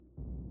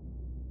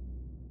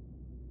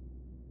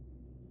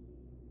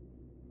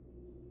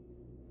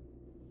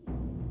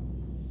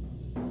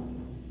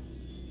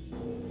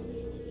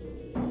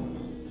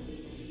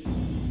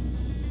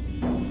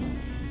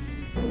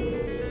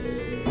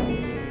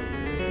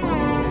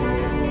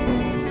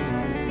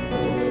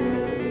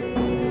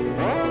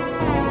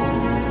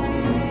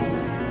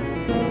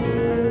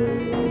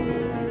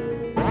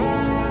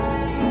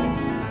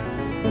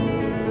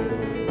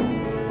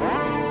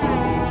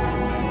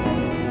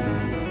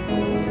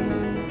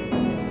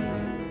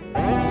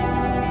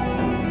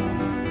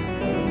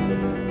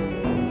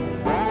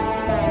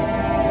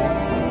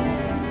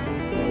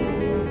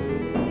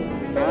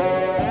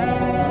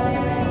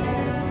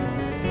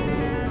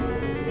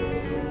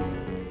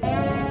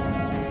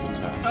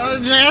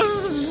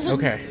Yes.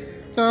 Okay.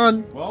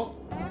 Done. Well,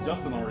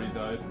 Justin already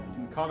died.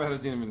 Combat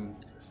hasn't even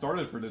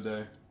started for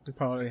today. We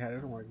probably had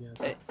it on,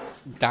 yes.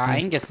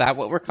 Dying? Is that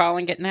what we're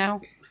calling it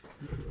now?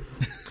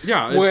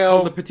 Yeah, it's Well-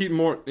 called the petite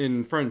mort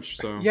in French.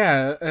 So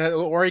Yeah,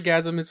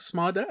 orgasm is a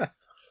small death.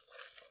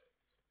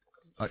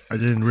 I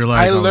didn't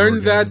realize. I was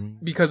learned that orgasming.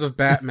 because of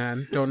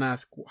Batman. Don't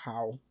ask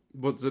how.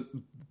 what's it?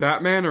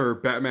 Batman or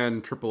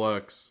Batman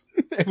XXX?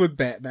 It was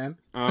Batman.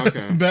 Oh,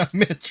 okay.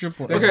 Batman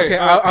Triple. X. Okay, Okay,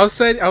 I'll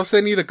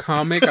send you the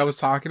comic I'm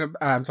talking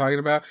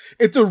about.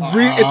 It's a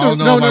I don't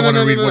know if I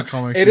wanna read what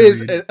comics It you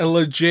is read. a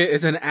legit.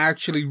 It's an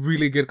actually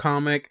really good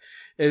comic.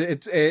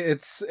 It's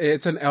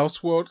an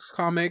Elseworlds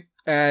comic,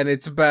 and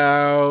it's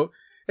about.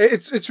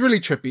 It's really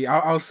trippy.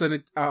 I'll send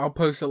it. I'll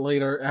post it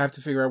later. I have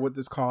to figure out what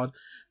this called,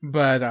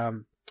 but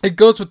it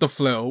goes with the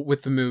flow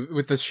with the movie,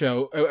 with the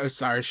show.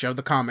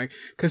 The comic,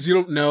 because you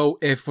don't know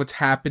if what's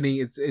happening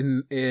is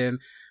in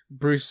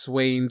Bruce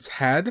Wayne's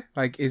head.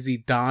 Like, is he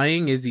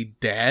dying? Is he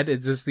dead?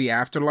 Is this the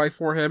afterlife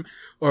for him,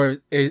 or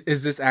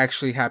is this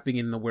actually happening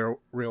in the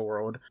real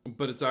world?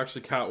 But it's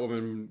actually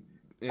Catwoman.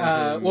 and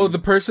him Well, the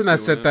person that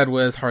doing said it. that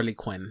was Harley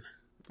Quinn.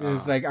 It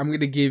was like, I'm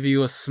gonna give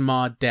you a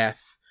small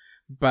death,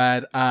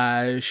 but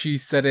she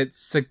said it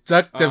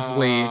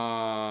seductively.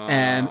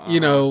 And,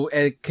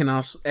 it can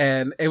also,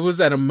 and it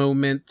was at a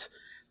moment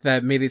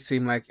that made it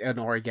seem like an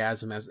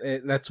orgasm,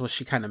 that's what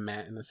she kind of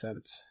meant in a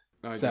sense.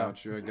 I so-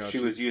 got you. She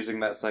was using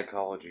that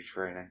psychology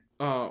training.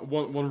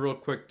 One real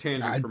quick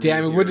tangent. from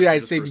Damn me it, what here, did I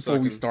just say for a before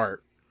we second.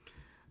 start?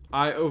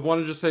 I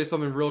want to just say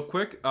something real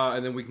quick,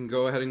 and then we can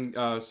go ahead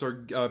and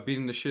start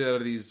beating the shit out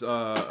of these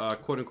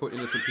quote-unquote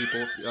innocent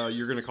people.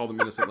 You're going to call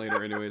them innocent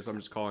later anyways, I'm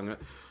just calling it.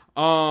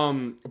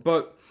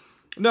 But,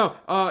 no,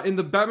 in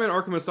the Batman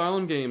Arkham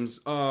Asylum games,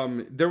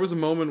 there was a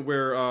moment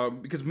where,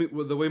 because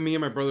the way me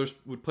and my brothers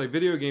would play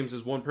video games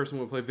is one person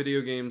would play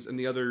video games, and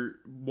the other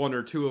one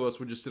or two of us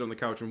would just sit on the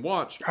couch and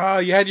watch. Oh,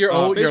 you had your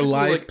your basically,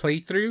 live like-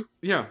 playthrough?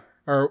 Yeah.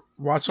 Or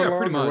watch Yeah, along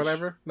pretty or much.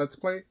 whatever? Let's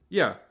play?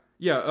 Yeah.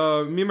 Me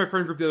and my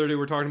friend group the other day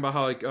were talking about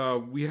how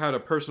we had a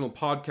personal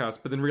podcast,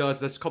 but then realized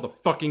that's called a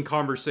fucking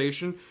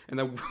conversation, and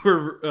that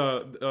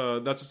we're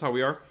that's just how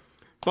we are.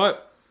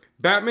 But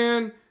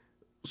Batman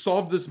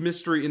solved this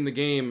mystery in the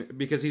game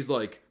because he's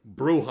like,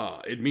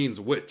 bruja, it means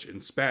witch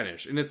in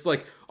Spanish, and it's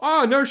like,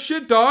 oh no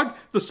shit, dog,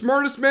 the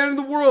smartest man in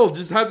the world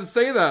just had to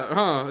say that,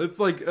 huh? It's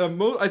like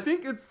I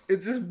think it's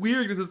just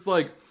weird because it's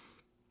like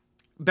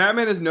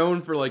Batman is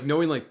known for like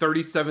knowing like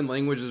 37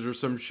 languages or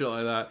some shit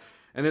like that.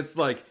 And it's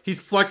like, he's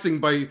flexing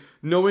by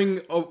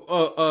knowing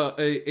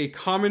a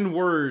common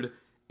word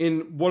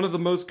in one of the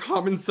most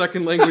common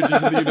second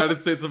languages in the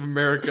United States of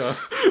America.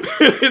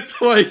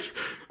 It's like,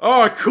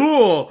 oh,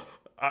 cool.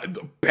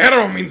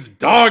 Perro means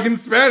dog in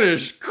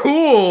Spanish.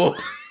 Cool.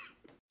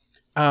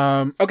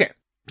 Okay.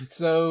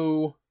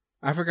 So,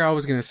 I forgot what I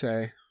was gonna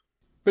say.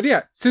 But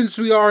yeah, since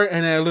we are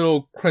in a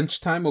little crunch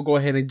time, we'll go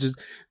ahead and just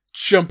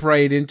jump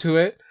right into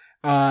it.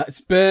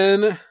 It's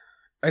been...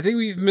 I think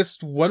we've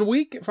missed 1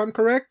 week, if I'm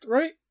correct,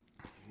 right?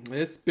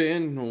 It's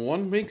been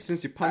 1 week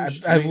since you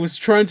punched I me. was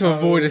trying to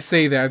avoid to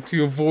say that,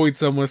 to avoid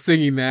someone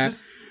singing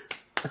that.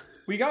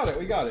 We got it.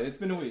 It's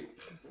been a week.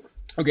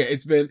 Okay,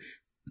 it's been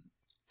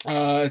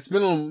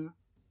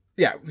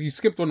we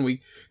skipped 1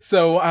 week.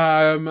 So,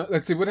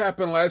 let's see what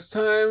happened last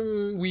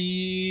time.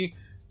 We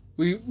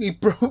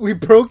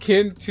broke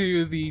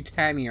into the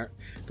tannery,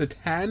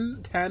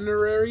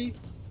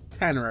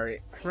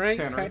 right?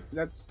 Tannery.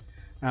 That's,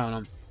 I don't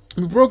know.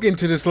 We broke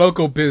into this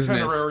local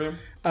business.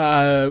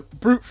 Tenerarium.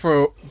 Brute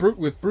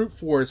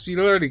force. We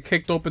literally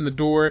kicked open the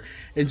door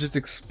and just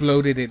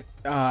exploded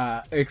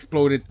a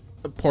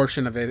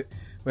portion of it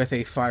with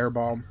a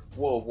fireball.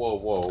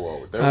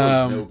 Whoa. There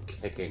was no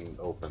kicking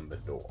open the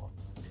door.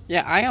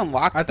 Yeah, I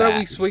unlocked I thought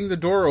we swing the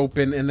door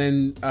open and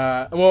then,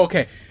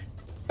 okay.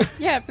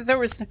 Yeah, but there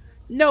was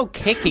no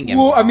kicking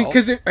Well, involved. I mean,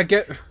 because I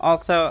get...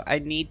 Also, I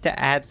need to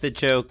add the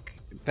joke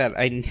that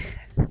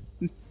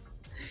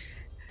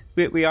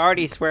we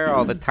already swear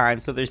all the time,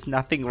 so there's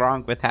nothing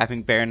wrong with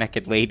having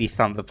bare-naked ladies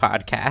on the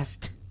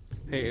podcast.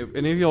 Hey, if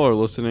any of y'all are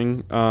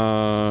listening,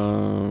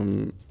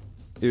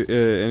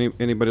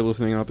 anybody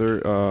listening out there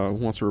who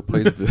wants to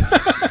replace the...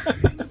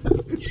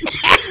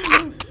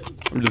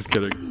 I'm just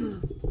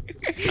kidding.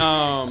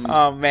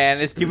 Oh man,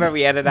 it's too bad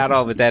we edit out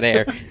all the dead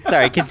air.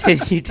 Sorry,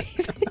 continue,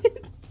 David.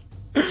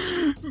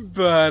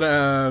 But,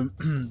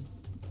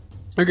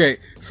 okay,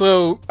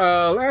 so,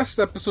 last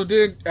episode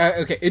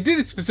it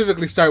didn't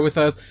specifically start with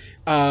us,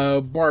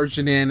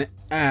 barging in,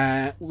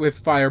 with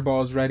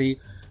fireballs ready.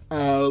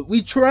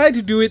 We tried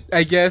to do it,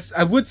 I guess,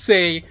 I would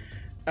say,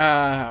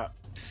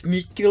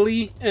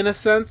 sneakily, in a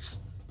sense.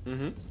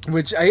 Mm-hmm.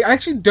 Which I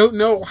actually don't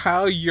know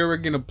how you're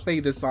gonna play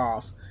this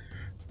off.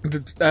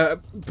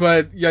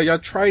 But, yeah, y'all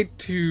tried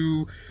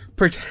to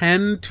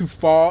pretend to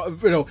fall,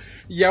 we're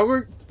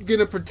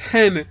gonna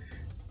pretend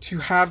to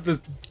have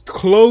this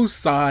closed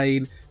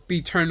sign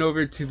be turned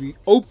over to the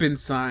open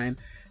sign,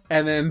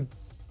 and then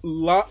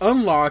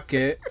unlock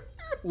it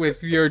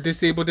with your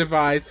disabled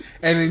device,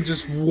 and then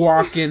just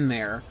walk in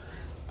there.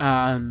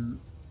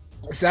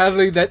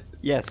 Sadly, that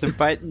Yes,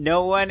 but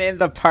no one in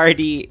the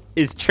party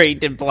is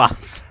trained in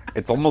bluff.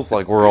 It's almost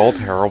like we're all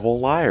terrible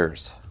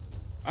liars.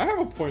 I have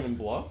a point in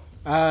bluff.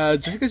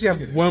 Just because you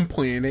have 1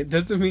 point in it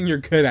doesn't mean you're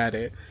good at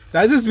it.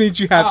 That just means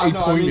you have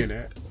a point in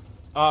it.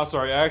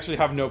 Sorry, I actually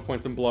have no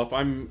points in bluff.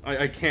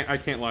 I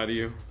can't lie to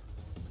you.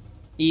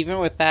 Even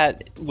with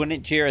that,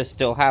 wouldn't Jira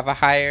still have a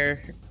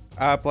higher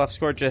bluff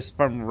score just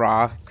from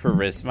raw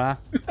charisma?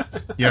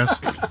 Yes.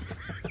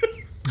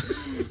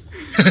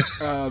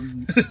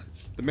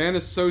 The man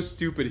is so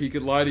stupid he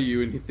could lie to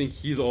you and he think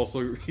he's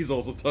also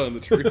telling the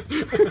truth.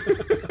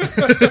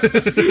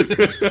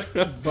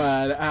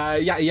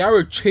 But y'all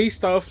were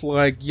chased off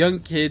like young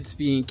kids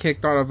being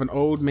kicked out of an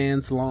old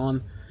man's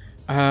lawn.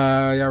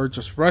 Y'all were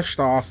just rushed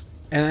off,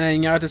 and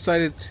then y'all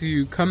decided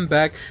to come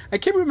back. I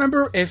can't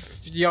remember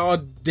if y'all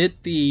did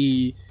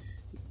the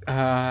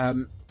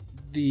what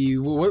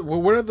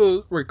are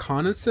the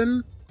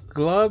reconnaissance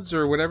gloves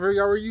or whatever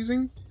y'all were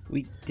using?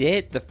 We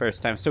did the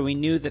first time, so we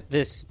knew that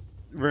this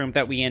room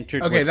that we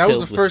entered Okay, was that was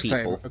filled the first with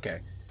people. time. Okay.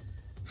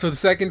 So the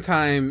second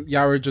time,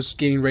 y'all were just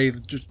getting ready to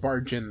just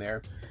barge in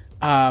there.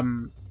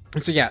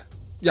 So yeah,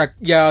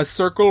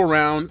 circle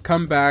around,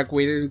 come back,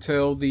 waited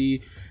until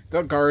the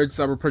guards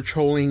that were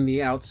patrolling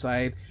the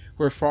outside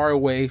were far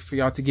away for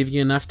y'all to give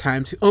you enough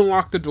time to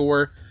unlock the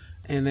door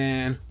and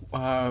then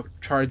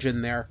charge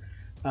in there.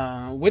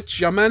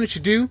 Which y'all managed to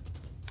do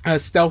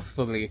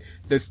stealthily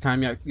this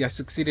time. Y'all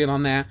succeeded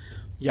on that.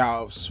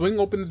 Y'all swing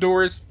open the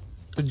doors.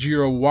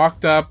 Jiro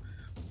walked up.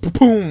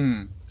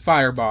 Boom!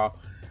 Fireball.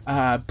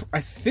 I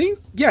think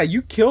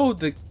you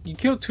killed 2 of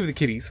the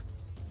kitties.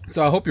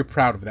 So I hope you're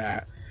proud of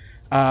that.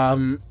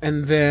 And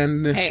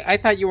then Hey, I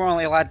thought you were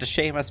only allowed to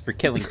shame us for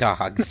killing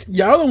dogs.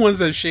 y'all the ones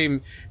that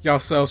shame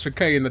yourselves for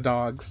killing the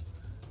dogs.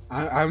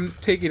 I'm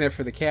taking it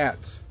for the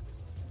cats.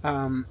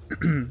 And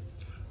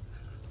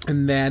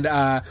then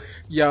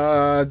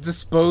y'all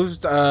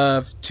disposed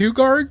of 2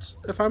 guards,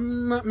 if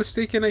I'm not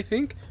mistaken. I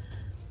think.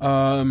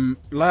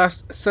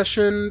 Last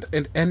session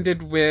it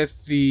ended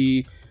with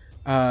the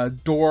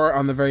door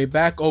on the very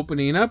back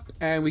opening up,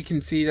 and we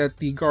can see that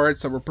the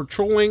guards that were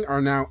patrolling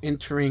are now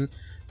entering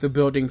the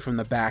building from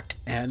the back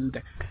end.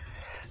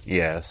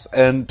 Yes,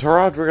 and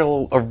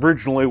Taradriel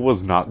originally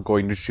was not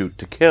going to shoot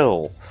to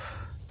kill,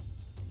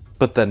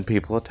 but then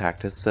people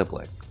attacked his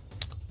sibling.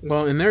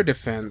 Well, in their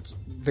defense,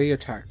 they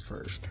attacked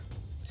first.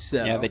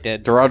 So Yeah, they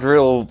did.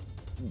 Taradriel,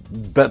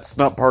 that's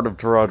not part of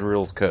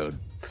Taradriel's code.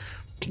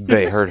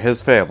 They hurt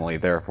his family,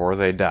 therefore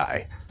they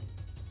die.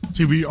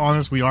 To be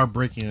honest, we are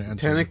breaking it.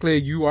 technically,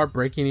 you are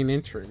breaking and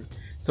entering.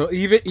 So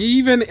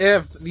even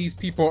if these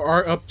people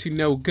are up to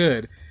no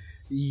good,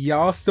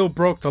 y'all still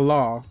broke the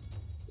law.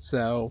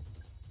 So,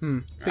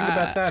 think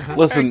about that, huh?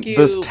 Listen, Thank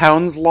this you.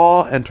 town's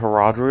law and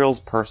Taradriel's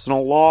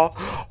personal law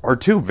are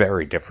 2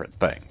 very different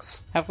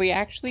things. Have we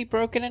actually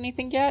broken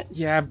anything yet?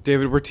 Yeah,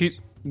 David, we're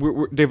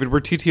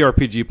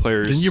TTRPG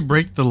players. Didn't you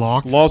break the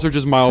lock? Laws are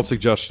just mild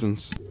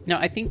suggestions. No,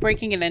 I think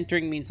breaking and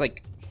entering means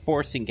like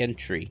forcing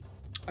entry.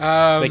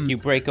 like Like you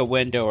break a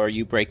window or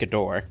you break a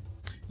door.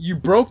 you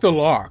broke the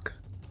lock.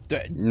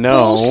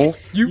 No.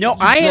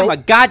 I am a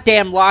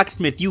goddamn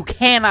locksmith. You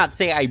cannot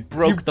say I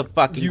broke the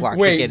fucking lock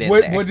to get in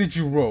there. What did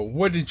you roll?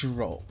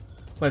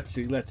 Let's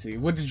see.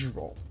 What did you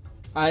roll?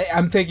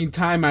 I'm taking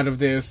time out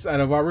of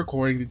our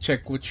recording to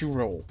check what you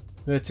roll.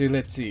 Let's see.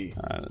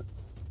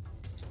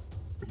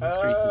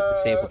 Most recent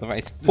disabled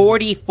device.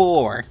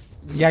 44.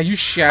 Yeah, you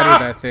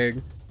shattered that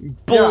thing.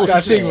 Bullshit.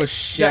 That thing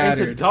was Yeah,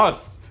 into shattered.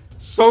 dust.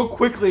 So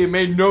quickly it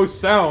made no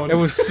sound. It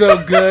was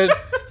so good.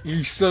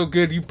 You're so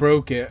good you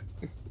broke it.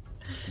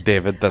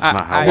 David, that's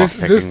not how This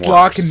lockpicking this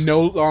lock works. can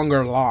no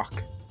longer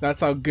lock.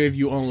 That's how good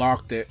you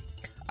unlocked it.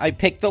 I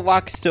picked the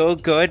lock so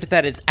good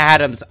that its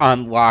atoms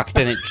unlocked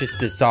and it just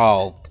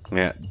dissolved.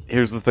 Yeah,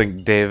 here's the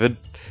thing, David.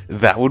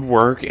 That would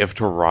work if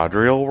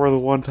Taradriel were the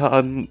one to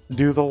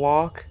undo the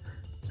lock.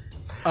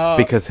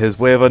 Because his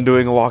way of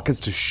undoing a lock is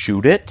to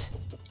shoot it?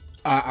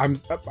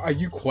 Are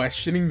you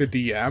questioning the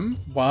DM?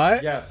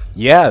 What? Yes.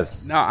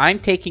 Yes. No, I'm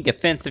taking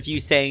offense of you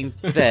saying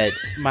that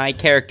my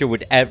character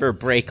would ever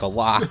break a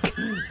lock.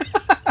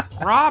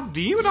 Rob,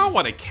 do you know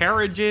what a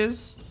carriage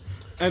is?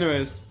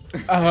 Anyways.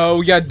 Oh,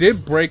 yeah, I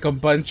did break a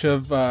bunch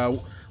of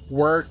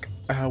work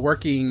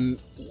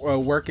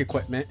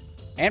equipment.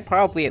 And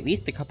probably at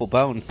least a couple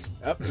bones.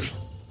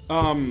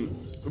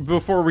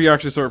 Before we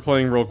actually start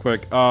playing real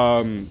quick,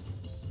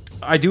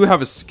 I do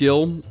have a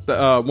skill, one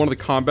of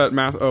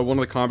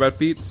the combat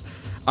feats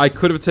I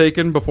could have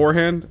taken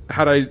beforehand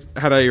had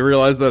I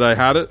realized that I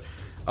had it.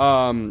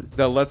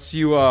 That lets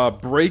you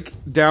break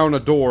down a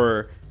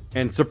door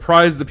and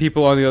surprise the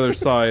people on the other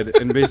side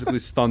and basically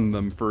stun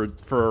them for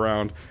a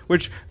round,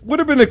 which would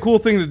have been a cool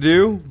thing to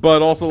do,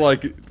 but also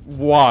like,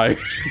 why?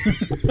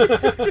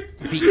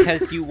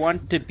 Because you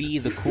want to be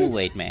the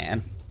Kool-Aid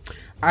man.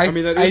 I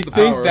mean, that is I the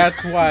think power.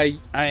 that's why.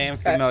 I am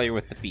familiar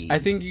with the feat. I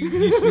think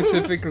you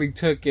specifically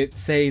took it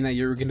saying that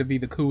you were going to be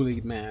the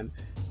Kool-Aid man,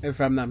 if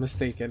I'm not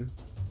mistaken.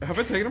 Have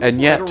I taken them And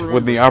before? I yet, don't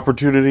when the remember.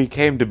 opportunity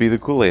came to be the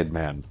Kool-Aid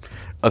Man,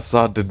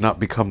 Assad did not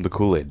become the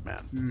Kool-Aid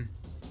Man.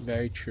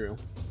 Very true.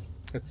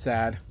 It's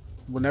sad.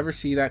 We'll never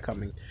see that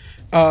coming.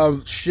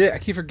 Shit, I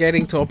keep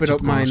forgetting to open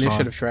up my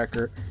initiative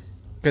tracker.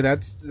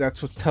 Because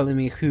that's what's telling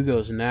me who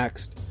goes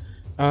next.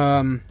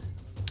 I'm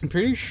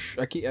pretty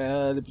sure...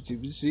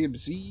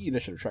 Let's see,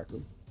 initiative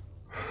tracker.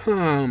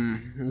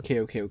 Okay.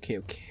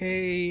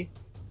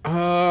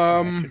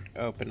 I should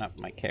open up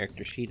my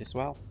character sheet as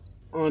well.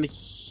 On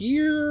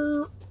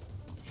here...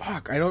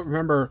 Fuck, I don't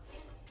remember.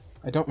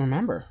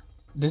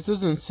 This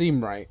doesn't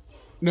seem right.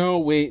 No,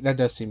 wait, that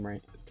does seem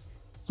right.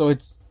 So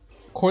it's...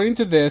 According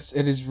to this,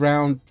 it is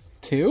round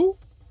 2?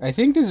 I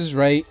think this is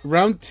right.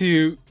 Round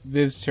 2,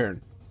 Viv's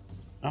turn.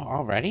 Oh,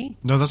 already?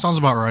 No, that sounds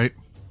about right.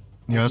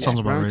 Yeah, that sounds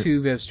about round right.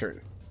 2, Viv's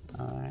turn.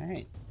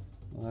 Alright.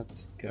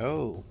 Let's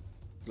go.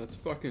 Let's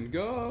fucking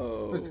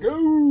go. Let's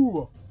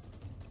go!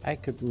 I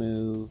could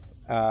move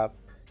up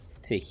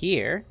to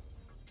here.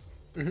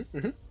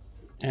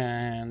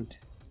 And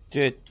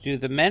do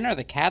the men or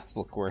the cats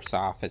look worse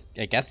off?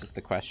 I guess is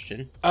the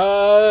question.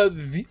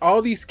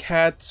 All these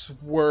cats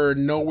were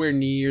nowhere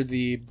near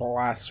the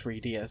blast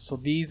radius, so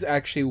these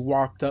actually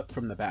walked up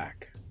from the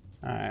back.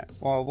 Alright,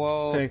 well,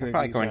 we're Technically,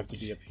 probably these going... have to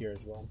be up here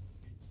as well.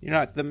 You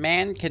know, the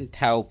man can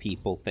tell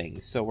people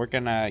things, so we're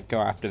gonna go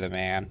after the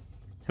man.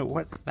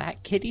 What's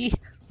that, kitty?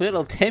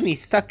 Little Timmy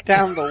stuck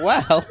down the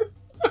well.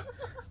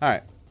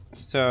 Alright,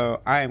 so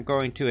I am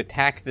going to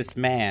attack this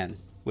man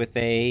with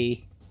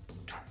a...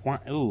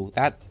 Ooh,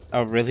 that's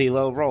a really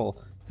low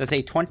roll. Does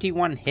a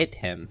 21 hit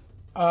him?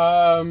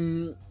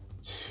 To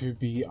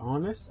be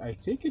honest, I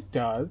think it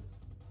does.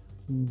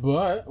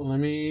 But let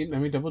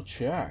me double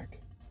check.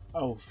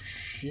 Oh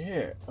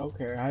shit.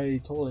 Okay, I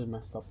totally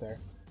messed up there.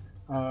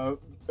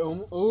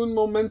 Un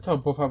momento,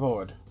 por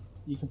favor.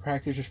 You can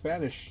practice your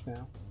Spanish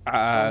now.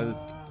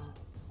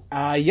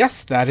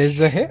 Yes, that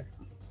is a hit.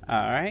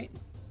 Alright.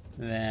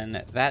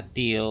 Then that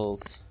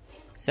deals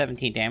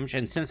 17 damage,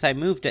 and since I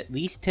moved at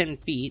least 10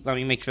 feet, let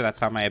me make sure that's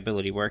how my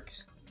ability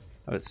works.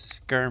 Oh, it's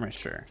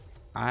Skirmisher.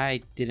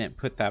 I didn't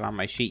put that on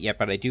my sheet yet,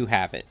 but I do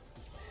have it.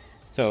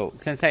 So,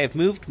 since I have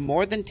moved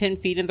more than 10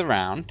 feet in the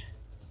round,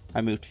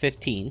 I moved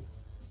 15,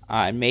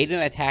 I made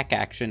an attack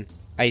action,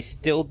 I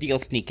still deal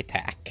sneak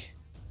attack.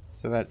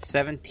 So that's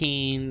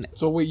 17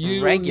 So what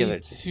you regular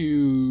need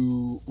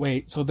to...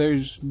 Wait, so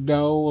there's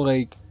no,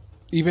 like...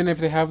 Even if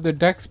they have their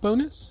dex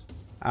bonus?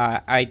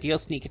 I deal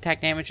sneak attack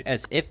damage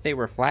as if they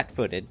were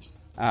flat-footed.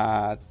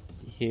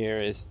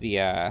 Here is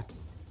the...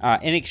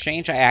 in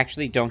exchange, I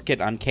actually don't get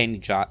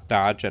uncanny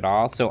dodge at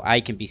all, so I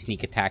can be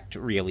sneak attacked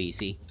real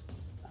easy.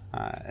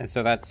 And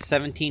so that's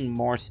 17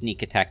 more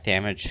sneak attack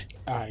damage.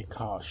 I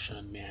call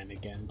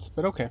shenanigans,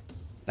 but okay.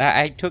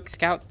 I took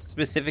Scout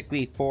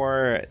specifically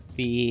for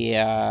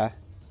the...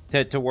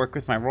 to work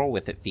with my roll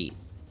with it feat,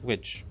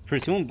 which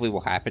presumably will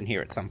happen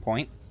here at some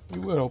point.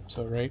 You would hope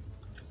so, right?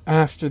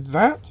 After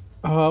that...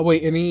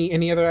 wait,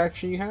 any other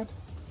action you had?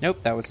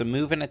 Nope, that was a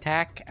move and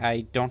attack.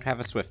 I don't have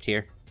a swift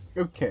here.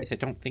 Okay. At least I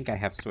don't think I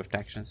have swift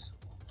actions.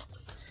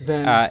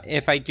 Then...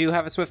 If I do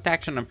have a swift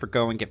action, I'm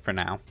forgoing it for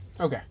now.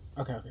 Okay.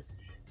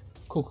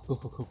 Cool.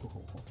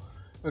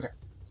 Okay.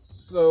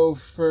 So,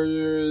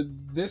 for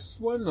this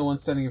one, the one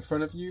standing in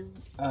front of you,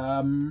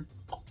 Damn.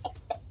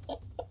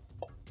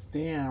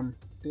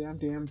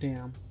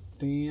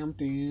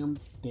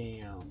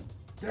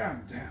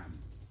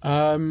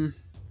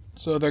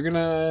 So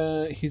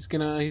he's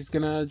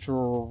gonna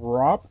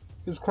drop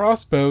his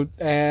crossbow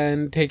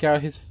and take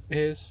out his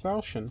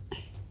falchion.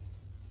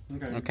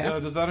 Okay.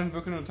 Does that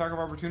invoke an attack of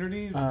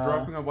opportunity?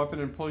 Dropping a weapon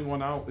and pulling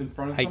one out in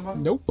front of somebody?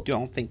 Nope.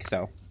 Don't think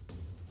so.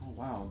 Oh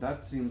wow,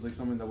 that seems like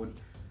something that would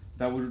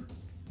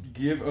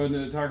give an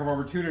attack of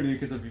opportunity,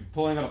 because if you're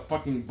pulling out a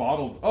fucking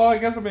bottle... Oh, I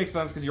guess it makes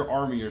sense because you're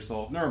arming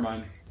yourself. Never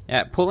mind.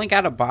 Yeah, pulling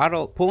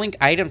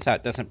items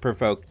out doesn't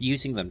provoke,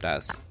 using them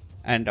does.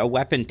 And a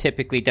weapon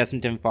typically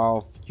doesn't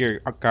involve your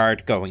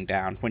guard going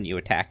down when you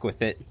attack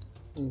with it.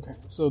 Okay,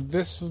 so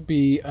this would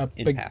be up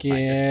In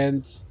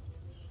against...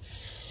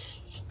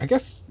 I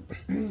guess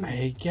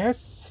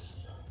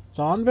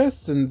Thonvis,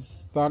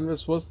 since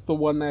Thonvis was the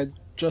one that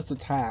just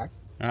attacked.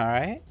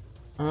 Alright.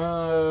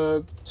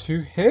 To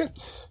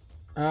hit.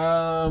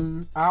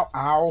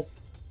 Ow.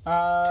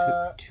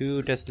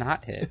 2 does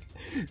not hit.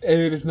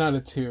 It is not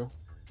a 2.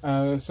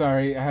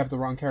 Sorry, I have the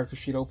wrong character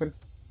sheet open.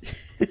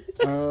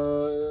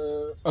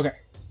 Okay.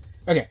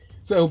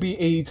 So it'll be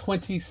a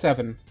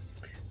 27.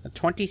 A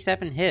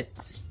 27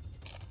 hits.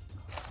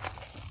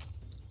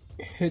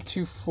 Hit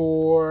you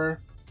for...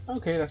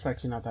 Okay, that's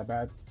actually not that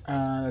bad.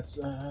 That's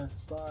 5,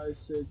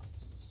 6,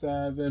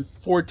 7,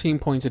 14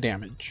 points of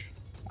damage.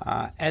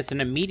 As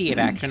an immediate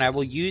action, I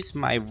will use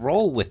my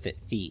roll with it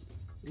feat,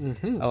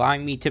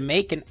 allowing me to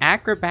make an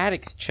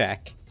acrobatics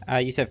check.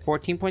 You said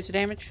 14 points of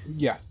damage?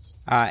 Yes.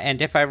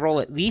 And if I roll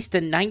at least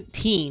a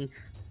 19,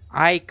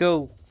 I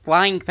go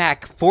flying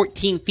back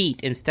 14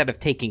 feet instead of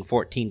taking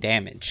 14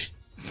 damage.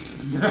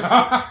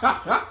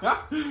 That's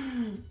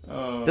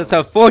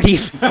a 40.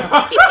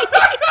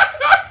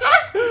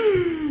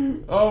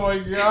 Oh my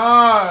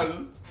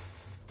god!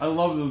 I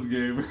love this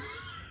game.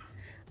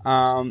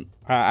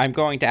 I'm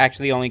going to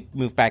actually only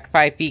move back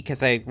 5 feet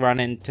because I run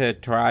into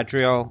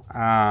Taradriel.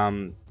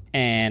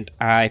 and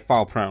I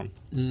fall prone.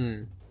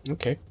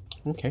 Okay.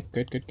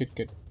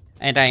 Good.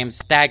 And I am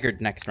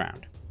staggered next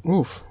round.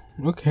 Oof.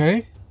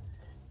 Okay.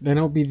 Then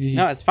it'll be the...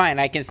 No, it's fine.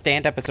 I can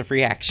stand up as a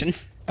free action.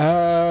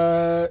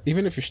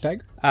 Even if you're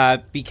staggered?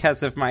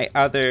 Because of my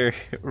other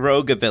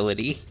rogue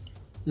ability.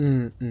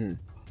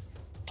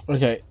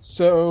 Okay,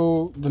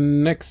 so the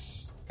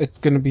next... It's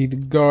gonna be the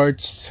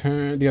guard's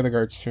turn. The other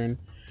guard's turn.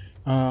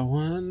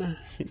 1,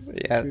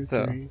 Yeah, 2,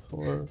 so 3,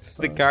 4,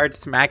 the 5. guard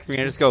smacks me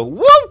and I just go,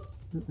 whoop!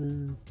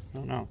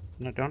 No,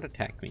 don't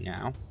attack me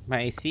now. My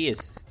AC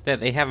is that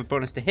they have a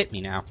bonus to hit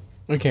me now.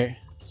 Okay,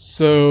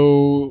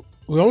 so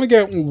we only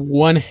get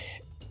one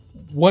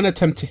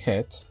attempt to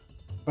hit.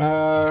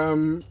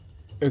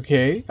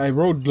 Okay, I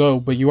rolled low,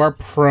 but you are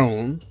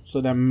prone, so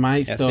that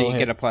might Yeah, still so you hit.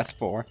 get a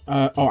 +4.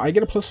 I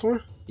get a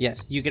 +4?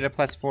 Yes, you get a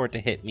 +4 to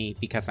hit me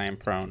because I am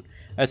prone.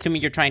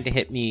 Assuming you're trying to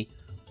hit me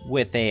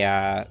with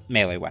a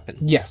melee weapon.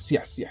 Yes.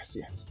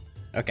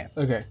 Okay.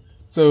 Okay,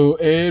 so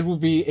it will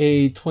be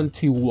a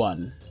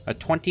 21. A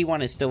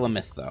 21 is still a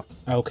miss, though.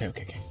 Okay.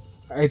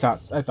 I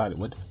thought it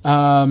would.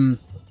 And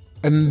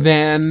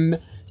then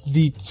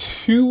the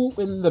 2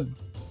 in the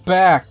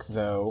back,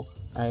 though,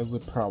 I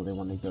would probably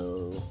want to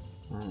go.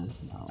 No.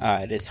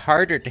 It is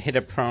harder to hit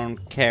a prone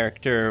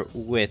character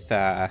with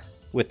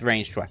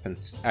ranged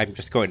weapons. I'm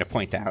just going to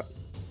point out.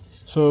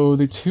 So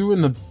the 2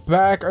 in the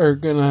back are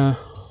gonna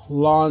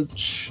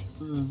launch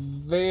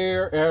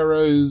their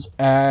arrows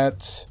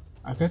at.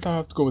 I guess I'll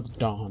have to go with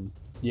Dawn.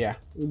 Yeah,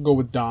 we'll go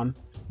with Dawn.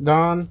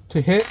 Dawn to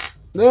hit.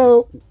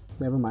 No,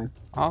 never mind.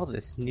 All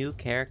this new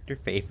character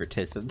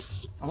favoritism.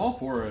 I'm all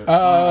for it.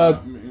 Oh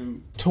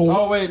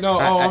wait, no.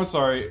 I'm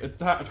sorry. It's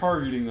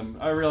targeting them.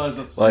 I realize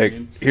that's Like,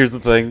 mean. here's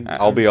the thing.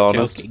 I'll be I'm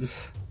honest. joking.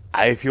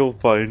 I feel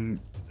fine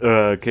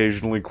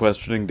occasionally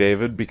questioning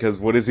David because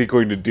what is he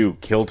going to do?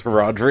 Kill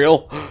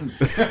Taradriel?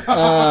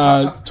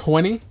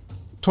 20?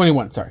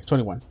 21, sorry,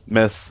 21.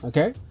 Miss.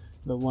 Okay.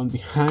 The one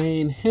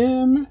behind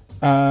him.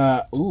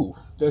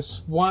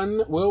 This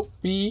one will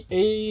be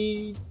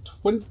a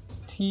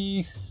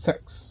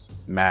 26.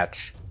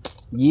 Match.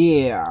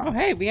 Yeah. Oh,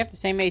 hey, we have the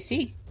same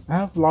AC. I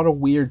have a lot of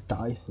weird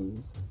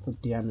dices for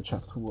damage I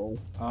have to roll.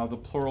 The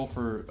plural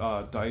for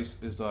dice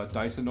is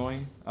dice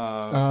annoying.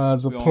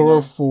 The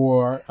plural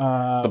for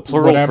The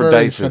plural whatever for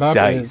dice shut is up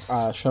dice.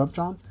 Shut up,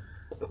 John.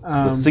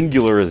 The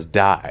singular is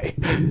die.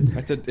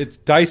 I said it's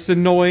dice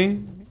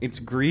annoying. It's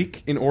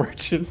Greek in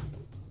origin.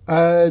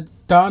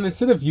 Don,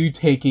 instead of you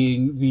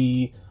taking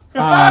the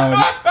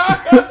the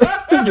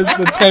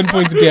 10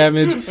 points of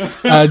damage,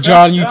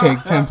 John, you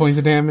take 10 points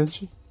of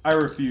damage. I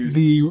refuse.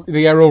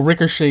 The arrow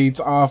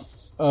ricochets off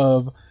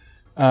of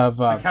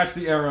Catch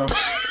the arrow.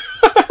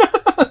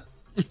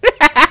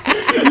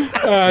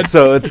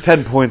 So it's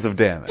 10 points of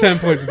damage. 10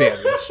 points of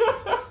damage.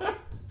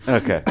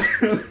 Okay.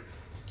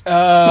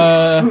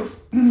 And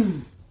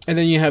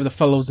then you have the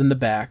fellows in the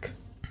back.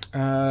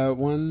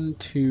 1,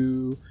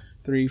 2,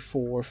 3,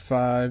 4,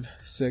 5,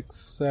 6,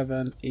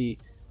 7, 8,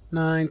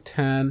 9,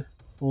 10,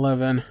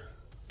 11,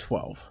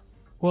 12.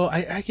 Well,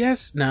 I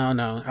guess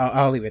no.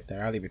 I'll leave it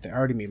there. I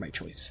already made my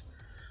choice.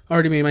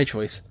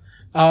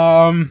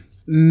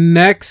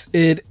 Next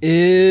it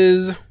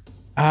is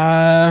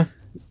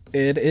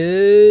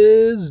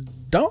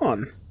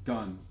Dawn.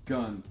 Gun.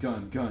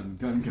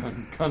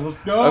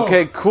 Let's go.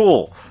 Okay,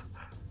 cool.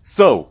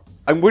 So,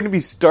 I'm going to be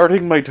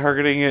starting my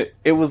targeting it.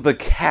 It was the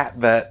cat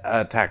that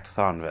attacked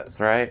Thonvis,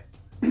 right?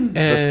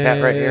 This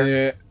cat right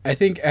here? I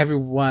think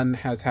everyone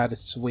has had a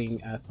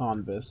swing at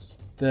Thonvis.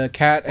 The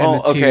cat and the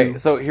two... okay,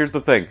 so here's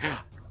the thing.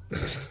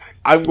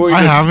 I'm going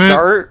I to haven't.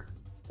 start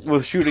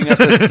with shooting at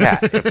this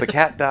cat. If the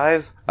cat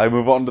dies, I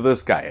move on to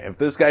this guy. If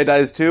this guy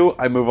dies too,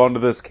 I move on to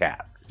this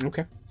cat.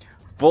 Okay.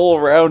 Full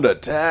round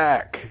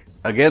attack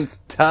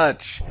against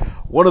touch.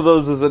 One of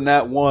those is a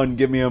nat 1.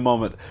 Give me a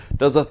moment.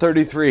 Does a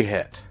 33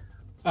 hit?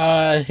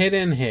 Hit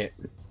and hit.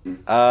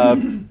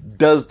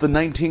 Does the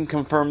 19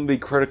 confirm the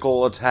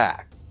critical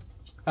attack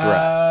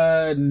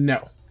threat?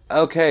 No.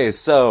 Okay,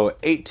 so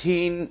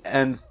 18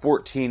 and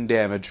 14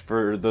 damage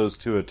for those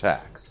 2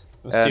 attacks.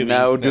 And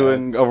now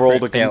doing a roll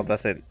to fail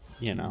doesn't,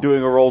 you know.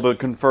 doing a roll to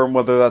confirm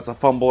whether that's a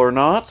fumble or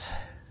not.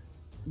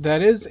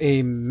 That is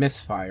a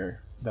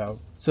misfire, though.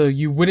 So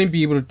you wouldn't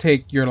be able to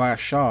take your last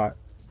shot.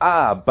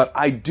 Ah, but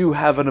I do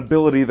have an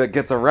ability that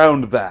gets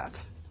around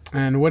that.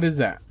 And what is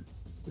that?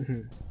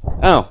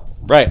 Oh,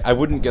 right. I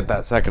wouldn't get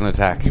that second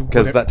attack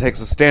because that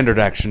takes a standard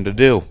action to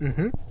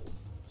do.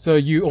 So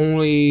you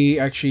only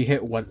actually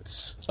hit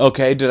once.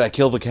 Okay, did I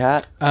kill the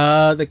cat?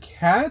 The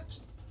cat?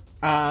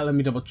 Let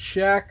me double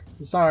check.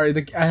 Sorry,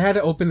 I had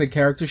to open the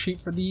character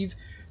sheet for these,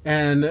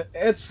 and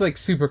it's like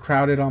super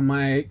crowded on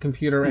my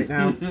computer right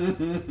now.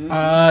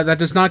 That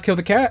does not kill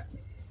the cat.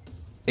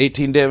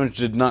 18 damage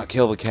did not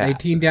kill the cat.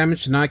 18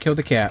 damage did not kill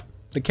the cat.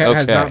 The cat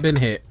has Okay. not been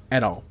hit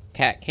at all.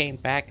 Cat came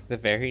back the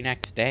very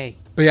next day.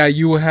 But yeah,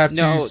 you will have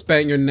No. to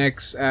spend your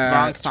next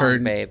Wrong song,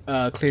 turn babe.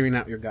 clearing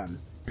out your gun.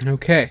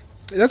 Okay.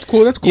 That's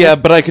cool, that's cool. Yeah,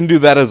 but I can do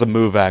that as a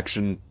move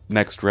action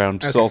next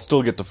round, Okay. so I'll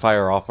still get to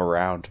fire off a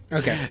round.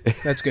 Okay.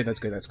 That's good.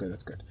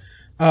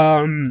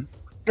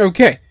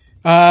 Okay.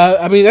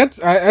 I mean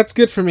that's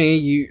good for me.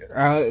 You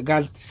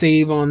got to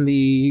save on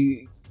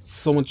the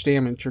so much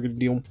damage you're gonna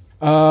deal.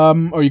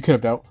 Or you could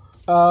have dealt.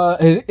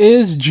 It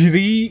is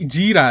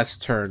Jira's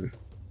turn.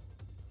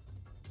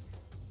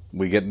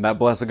 We getting that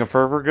Blessing of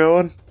Fervor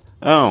going?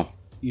 Oh.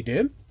 You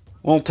did?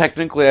 Well,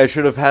 technically, I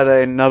should have had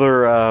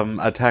another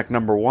attack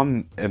number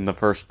 1 in the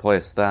first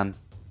place then.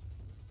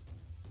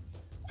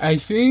 I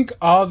think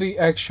all the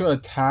extra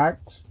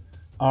attacks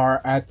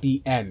are at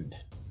the end.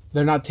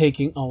 They're not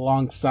taking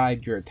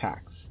alongside your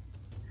attacks.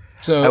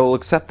 So I will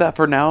accept that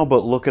for now,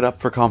 but look it up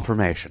for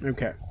confirmation.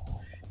 okay.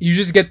 You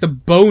just get the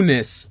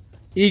bonus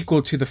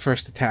equal to the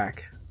first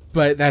attack,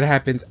 but that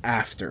happens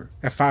after.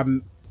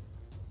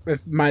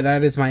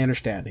 That is my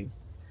understanding.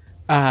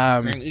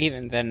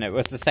 Even then, it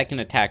was the second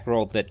attack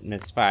roll that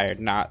misfired,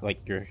 not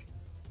like your.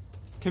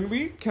 Can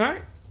I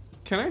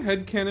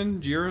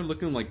headcanon Jira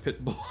looking like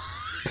Pitbull?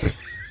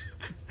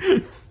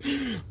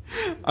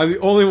 I'm the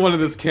only one in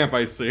this camp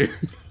I see.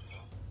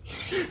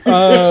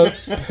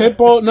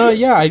 Pitbull. No,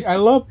 yeah, I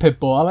love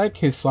Pitbull. I like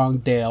his song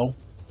Dale.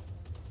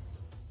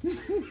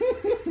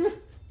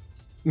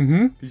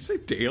 Did you say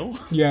Dale?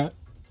 Yeah.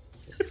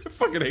 I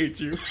fucking hate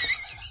you.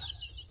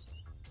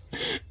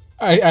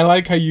 I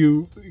like how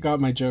you got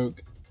my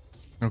joke.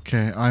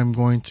 Okay, I'm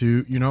going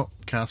to,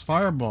 cast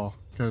Fireball.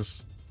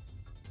 Because,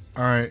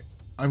 alright,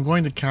 I'm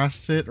going to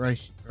cast it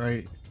right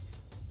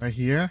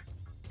here.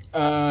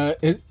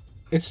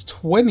 It's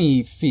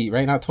 20 feet,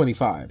 right? Not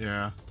 25.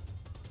 Yeah.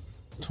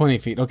 20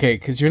 feet. Okay,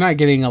 because you're not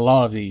getting a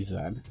lot of these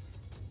then.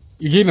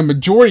 You're getting a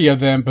majority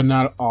of them, but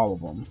not all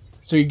of them.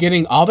 So you're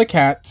getting all the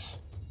cats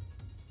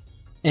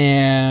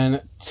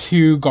and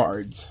 2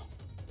 guards.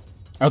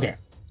 Okay.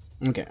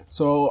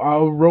 So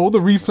I'll roll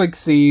the reflex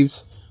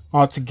saves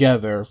all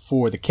together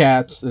for the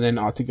cats and then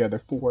all together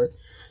for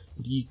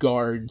the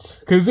guards.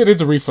 Because it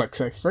is a reflex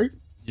save, right?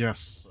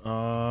 Yes.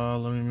 Let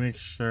me make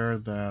sure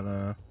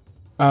that,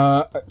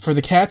 for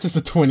the cats, it's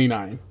a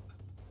 29.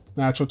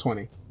 Natural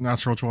 20.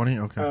 Natural 20?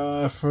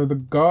 Okay. For the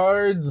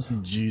guards...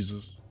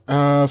 Jesus.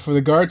 For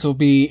the guards, it'll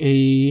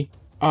be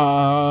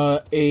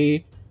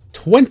a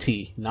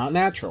 20, not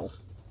natural.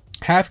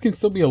 Half can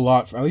still be a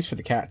lot, at least for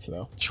the cats,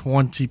 though.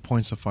 20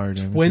 points of fire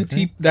damage. 20?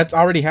 Okay? That's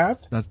already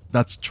halved?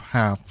 That's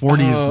half.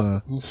 40 is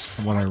the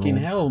what I Fucking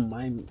rolled. hell,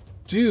 my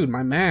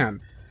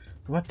man.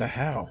 What the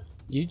hell?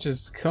 You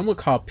just... Someone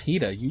called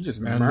PETA. You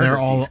just And murdered they're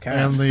all these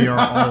cats. and they are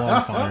all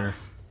on fire.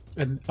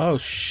 And, oh,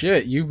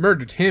 shit. You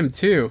murdered him,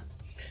 too.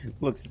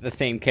 Looks at the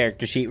same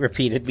character sheet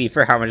repeatedly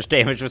for how much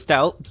damage was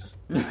dealt.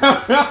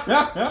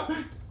 Fuck,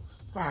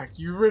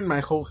 you ruined my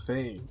whole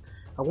thing.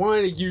 I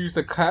wanted to use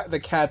the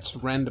cat's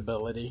rend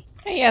ability.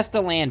 He has to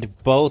land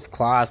both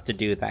claws to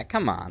do that.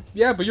 Come on.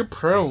 Yeah, but you're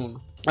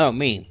prone. Oh,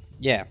 me.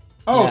 Yeah.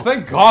 Oh, Yeah.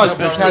 thank God! No,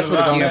 but cats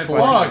would've gone Fuck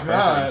before.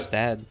 that.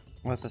 Instead.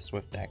 What's a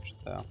swift action,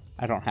 though?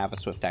 I don't have a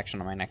swift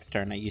action on my next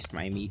turn. I used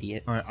my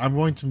immediate. Alright, I'm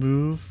going to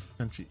move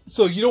 10 feet.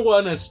 So you don't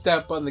want to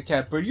step on the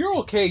cat, but you're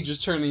okay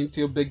just turning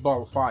into a big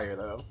ball of fire,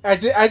 though.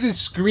 As it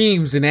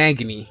screams in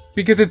agony.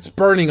 Because it's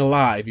burning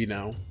alive,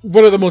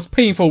 One of the most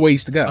painful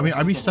ways to go. I mean,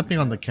 I'd be stepping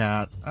on the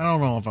cat. I don't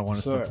know if I want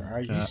to Sir, step on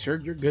are the you cat. sure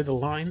you're good to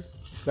line?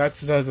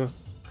 That's a...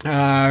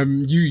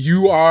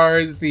 You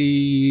are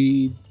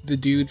the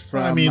dude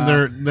from... I mean,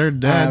 they're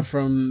dead.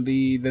 From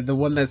the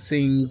one that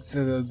sings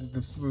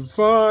the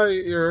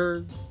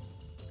fire...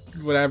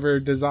 Whatever,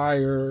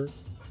 desire...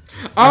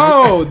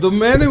 Oh, the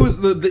man that was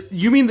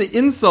you mean the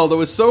incel that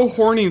was so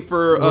horny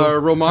for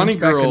Romani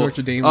Hunchback of girl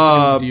Notre Dame,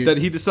 it's him, that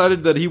he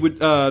decided that he would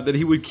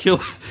kill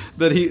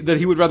that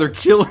he would rather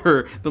kill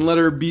her than let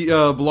her be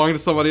belong to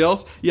somebody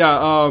else. Yeah,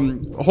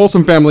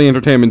 wholesome family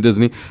entertainment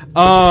Disney.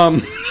 I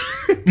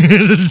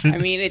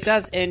mean, it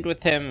does end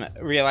with him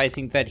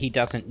realizing that he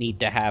doesn't need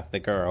to have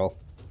the girl.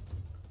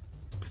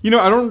 I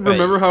don't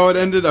remember how it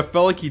ended. I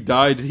felt like he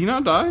died. Did he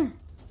not die?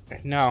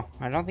 No,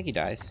 I don't think he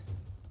dies.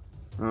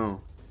 Oh.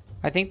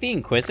 I think the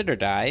Inquisitor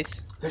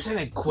dies. There's an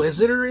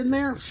Inquisitor in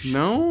there?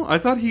 No, I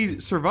thought he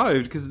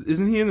survived because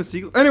isn't he in the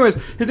sequel? Anyways,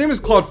 his name is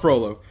Claude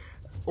Frollo,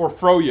 or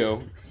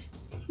Froyo.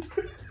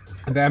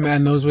 That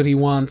man knows what he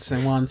wants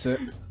and wants it.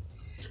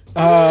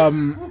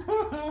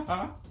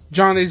 John,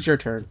 it's your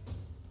turn.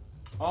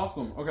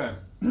 Awesome. Okay.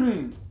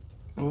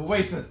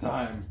 Waste this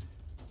time.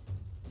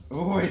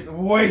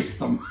 Waste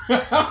them.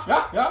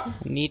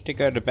 We need to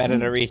go to bed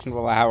at a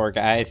reasonable hour,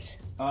 guys.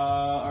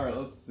 Alright,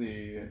 let's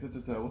see.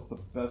 What's the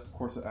best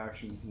course of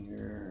action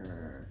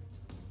here?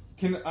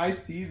 Can I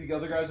see the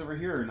other guys over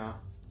here or not?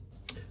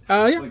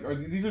 Yeah.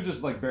 These are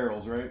just like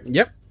barrels, right?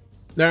 Yep.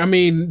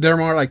 They're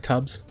more like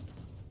tubs.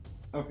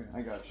 Okay,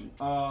 I got you.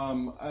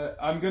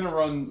 I'm gonna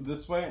run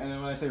this way, and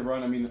then when I say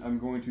run, I mean I'm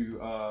going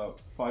to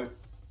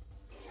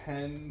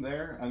 5-10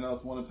 there. I know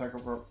it's one attack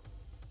over.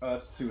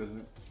 That's 2, isn't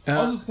it?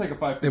 I'll just take a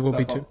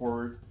 5-foot step up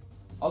forward.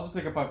 I'll just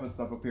take a 5-foot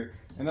step up here,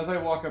 and as I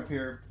walk up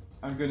here,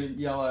 I'm gonna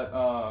yell at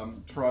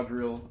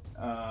Taradriel.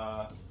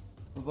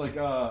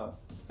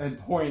 And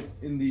point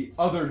in the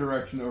other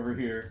direction over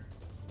here.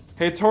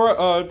 Hey,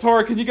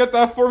 Tora, can you get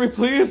that for me,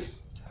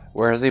 please?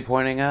 Where is he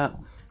pointing at?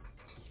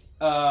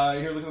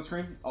 Here, look at the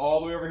screen.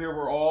 All the way over here,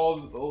 where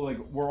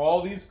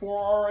all these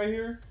four are right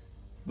here.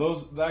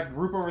 That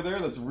group over there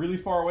that's really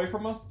far away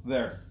from us.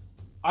 There.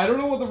 I don't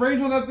know what the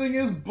range on that thing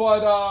is,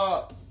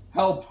 but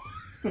help.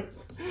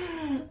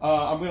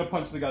 I'm gonna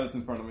punch the guy that's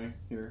in front of me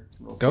here.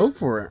 Go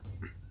for it.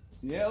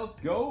 Yeah, let's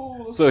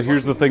go. So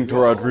here's the thing,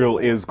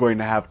 Taradriel is going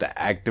to have to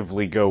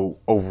actively go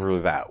over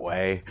that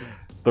way.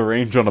 The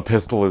range on a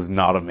pistol is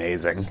not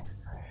amazing.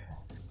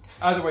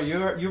 Either way, you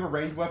have a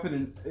ranged weapon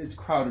and it's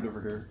crowded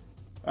over here.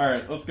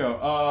 Alright, let's go.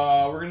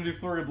 We're gonna do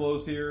flurry of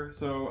blows here.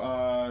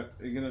 So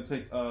you're gonna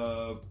take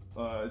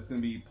it's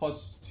gonna be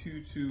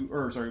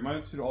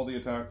 -2 to all the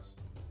attacks.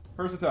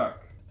 First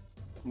attack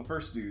on the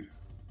first dude.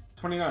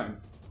 29.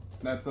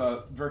 That's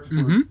directed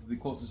towards the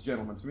closest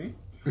gentleman to me.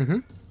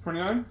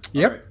 29?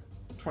 Yep. Alright.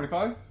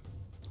 25?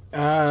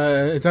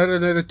 Is that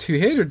another 2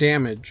 hit or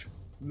damage?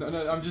 No,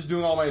 I'm just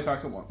doing all my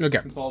attacks at once. Okay.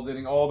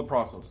 Consolidating all the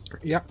process.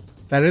 Yep.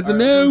 That is a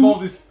Alright,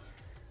 no.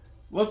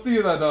 Let's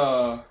see that,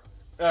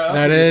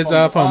 That is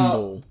a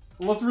fumble.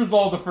 Let's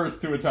resolve the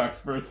first 2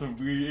 attacks first, if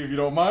you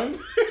don't mind.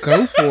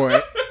 Go for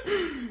it.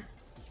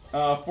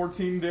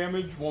 14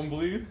 damage, 1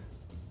 bleed.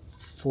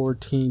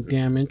 14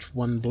 damage,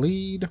 1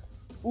 bleed.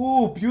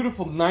 Ooh,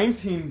 beautiful.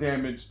 19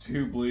 damage,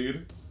 2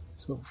 bleed.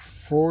 So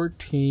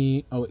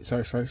 14. Oh, wait,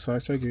 sorry.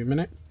 Give me a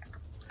minute.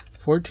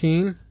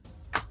 14.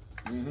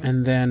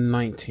 And then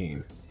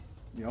 19.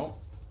 Yep.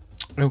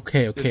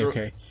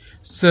 Okay.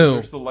 So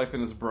There's the life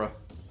in his breath.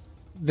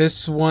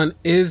 this one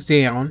is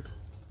down,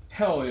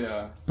 Hell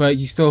yeah. but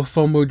you still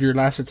fumbled your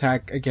last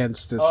attack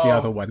against the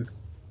other one.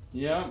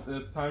 Yeah,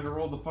 it's time to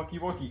roll the Fucky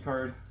Wucky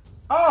card.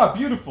 Ah,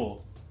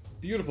 beautiful.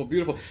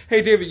 Beautiful.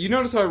 Hey, David, you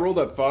notice how I rolled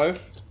that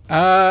 5?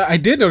 I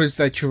did notice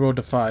that you rolled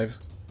a 5.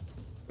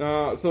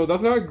 So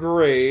that's not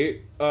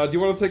great. Do you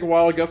want to take a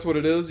while to guess what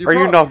it is? Are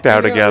you knocked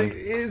out again?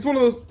 It's one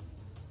of those...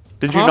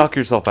 Did you knock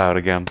yourself out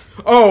again?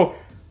 Oh,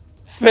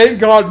 thank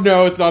God,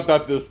 no, it's not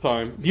that this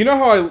time. Do you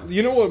know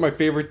you know what my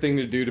favorite thing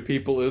to do to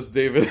people is,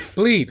 David?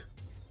 Bleed.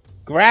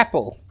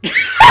 Grapple.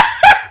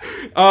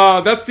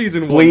 That's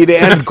season 1. Bleed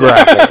and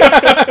grapple.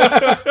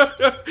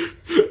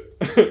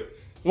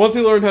 Once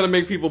he learned how to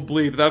make people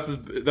bleed, that's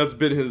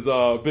been his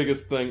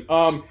biggest thing.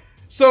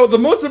 So the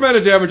most amount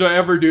of damage I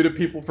ever do to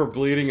people for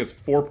bleeding is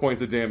 4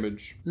 points of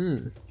damage.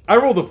 I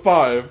rolled a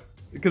 5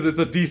 because it's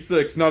a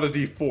D6, not a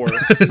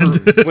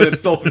D4 when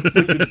it's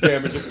self-inflicted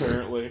damage.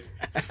 Apparently,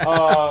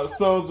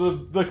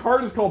 so the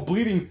card is called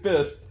Bleeding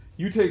Fist.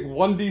 You take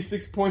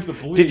 1d6 points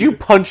of bleed. Did you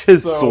punch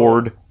his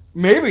sword?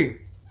 Maybe.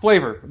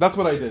 Flavor. That's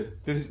what I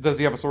did. Does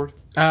he have a sword?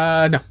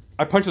 No.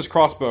 I punched his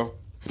crossbow.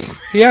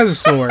 He has a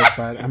sword,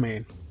 but I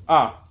mean...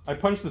 I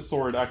punched the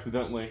sword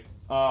accidentally.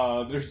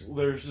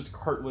 There's just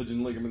cartilage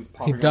and ligaments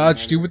popping He out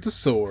dodged of you my with the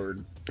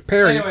sword.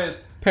 Parry.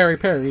 Anyways. Parry.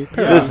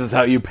 This is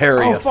how you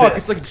parry a fuck!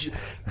 fist. It's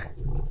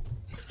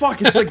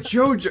like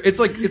JoJo.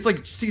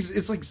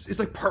 It's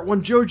like part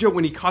 1 JoJo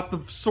when he caught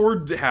the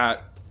sword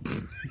hat.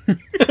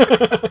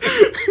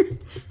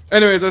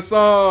 Anyways, I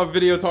saw a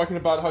video talking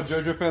about how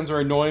JoJo fans are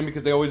annoying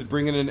because they always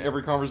bring it in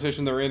every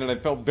conversation they're in, and I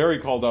felt very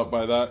called out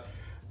by that.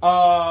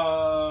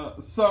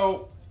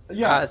 So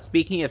yeah.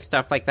 Speaking of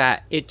stuff like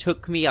that, it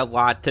took me a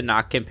lot to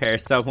not compare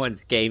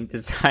someone's game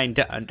design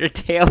to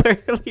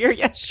Undertale earlier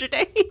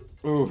yesterday.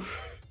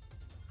 Oof.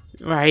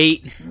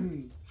 Right.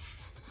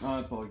 Oh,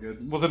 that's all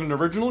good. Was it an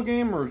original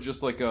game or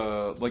just like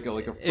a?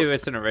 It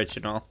was an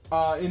original.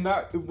 In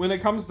that, when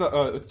it comes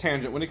to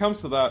tangent, when it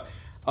comes to that,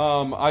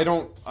 I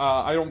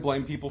don't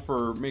blame people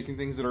for making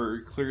things that are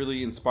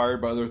clearly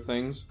inspired by other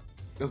things,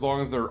 as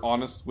long as they're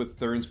honest with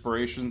their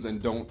inspirations and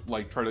don't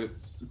like try to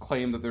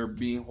claim that they're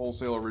being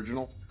wholesale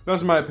original.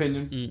 That's my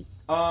opinion.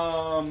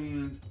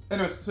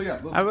 Anyways, so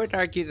yeah. I would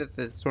argue that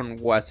this one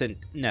wasn't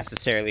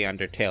necessarily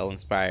Undertale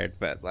inspired,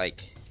 but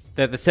like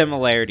the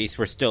similarities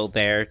were still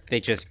there. They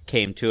just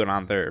came to it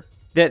on the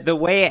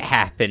way it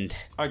happened.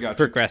 I got you.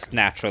 Progressed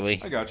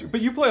naturally. I got you.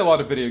 But you play a lot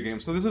of video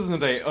games, so this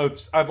isn't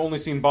I've only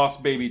seen Boss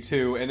Baby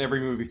 2, and every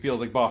movie feels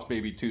like Boss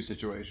Baby 2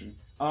 situation.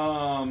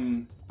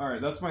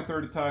 Alright, that's my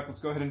 3rd attack. Let's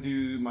go ahead and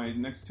do my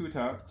next 2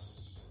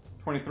 attacks.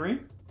 23?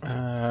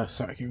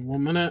 Sorry, give me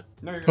 1 minute.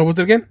 No, you're good. What was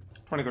it again?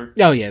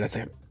 23. Oh, yeah, that's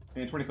it.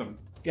 And 27.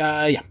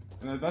 Yeah.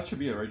 And that should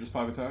be it, right? Just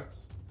 5 attacks?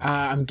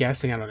 I'm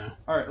guessing, I don't know.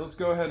 Alright, let's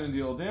go ahead and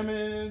deal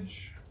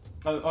damage.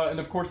 And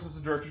of course, this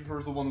is directed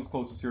towards the one that's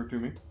closest here to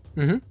me.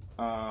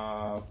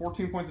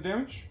 14 points of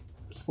damage.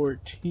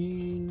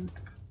 14.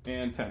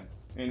 And 10.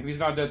 And if he's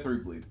not dead, 3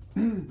 bleed.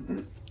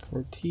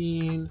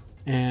 14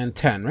 and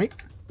 10, right?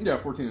 Yeah,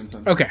 14 and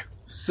 10. Okay.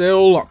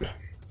 Still up.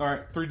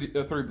 Alright, 3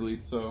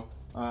 bleed, so...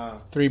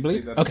 3 bleed?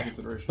 take that into Okay.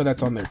 consideration. But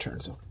that's on their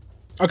turn, so.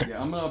 Okay.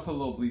 Yeah, I'm gonna put a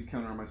little bleed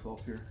counter on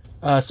myself here.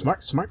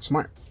 Smart.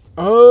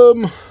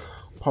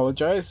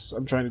 Apologize.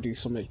 I'm trying to do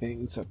so many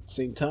things at the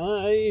same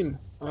time.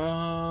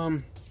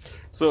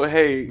 So,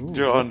 hey,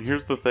 John,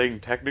 here's the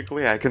thing.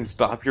 Technically, I can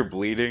stop your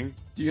bleeding.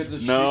 Do you get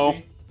to No, shoot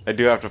me? I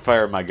do have to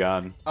fire my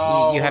gun.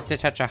 Oh, You have to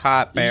touch a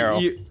hot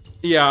barrel.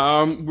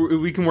 Yeah,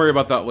 we can worry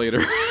about that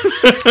later.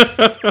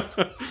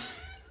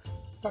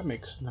 That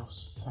makes no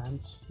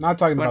sense. Not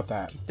talking about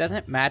that.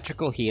 Doesn't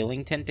magical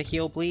healing tend to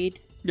heal bleed?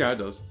 Yeah, it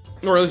does.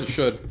 Or at least it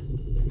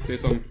should,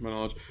 based on my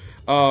knowledge.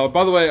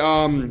 By the way,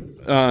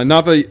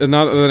 not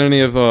that any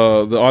of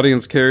the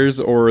audience cares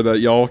or that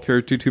y'all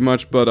care too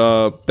much, but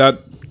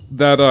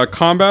that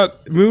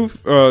combat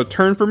move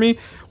turn for me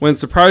went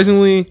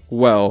surprisingly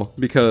well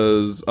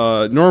because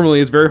normally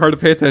it's very hard to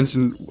pay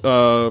attention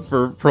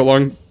for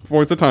long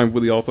points of time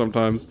with y'all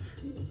sometimes.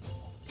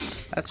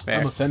 That's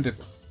fair. I'm offended.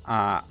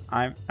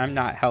 I'm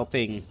not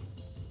helping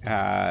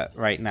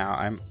right now.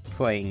 I'm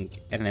playing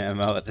an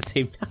MMO at the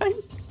same time.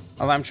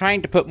 Although I'm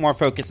trying to put more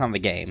focus on the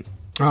game.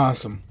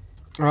 Awesome.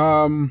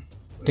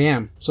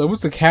 Damn. So it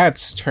was the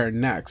cat's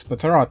turn next, but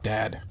they're all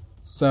dead.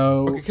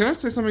 So Okay, can I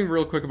say something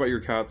real quick about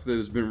your cats that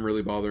has been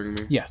really bothering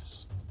me?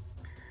 yes.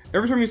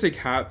 Every time you say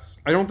cats,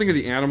 I don't think of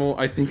the animal.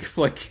 I think of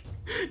like,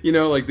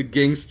 like the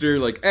gangster,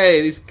 like,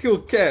 hey, these cool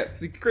cats,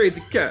 these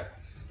crazy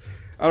cats.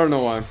 I don't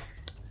know why.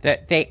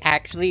 That they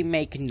actually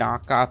make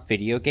knockoff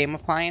video game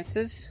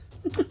appliances.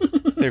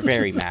 They're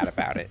very mad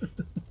about it.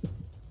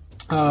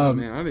 Oh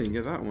man, I didn't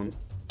get that one.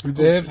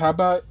 Viv, how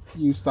about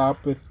you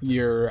stop with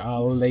your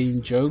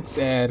lame jokes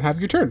and have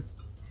your turn?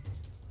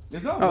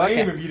 It's not lame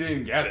lame if you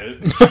didn't get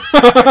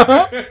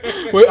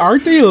it. Wait,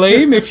 aren't they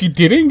lame if you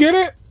didn't get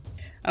it?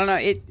 I don't know.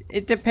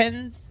 It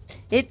depends.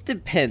 It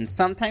depends.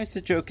 Sometimes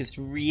the joke is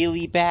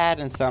really bad,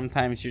 and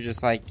sometimes you're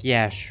just like,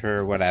 yeah,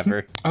 sure,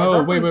 whatever.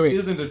 Oh, wait.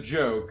 Isn't a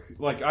joke.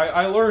 Like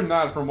I learned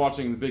that from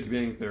watching The Big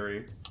Bang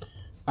Theory.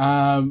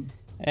 Yeah.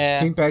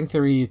 Big Bang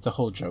Theory, it's a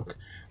whole joke.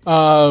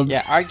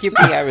 Yeah,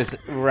 arguably I was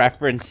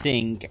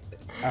referencing,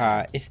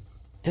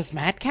 does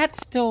Mad Cat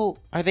still,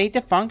 are they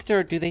defunct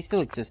or do they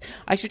still exist?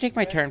 I should take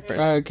my turn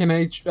first. I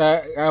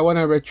want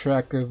to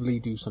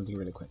retroactively do something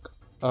really quick.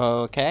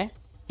 Okay.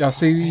 Y'all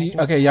see,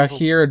 y'all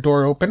hear a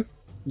door open?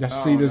 Y'all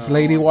see this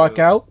lady walk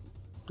out?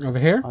 Over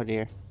here? Oh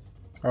dear.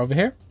 Over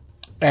here?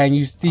 And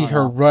you see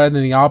her run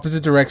in the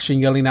opposite direction,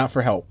 yelling out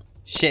for help.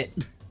 Shit.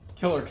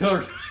 Kill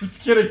her.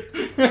 Just kidding.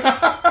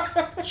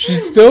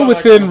 She's still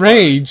within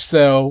range,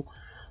 so,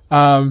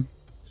 it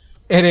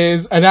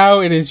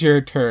is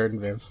your turn,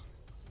 Viv.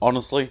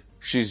 Honestly,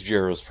 she's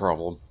Jira's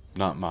problem,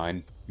 not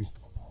mine.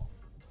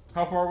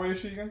 How far away is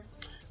she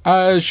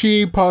again?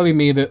 She probably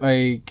made it,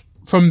 like,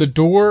 from the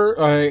door,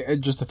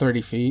 just to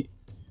 30 feet.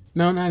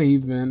 No, not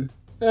even.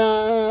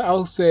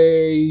 I'll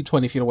say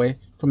 20 feet away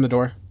from the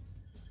door.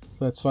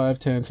 So that's 5,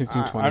 10,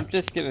 15, 20. I'm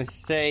just gonna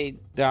say,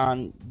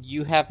 Don,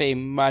 you have a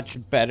much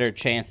better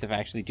chance of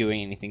actually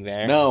doing anything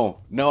there. No,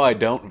 I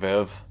don't,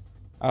 Viv.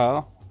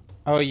 Oh,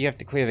 you have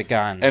to clear the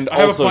gun. And I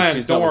have a also, plan,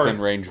 she's don't not worry.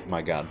 within range of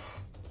my gun.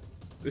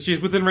 She's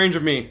within range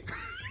of me.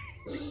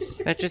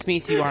 That just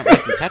means you aren't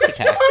making touch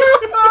attacks.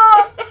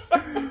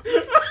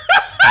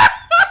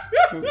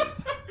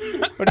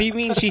 What do you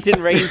mean she's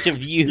in range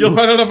of you? You'll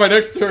find out on my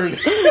next turn.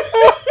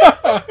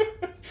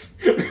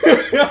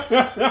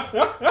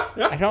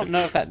 I don't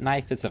know if that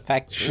knife is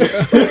effective.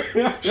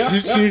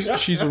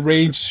 She's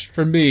ranged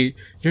for me.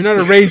 You're not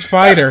a range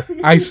fighter.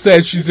 I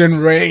said she's in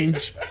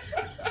range.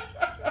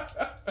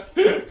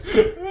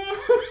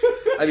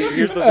 I mean,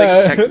 here's the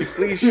thing.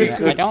 Technically, she Yeah,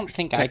 could. I don't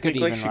think I could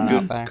technically, even she run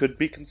out there. could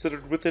be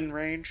considered within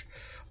range,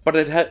 but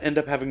I'd end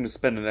up having to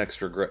spend an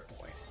extra grit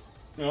point.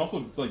 And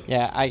also, like,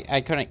 Yeah,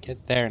 I couldn't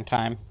get there in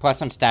time.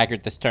 Plus, I'm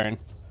staggered this turn.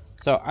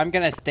 So I'm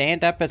gonna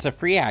stand up as a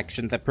free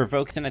action that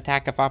provokes an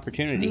attack of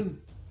opportunity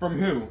from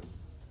who?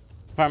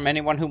 from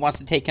anyone who wants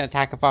to take an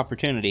attack of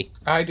opportunity.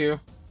 I do.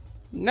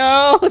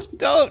 No,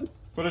 don't!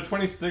 Would a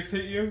 26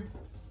 hit you?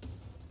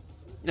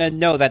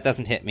 No, that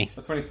doesn't hit me.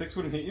 A 26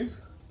 wouldn't hit you?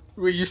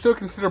 Wait, you're still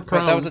considered But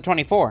prone. that was a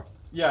 24.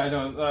 Yeah, I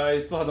know. I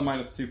still had the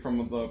 -2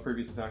 from the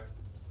previous attack.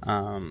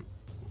 Oh,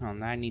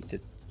 now I need to...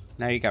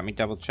 Now you got me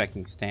double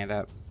checking stand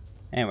up.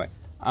 Anyway,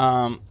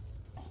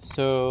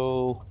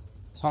 so...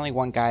 There's only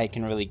one guy I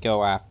can really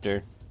go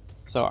after.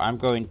 So I'm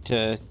going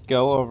to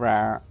go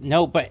around...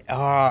 No, but...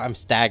 Oh, I'm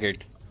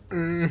staggered.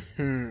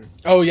 Mm-hmm.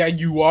 Oh, yeah,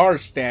 you are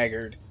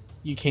staggered.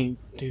 You can't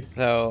do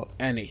So,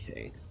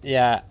 anything.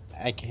 yeah,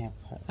 I can't...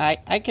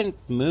 I can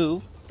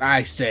move.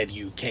 I said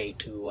you can't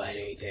do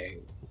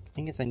anything. The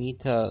thing is, I need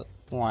to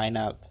line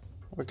up.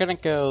 We're gonna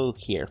go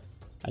here,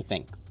 I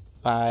think.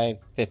 5,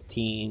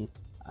 15.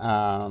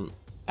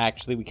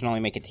 Actually, we can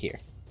only make it here,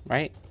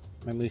 right?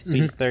 My move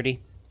speed is 30.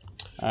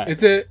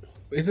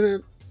 Isn't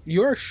it?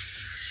 You're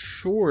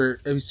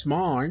short,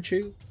 small, aren't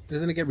you?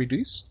 Doesn't it get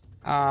reduced?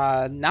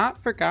 Not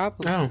for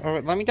goblins. Oh.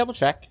 Or, let me double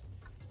check.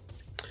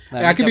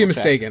 I could be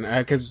mistaken,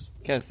 because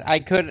Because I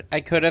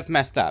could have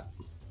messed up.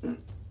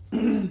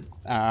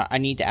 I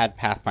need to add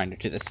Pathfinder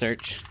to the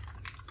search.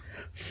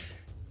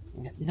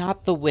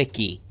 Not the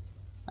wiki.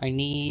 I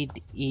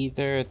need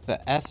either the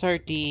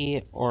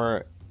SRD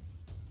or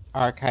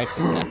Archives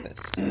of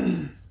Memphis.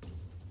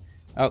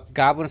 Oh,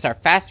 goblins are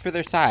fast for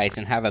their size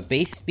and have a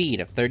base speed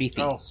of 30 feet.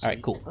 Oh,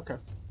 Alright, cool. Okay.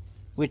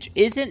 Which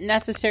isn't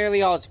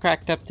necessarily all it's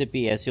cracked up to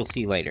be, as you'll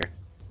see later.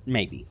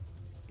 Maybe.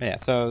 Yeah,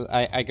 so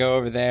I go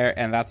over there,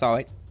 and that's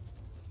all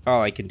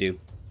I can do.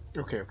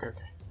 Okay.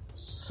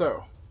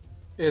 So,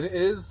 it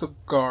is the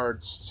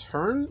guard's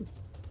turn.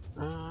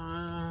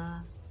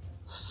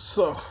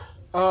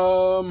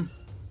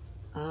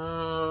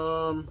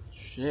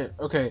 Shit.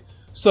 Okay.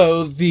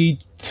 So the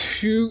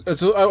two.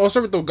 So I'll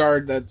start with the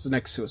guard that's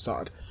next to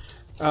Assad.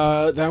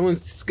 That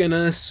one's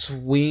gonna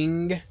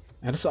swing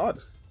at Assad.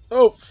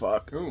 Oh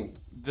fuck. Ooh.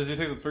 Does he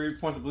take the 3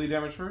 points of bleed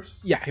damage first?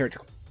 Yeah, here it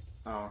goes.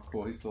 Oh,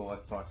 cool. He's still alive.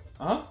 Fuck.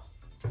 Uh-huh.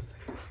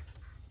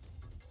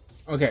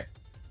 Okay.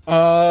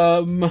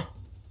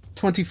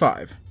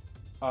 25.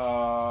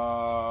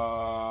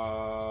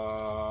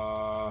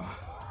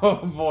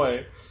 Oh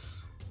boy.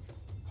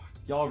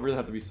 Y'all really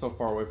have to be so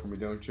far away from me,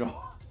 don't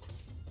y'all?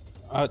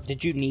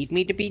 Did you need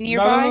me to be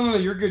nearby? No.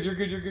 You're good. You're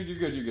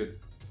good.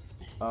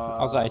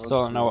 Also, I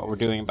still don't know what we're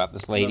doing about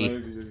this lady. No,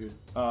 you're good.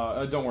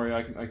 Don't worry.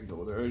 I can deal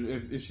with her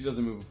if she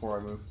doesn't move before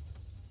I move.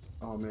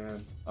 Oh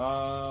man.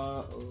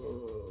 I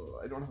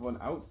don't have an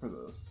out for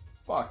this.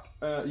 Fuck.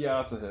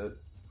 Yeah, that's a hit.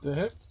 The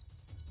hit?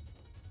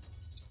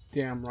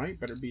 Damn right,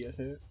 better be a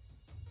hit.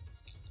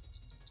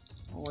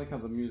 I don't like how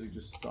the music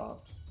just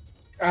stopped.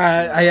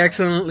 I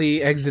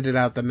accidentally exited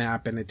out the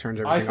map and it turned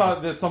everything I thought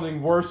off. that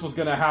something worse was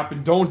gonna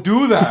happen. Don't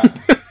do that.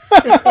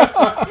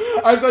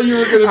 I thought you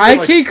were gonna.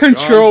 I can't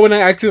control when I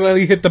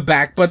accidentally hit the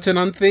back button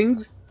on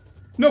things.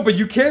 No, but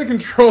you can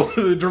control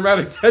the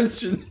dramatic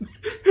tension.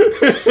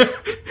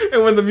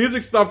 And when the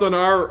music stopped on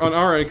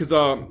our end, because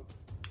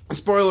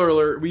spoiler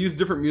alert, we use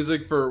different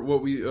music for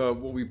what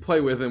we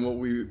play with and what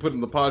we put in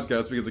the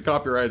podcast because of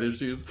copyright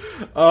issues.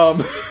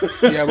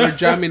 Yeah, we're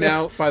jamming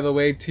out, by the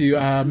way,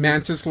 to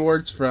Mantis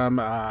Lords from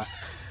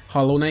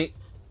Hollow Knight.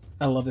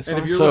 I love this And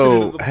song. if you're So,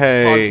 listening to the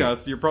hey.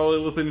 podcast, you're probably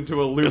listening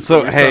to a loop.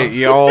 So, of hey,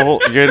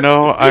 yourself.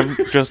 y'all, I'm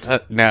just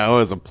now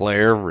as a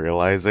player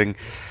realizing,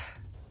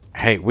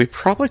 hey, we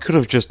probably could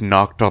have just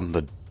knocked on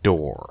the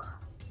door.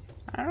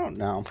 I don't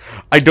know.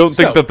 I don't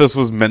think So- that this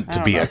was meant I to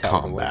don't be know a if that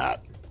would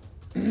combat.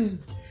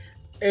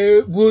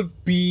 It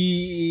would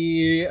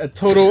be a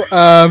total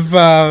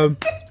of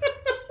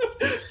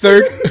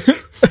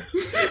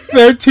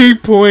 13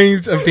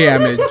 points of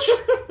damage.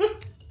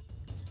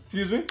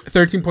 Excuse me?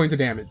 13 points of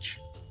damage.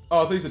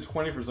 Oh, I thought you said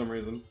 20 for some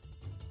reason.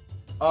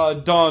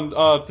 Don,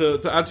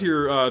 to add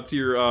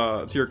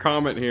to your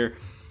comment here,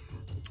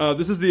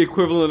 this is the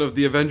equivalent of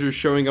the Avengers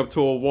showing up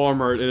to a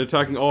Walmart and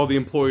attacking all the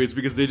employees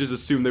because they just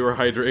assumed they were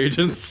Hydra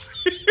agents.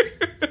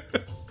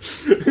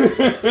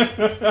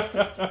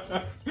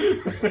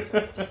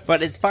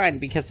 But it's fine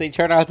because they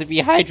turn out to be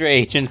Hydra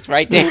agents,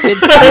 right, David?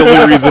 The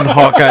only reason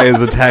Hawkeye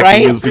is attacking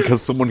Right? is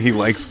because someone he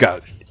likes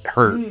got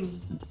hurt.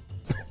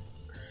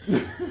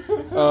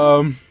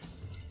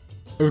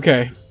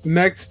 Okay.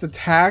 Next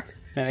attack.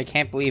 And I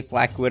can't believe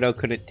Black Widow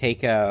couldn't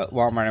take a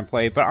Walmart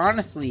employee. But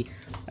honestly,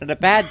 on a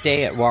bad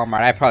day at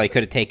Walmart, I probably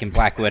could have taken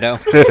Black Widow.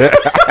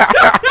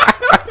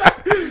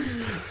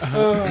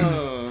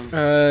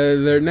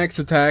 Their next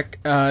attack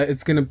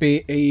is going to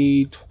be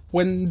a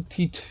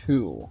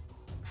 22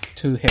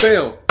 to hit.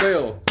 Fail.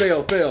 Of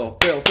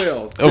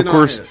Did not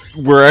course, hit.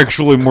 we're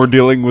actually more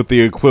dealing with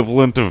the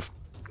equivalent of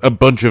a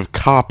bunch of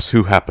cops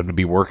who happen to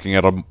be working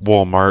at a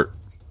Walmart.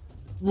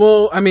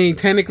 Well, I mean,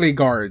 technically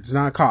guards,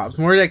 not cops.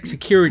 More like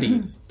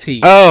security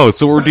team. Oh,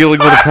 so we're dealing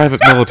with a private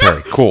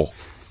military. Cool.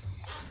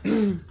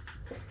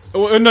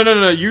 Oh,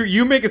 no.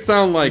 You make it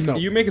sound like No.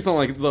 like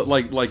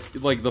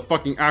the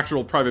fucking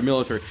actual private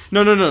military.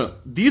 No.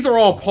 These are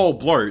all Paul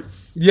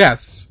Blarts.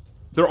 Yes.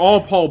 They're all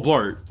Paul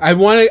Blart. I all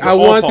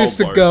want Paul this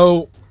to Blart.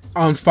 go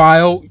on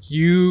file.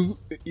 You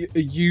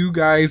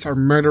guys are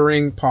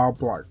murdering Paul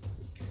Blart.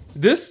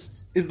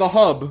 This is the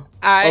hub of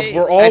I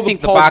where all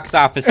think the Paul- box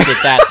office did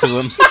that to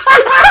him.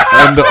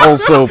 And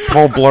also,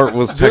 Paul Blart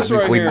was This right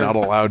technically here. not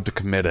allowed to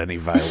commit any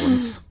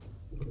violence.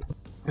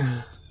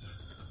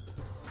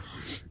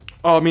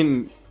 Oh, I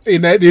mean,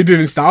 And that it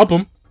didn't stop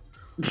him.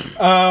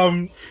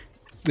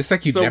 It's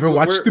like you so never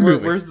watched the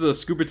movie. Where's the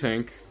scuba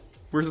tank?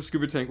 Where's the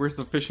scuba tank? Where's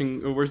the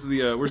fishing? Where's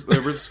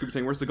the scuba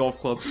tank? Where's the golf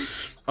club?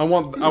 I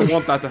want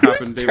that to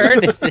happen, David.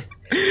 Turn is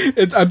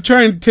it? I'm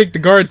trying to take the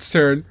guard's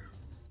turn.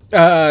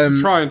 I'm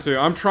trying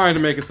to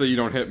make it so you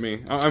don't hit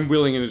me. I'm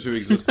willing it into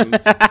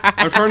existence.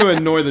 I'm trying to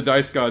annoy the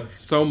dice gods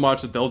so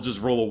much that they'll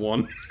just roll a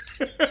 1.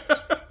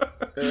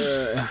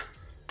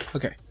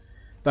 Okay.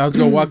 I was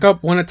gonna walk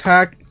up, one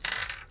attack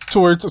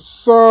towards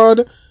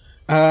Assad.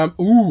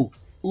 Ooh.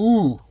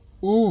 No,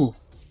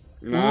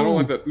 I don't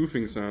like that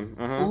oofing sound.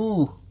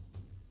 Ooh.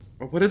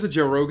 What is it,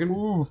 Joe Rogan?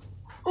 Ooh.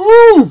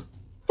 Ooh.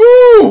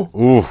 Ooh.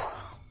 Ooh.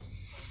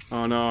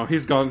 Oh no,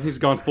 he's gone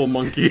full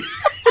monkey.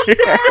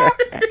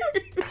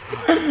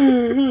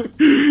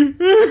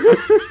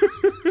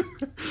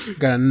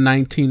 Got a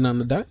 19 on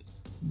the die.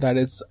 That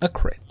is a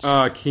crit.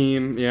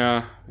 Keen,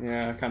 yeah,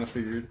 I kind of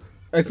figured.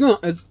 It's not.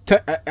 It's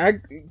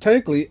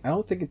technically. I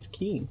don't think it's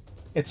keen.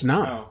 It's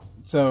not. Oh,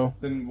 So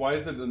then why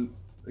is it a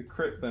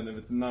crit then if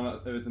it's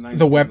not if it's a 19?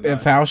 the weapon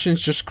Falchions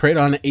just crit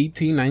on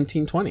 18,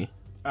 19, 20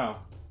 Oh,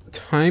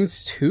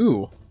 times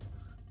 2.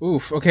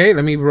 Oof. Okay,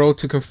 let me roll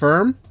to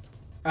confirm.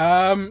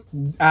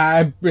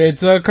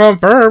 It's a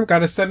confirm.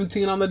 Got a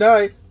 17 on the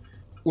die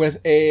with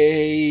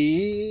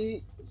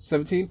a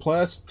 17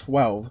 plus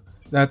 12.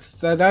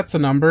 That's a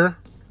number.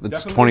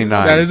 That's Definitely.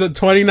 29. That is a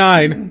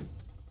 29.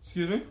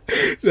 Excuse me?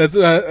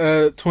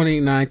 That's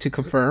 29 to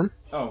confirm.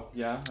 Oh,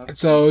 yeah. That's,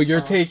 So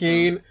you're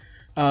taking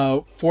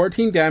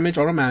 14 damage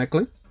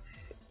automatically.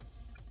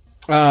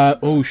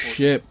 Oh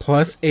shit,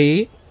 plus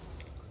 8.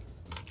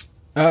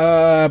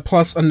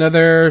 Plus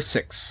another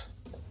 6.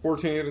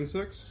 14, 8, and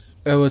 6.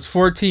 It was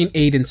 14,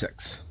 8, and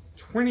 6.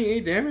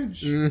 28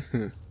 damage?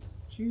 Mm-hmm.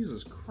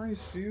 Jesus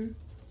Christ, dude.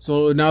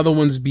 So now the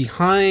ones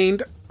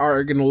behind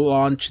are gonna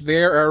launch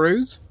their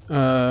arrows.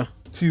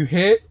 To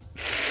hit,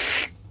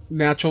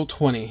 natural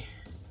 20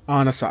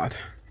 on Assad.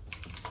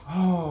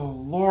 Oh,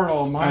 Lord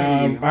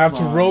Almighty. I have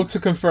to roll to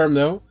confirm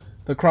though.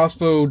 The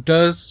crossbow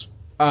does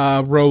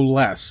roll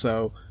less,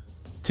 so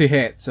to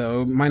hit,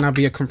 so it might not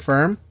be a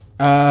confirm.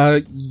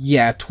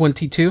 Yeah,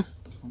 22.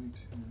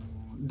 22.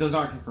 Does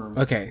not confirm.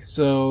 Okay,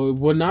 so it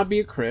would not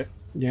be a crit.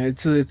 Yeah,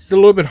 it's a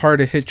little bit hard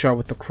to hit y'all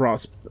with not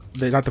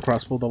the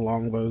crossbow, the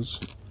longbows.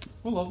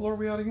 What level are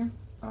we at again?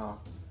 Oh.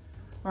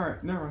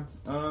 Alright, never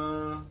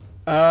mind.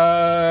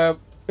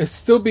 It'd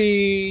still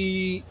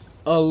be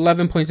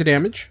 11 points of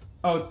damage.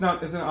 Oh, I'm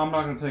not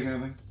gonna take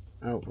anything.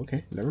 Oh,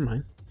 okay, never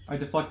mind. I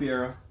deflect the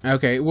arrow.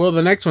 Okay, well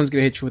the next one's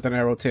gonna hit you with an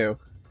arrow too.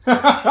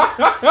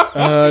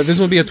 This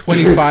will be a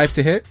 25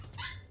 to hit.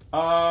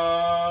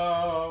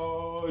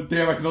 Oh,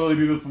 damn, I can only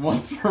do this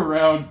once per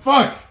round.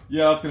 Fuck!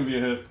 Yeah, that's gonna be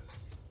a hit.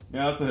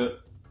 Yeah, that's a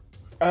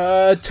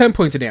hit. 10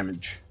 points of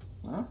damage.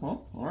 Oh,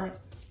 well, alright.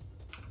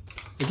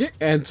 Okay,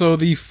 and so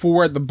the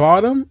 4 at the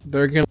bottom,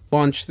 they're gonna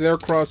launch their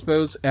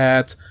crossbows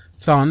at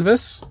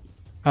Thonvis.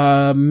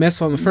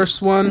 Miss on the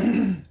first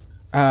one.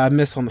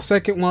 Miss on the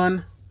second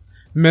one.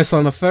 Miss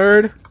on the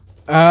third.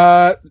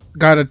 Got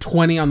a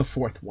 20 on the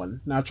fourth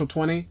one. Natural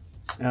 20.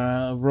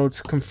 Rolled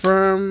to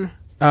confirm.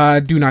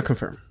 Do not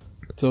confirm.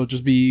 So it'll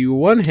just be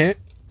one hit.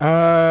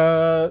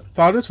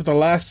 Thonvis with the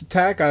last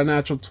attack got a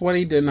natural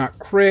 20. Did not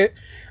crit.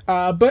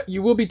 But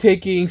you will be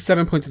taking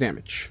 7 points of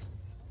damage.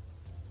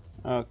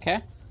 Okay.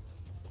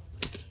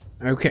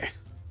 Okay.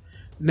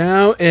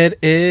 Now it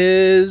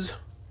is...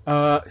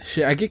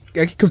 shit, I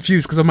get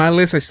confused because on my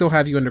list I still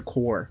have you under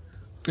core.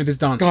 It is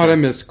Don's God, I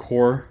turn. miss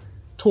Core.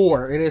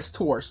 Tor. It is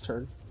Tor's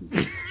turn.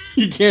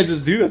 You can't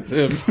just do that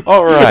to him.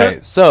 All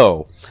right,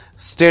 so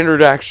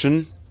standard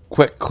action,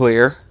 quick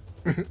clear.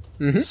 I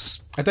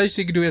thought you said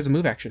you could do it as a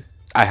move action.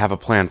 I have a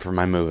plan for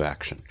my move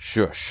action.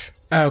 Shush.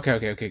 Oh,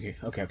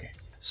 okay.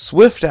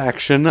 Swift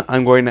action,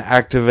 I'm going to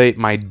activate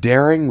my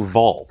Daring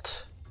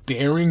Vault.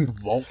 Daring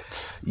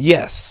Vault.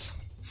 Yes.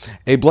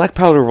 A Black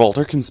Powder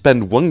Vaulter can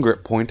spend 1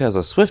 grip point as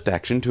a swift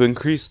action to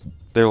increase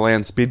their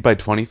land speed by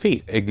 20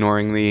 feet,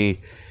 ignoring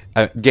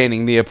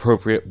gaining the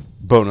appropriate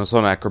bonus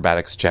on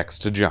acrobatics checks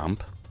to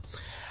jump,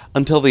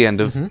 until the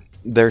end of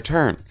their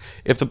turn.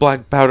 If the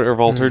Black Powder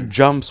Vaulter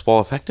jumps while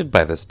affected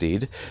by this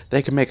deed,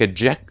 they can make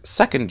a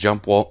second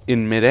jump while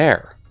in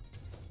midair.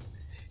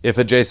 If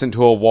adjacent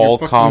to a wall,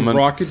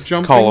 rocket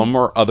jumping? column,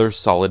 or other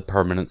solid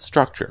permanent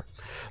structure.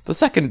 The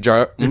second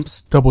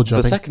double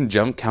jumping. The second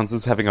jump counts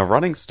as having a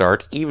running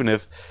start, even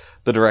if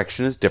the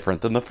direction is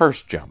different than the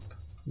first jump.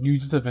 You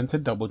just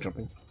invented double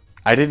jumping.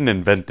 I didn't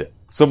invent it.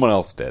 Someone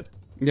else did.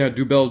 Yeah,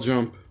 do bell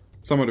jump.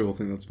 Somebody will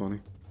think that's funny.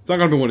 It's not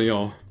gonna be one of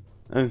y'all.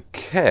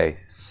 Okay,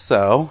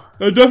 so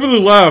I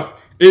definitely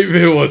laugh if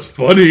it was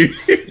funny.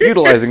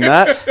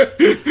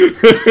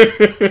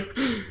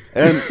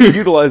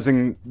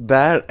 utilizing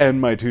that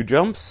and my 2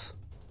 jumps,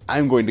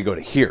 I'm going to go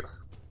to here.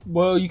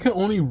 Well, you can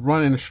only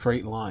run in a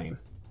straight line.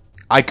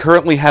 I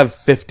currently have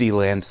 50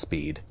 land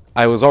speed.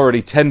 I was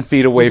already 10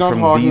 feet away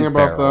from these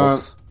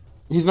barrels.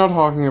 He's not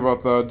talking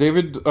about that.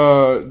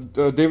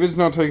 David's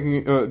not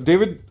taking.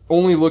 David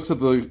only looks at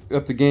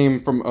the game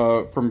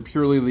from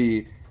purely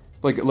the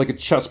like a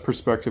chess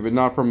perspective, and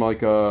not from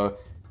like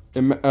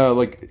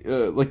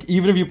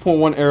even if you pull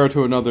one arrow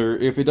to another,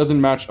 if it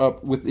doesn't match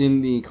up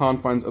within the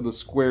confines of the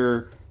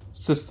square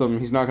system,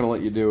 he's not going to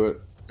let you do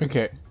it.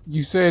 Okay,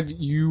 you said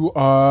you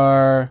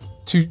are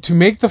to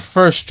make the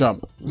first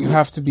jump. You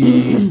have to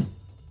be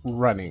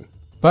running,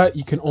 but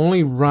you can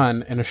only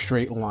run in a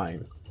straight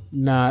line,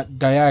 not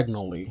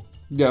diagonally.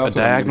 Yeah, A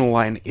diagonal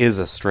line is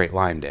a straight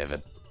line,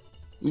 David.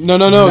 No,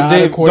 Not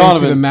Dave, according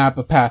Donovan. to the map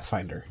of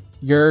Pathfinder.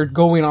 You're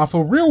going off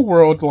of real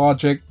world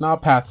logic,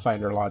 not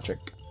Pathfinder logic.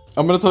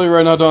 I'm gonna tell you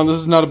right now, Don. This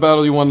is not a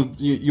battle you want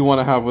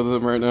to have with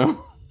him right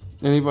now.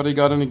 Anybody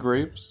got any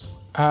grapes?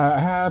 I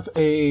have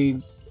a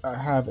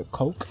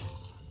Coke.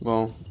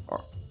 Well,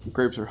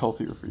 grapes are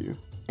healthier for you,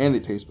 and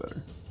they taste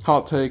better.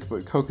 Hot take,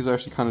 but Coke is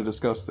actually kind of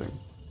disgusting.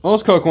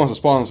 Unless Coke wants to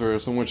sponsor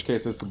us, in which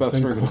case it's the best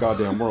drink in the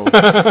goddamn world. I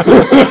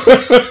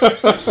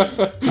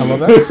love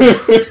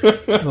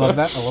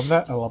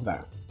that. I love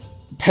that.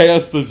 Pay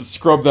us to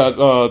scrub that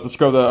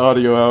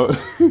audio out.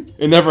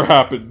 It never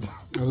happened.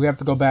 We have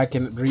to go back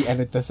and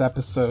re-edit this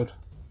episode.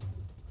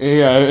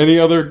 Yeah, any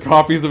other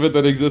copies of it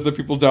that exist that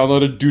people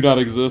downloaded do not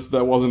exist.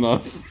 That wasn't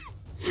us.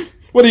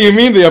 What do you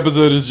mean the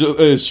episode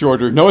is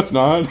shorter? No, it's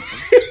not.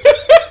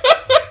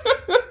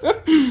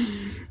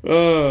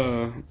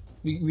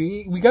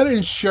 We gotta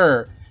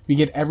ensure we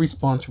get every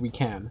sponsor we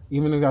can,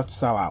 even if we have to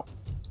sell out.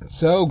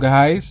 So,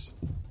 guys,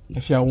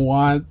 if y'all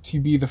want to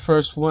be the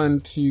first one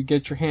to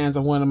get your hands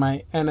on one of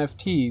my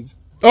NFTs.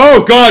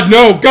 Oh God,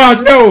 no!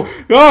 God, no!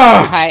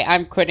 Ah! Hi,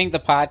 I'm quitting the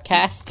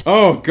podcast.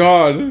 Oh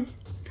God.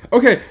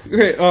 Okay.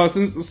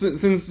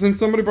 Since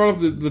somebody brought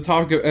up the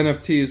topic of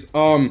NFTs,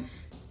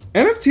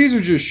 NFTs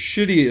are just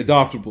shitty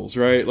adoptables,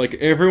 right? Like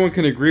everyone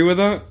can agree with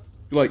that.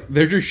 Like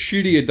they're just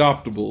shitty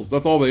adoptables.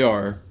 That's all they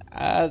are.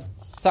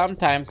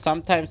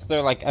 Sometimes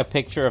they're like a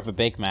picture of a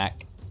Big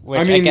Mac, which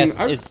I mean, guess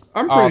is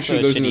I'm pretty also sure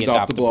a there's an shitty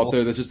adoptable out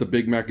there that's just a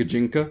Big Mac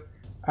Ajinka.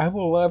 I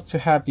would love to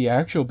have the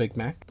actual Big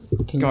Mac.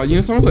 God, you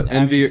know, sometimes I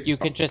envy. You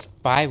could just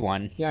buy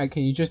one. Yeah,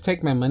 can you just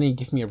take my money and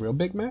give me a real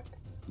Big Mac?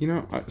 You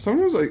know,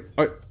 sometimes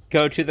I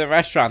Go to the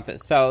restaurant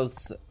that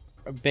sells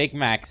Big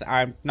Macs.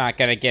 I'm not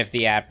gonna give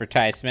the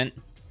advertisement.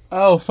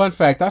 Oh, fun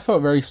fact! I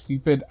felt very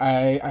stupid.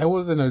 I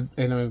was in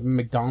a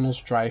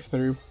McDonald's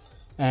drive-thru,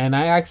 and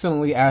I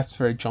accidentally asked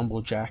for a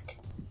Jumbo Jack.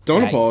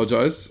 don't Right.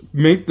 apologize.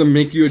 Make them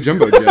make you a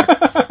jumbo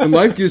jack. When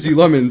life gives you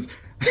lemons,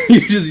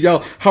 you just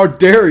yell, "How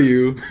dare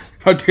you!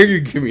 How dare you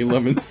give me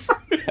lemons?"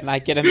 Can I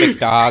get a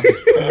McDog?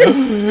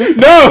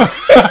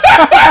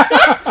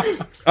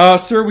 No.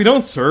 Sir, we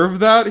don't serve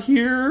that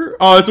here.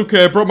 Oh, it's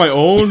okay. I brought my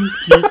own.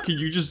 Can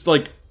you just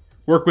like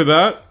work with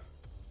that?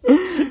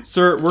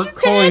 Sir, we're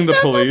calling the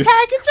police.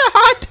 Package of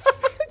hot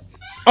dogs.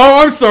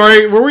 Oh, I'm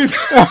sorry. Were we? No,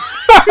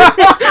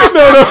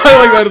 I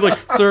like that. It's like,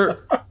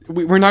 sir,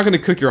 we're not going to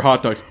cook your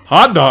hot dogs.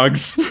 Hot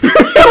dogs.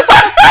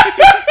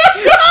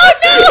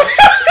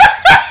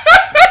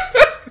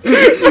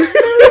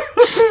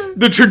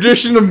 The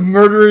tradition of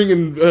murdering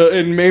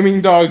and maiming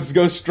dogs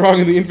goes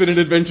strong in the Infinite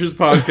Adventures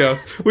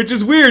podcast, which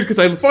is weird because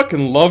I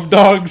fucking love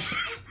dogs.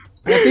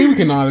 I think we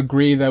can all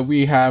agree that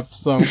we have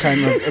some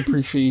kind of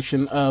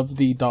appreciation of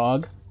the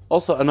dog.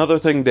 Also, another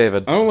thing,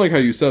 David. I don't like how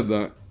you said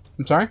that.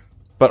 I'm sorry?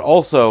 But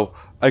also,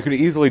 I could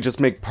easily just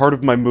make part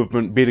of my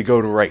movement be to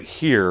go to right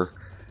here,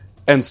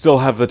 and still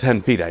have the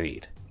 10 feet I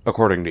need,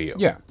 according to you.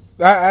 Yeah.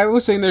 I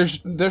was saying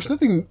there's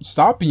nothing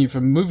stopping you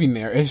from moving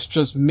there. It's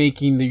just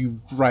making the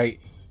right...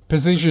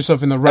 Position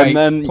yourself in the right And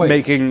then place.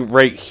 making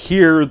right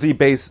here the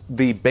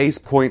base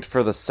point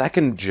for the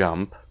second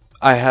jump.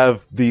 I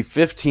have the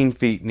 15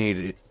 feet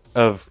needed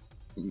of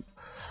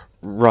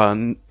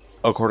run,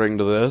 according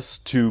to this,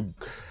 to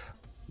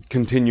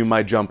continue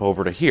my jump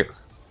over to here.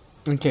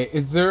 Okay,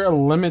 is there a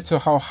limit to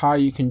how high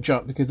you can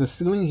jump? Because the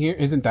ceiling here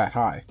isn't that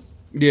high.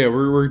 Yeah,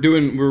 we're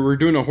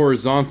doing a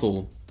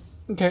horizontal.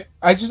 Okay,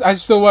 I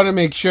still want to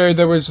make sure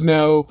there was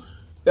no.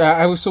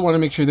 I also want to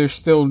make sure there's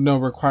still no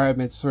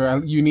requirements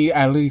for you need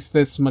at least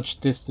this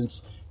much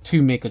distance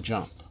to make a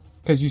jump,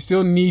 because you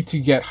still need to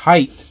get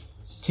height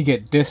to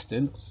get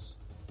distance.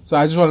 So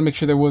I just want to make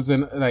sure there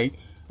wasn't like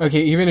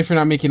okay, even if you're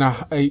not making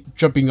a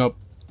jumping up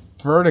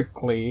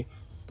vertically,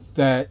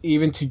 that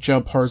even to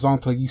jump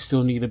horizontally, you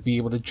still need to be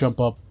able to jump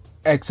up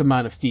X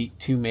amount of feet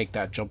to make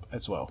that jump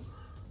as well.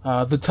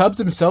 The tubs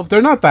themselves,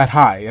 they're not that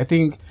high. I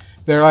think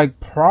they're like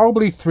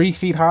probably 3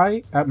 feet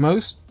high at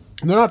most.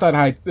 They're not that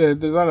high. They're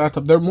not that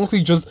tub. They're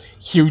mostly just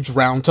huge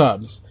round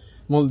tubs.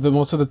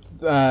 Most of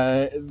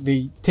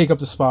they take up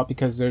the spot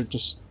because they're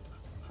just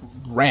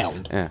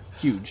round,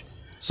 huge.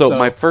 So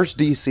my first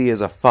DC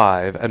is a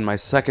 5, and my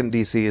second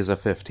DC is a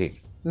 15.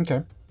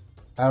 Okay,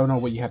 I don't know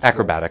what you have to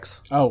Acrobatics.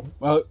 roll. Oh,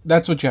 well,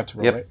 that's what you have to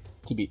roll, Yep. right?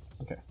 To beat.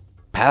 Okay.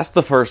 Passed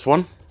the first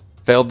one,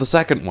 failed the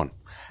second one.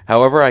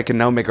 However, I can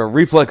now make a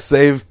reflex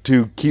save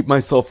to keep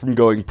myself from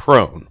going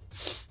prone.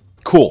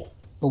 Cool.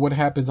 But what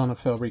happens on a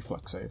failed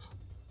reflex save?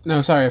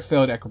 No, sorry, I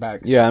failed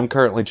acrobatics. Yeah, I'm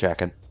currently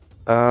checking.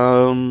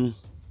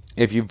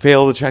 If you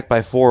fail the check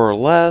by 4 or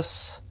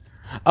less...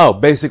 Oh,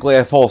 basically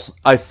I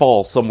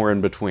fall somewhere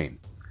in between.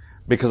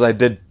 Because I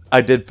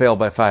did fail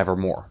by 5 or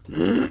more.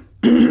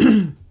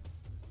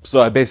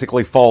 So I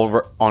basically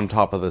fall on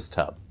top of this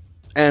tub.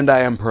 And I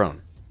am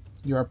prone.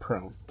 You are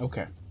prone.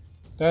 Okay.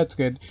 That's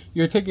good.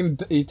 You're taking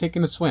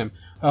a swim.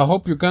 I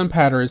hope your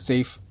gunpowder is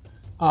safe.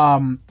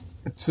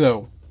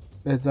 So,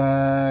 that's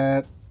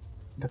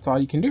all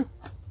you can do.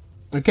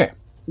 Okay.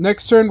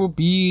 Next turn will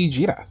be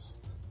Giras.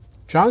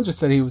 John just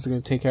said he was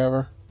going to take care of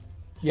her.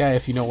 Yeah,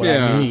 if you know what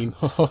I mean.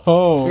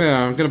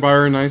 Yeah, I'm gonna buy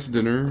her a nice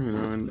dinner,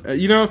 and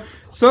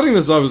setting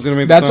this up is gonna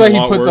make. That's this why sound he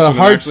a lot put worse the than it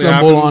heart actually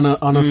symbol happens.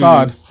 on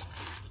Assad.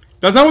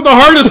 That's not what the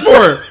heart is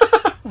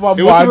for. Well,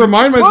 It was why to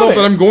remind put myself it?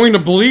 that I'm going to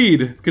bleed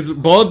because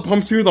blood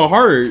pumps through the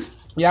heart.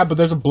 Yeah, but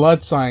there's a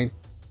blood sign.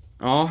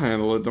 I'll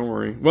handle it. Don't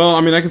worry. Well,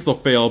 I mean, I can still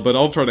fail, but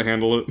I'll try to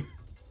handle it.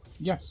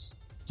 Yes.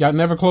 Yeah,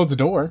 never close the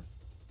door.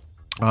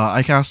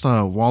 I cast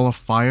a wall of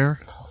fire.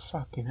 Oh,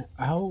 fucking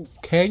hell.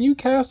 Can you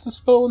cast a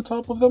spell on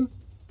top of them?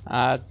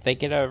 They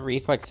get a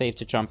reflex save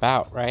to jump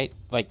out, right?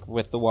 Like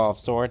with the Wall of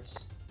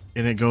Swords.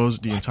 And it goes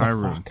the entire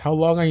room. Fuck, how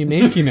long are you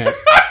making it?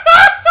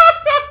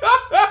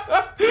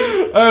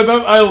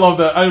 I love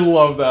that. I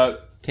love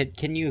that.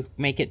 Can you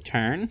make it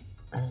turn?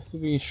 It has to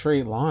be a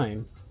straight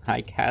line.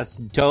 I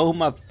cast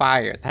Dome of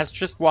Fire. That's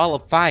just Wall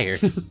of Fire.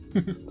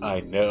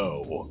 I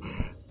know.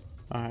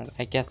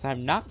 I guess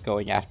I'm not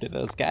going after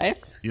those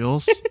guys.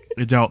 Heals.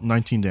 It dealt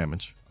 19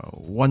 damage.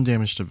 1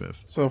 damage to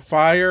Viv. So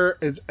fire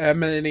is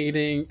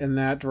emanating in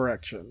that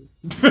direction.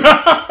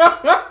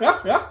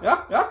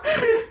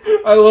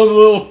 I love the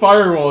little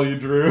firewall you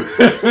drew.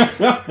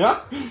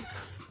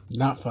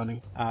 Not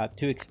funny.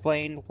 To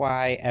explain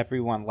why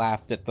everyone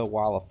laughed at the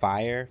wall of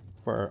fire,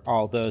 for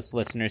all those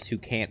listeners who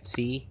can't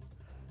see,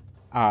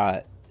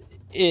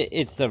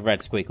 it's a red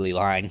squiggly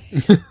line.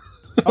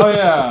 Oh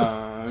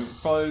yeah,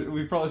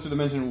 we probably should have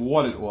mentioned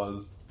what it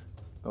was.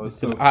 That was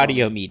It's so an funny.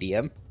 audio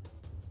medium.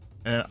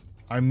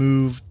 I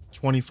moved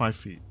 25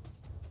 feet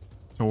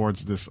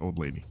towards this old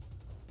lady.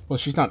 Well,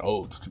 she's not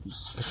old.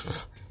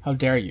 How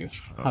dare you?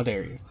 How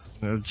dare you?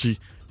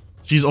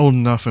 She's old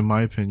enough, in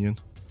my opinion.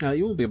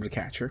 You won't be able to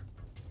catch her.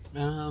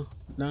 No,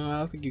 I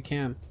don't think you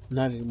can.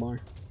 Not anymore.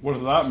 What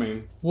does that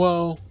mean?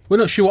 Well,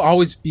 no, she will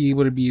always be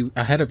able to be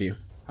ahead of you.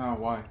 How?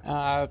 Why?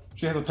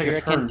 She has to take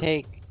a turn.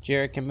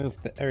 Jared can move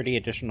 30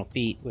 additional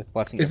feet with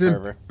Blessing of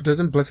Fervor.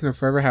 Doesn't Blessing of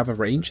Fervor have a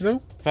range,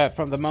 though? But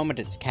from the moment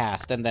it's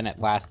cast, and then it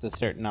lasts a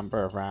certain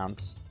number of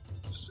rounds.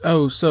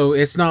 Oh, so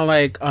it's not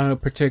like on a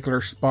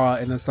particular spot,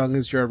 and as long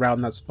as you're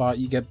around that spot,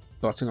 you get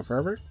Blessing of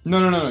Fervor?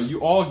 No.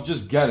 You all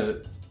just get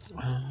it.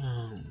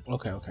 Oh,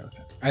 okay.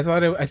 I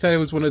thought it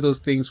was one of those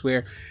things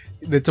where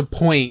it's a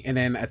point, and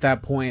then at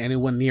that point,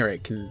 anyone near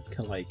it can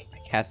like. I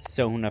cast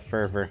Zone of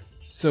Fervor.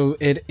 So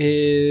it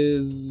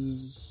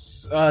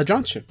is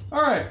Johnson.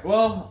 All right.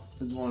 Well,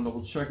 I just want to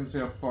double check and see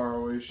how far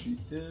away she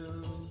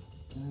is.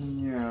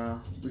 And yeah,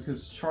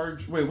 because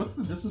charge. Wait, what's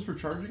the distance for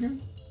charge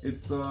again?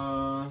 It's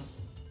the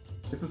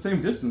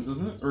same distance,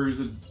 isn't it? Or is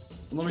it?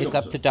 Let me It's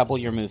double up check. to double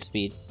your move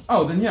speed.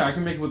 Oh, then yeah, I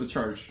can make it with a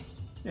charge.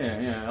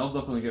 Yeah, I'll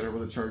definitely get her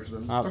with a charge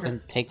then. Oh, Okay.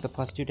 then take the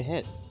 +2 to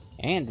hit.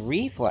 And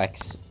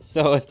reflex.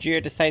 So if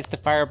Jira decides to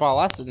fireball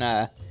us in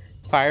a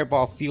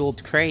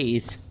fireball-fueled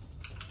craze...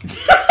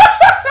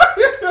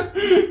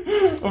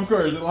 Of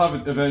course, it'll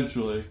happen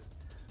eventually.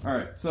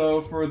 Alright,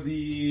 so for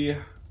the...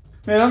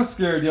 Man, I'm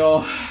scared,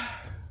 y'all.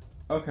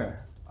 Okay.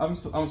 I'm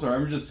sorry,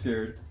 I'm just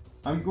scared.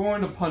 I'm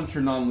going to punch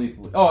her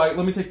non-lethally. Oh,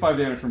 let me take 5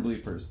 damage from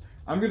bleed first.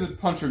 I'm going to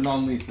punch her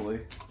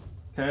non-lethally.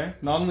 Okay?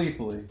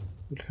 Non-lethally.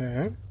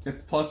 Okay.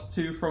 It's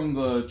 +2 from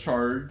the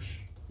charge.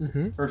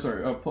 Mm-hmm. Or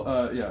sorry,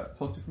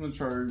 +2 from the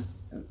charge.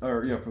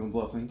 Or, yeah, from the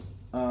blessing.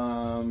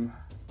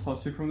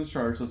 +2 from the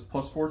charge, so it's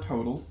 +4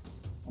 total.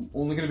 I'm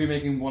only going to be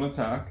making 1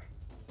 attack.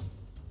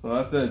 So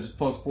that's it, just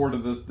 +4 to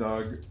this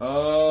dog.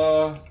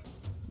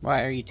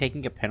 Why, are you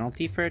taking a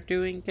penalty for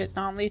doing it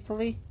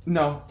non-lethally?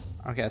 No.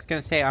 Okay, I was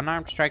gonna say,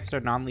 unarmed strikes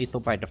are non-lethal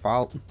by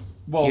default.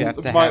 Well, You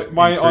have to my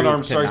have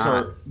improved to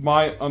not.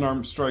 my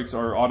unarmed strikes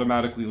are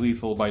automatically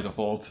lethal by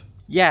default.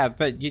 Yeah,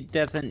 but you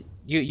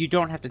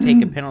don't have to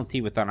take a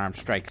penalty with unarmed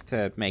strikes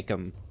to make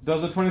them...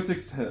 Does a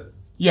 26 hit?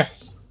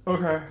 Yes.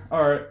 Okay,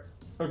 alright.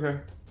 Okay.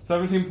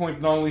 17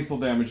 points non-lethal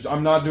damage.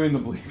 I'm not doing the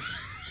bleed.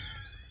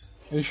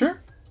 Are you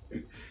sure?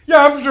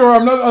 Yeah, I'm sure.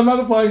 I'm not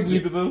applying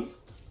bleed to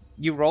this.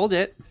 You rolled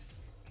it.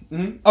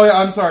 Mm-hmm. Oh yeah,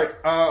 I'm sorry.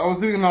 I was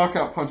doing a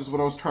knockout punch is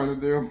what I was trying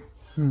to do.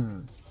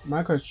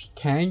 My question: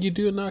 can you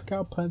do a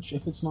knockout punch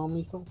if it's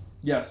non-lethal?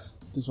 Yes.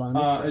 Just want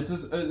to make sure. It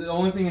says the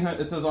only thing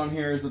it says on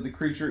here is that the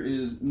creature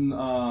is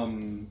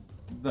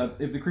that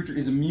if the creature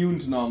is immune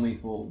to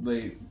non-lethal,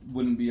 they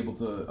wouldn't be able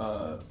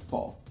to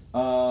fall.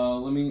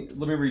 Let me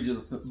read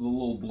you the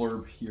little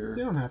blurb here.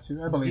 You don't have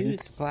to. I believe you.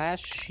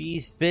 Newsflash,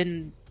 she's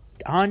been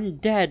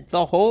undead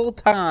the whole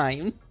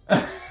time.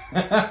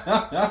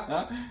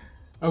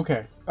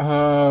 Okay.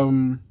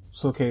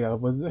 So okay,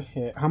 was a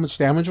hit. How much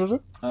damage was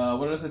it?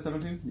 What did I say?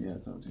 17? Yeah,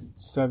 17.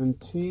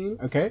 17.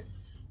 Okay.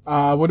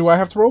 What do I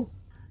have to roll?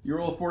 You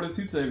roll a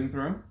fortitude saving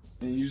throw,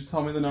 and you just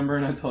tell me the number,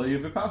 and I tell you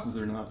if it passes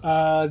or not.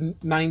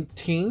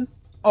 19.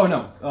 Oh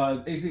no,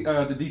 AC,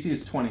 the DC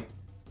is 20.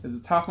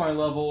 It's half my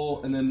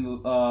level, and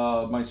then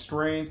my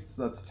strength,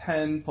 that's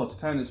 10, plus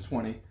 10 is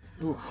 20.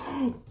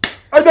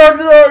 I knocked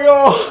you out,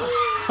 y'all!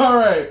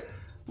 Alright,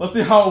 let's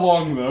see how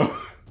long, though.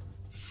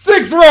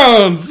 6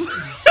 rounds!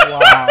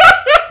 Wow.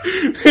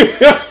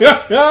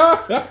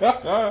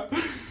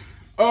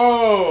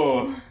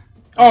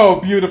 Oh,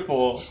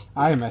 beautiful.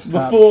 I messed The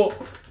up.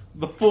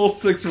 full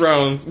 6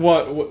 rounds.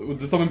 What,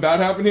 did something bad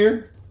happen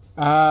here?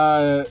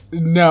 No,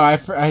 I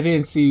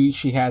didn't see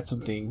she had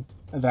something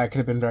that could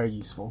have been very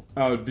useful.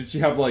 Oh, did she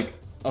have, like,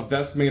 a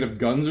vest made of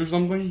guns or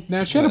something?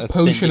 No, she had a A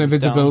potion of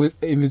sending stone.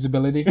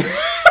 invisibility.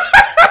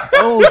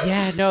 Oh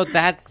yeah, no,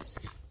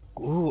 that's...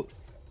 Ooh,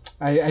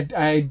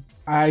 I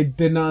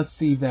did not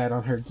see that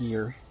on her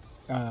gear.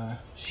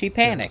 she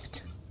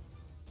panicked.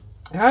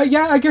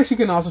 Yeah, I guess you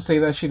can also say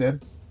that she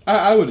did.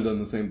 I would have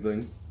done the same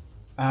thing.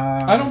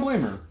 I don't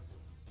blame her.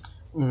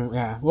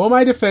 Yeah. Well, in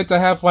my defense, I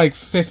have like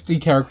 50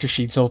 character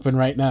sheets open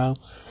right now.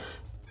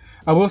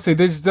 I will say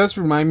this does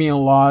remind me a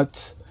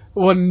lot.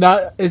 Well,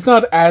 it's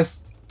not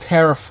as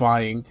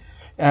terrifying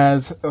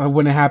as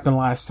when it happened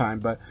last time,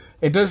 but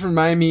it does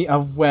remind me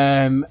of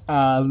when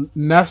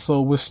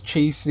Nestle was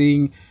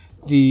chasing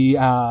the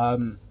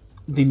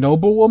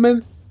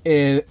noblewoman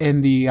in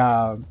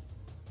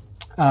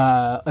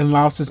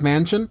Laos's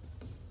mansion.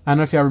 I don't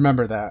know if y'all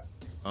remember that.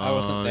 I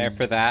wasn't there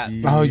for that.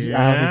 Oh, yeah,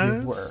 I don't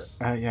think you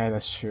were. Yeah,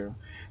 that's true.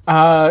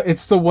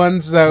 It's the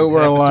ones that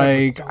were episode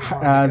like was so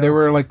long they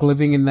were like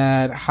living in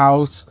that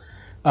house,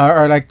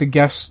 or like the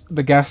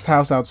guest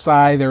house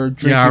outside. They were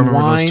drinking Yeah, I remember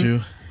wine, those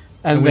two.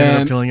 and And we ended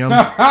then up killing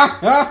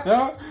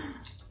him.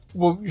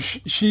 well,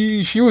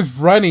 she was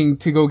running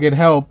to go get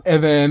help,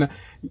 and then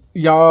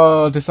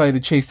y'all decided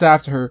to chase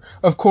after her.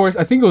 Of course,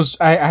 I think it was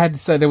I had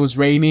said it was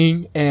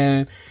raining,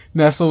 and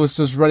Nestle was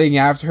just running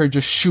after her,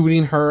 just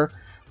shooting her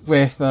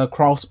with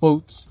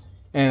crossbows.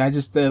 And I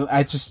just,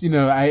 you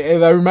know,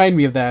 that reminded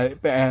me of that.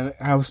 And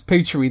I was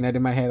picturing that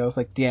in my head. I was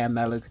like, damn,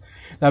 that'd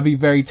be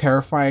very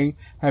terrifying.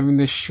 Having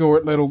this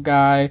short little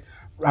guy,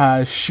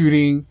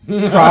 shooting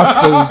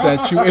crossbows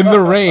at you in the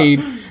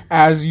rain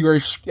as you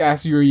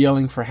were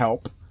yelling for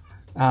help.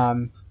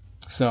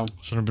 So.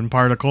 Should have been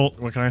part of the cult.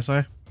 What can I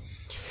say?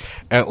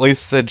 At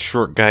least said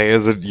short guy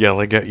isn't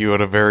yelling at you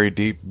in a very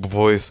deep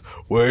voice.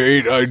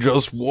 Wait, I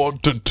just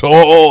want to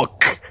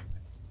talk.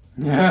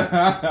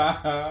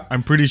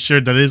 I'm pretty sure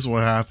that is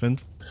what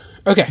happened.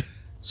 Okay.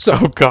 So.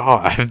 Oh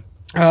God.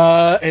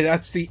 And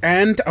that's the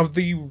end of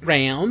the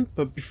round.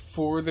 But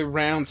before the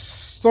round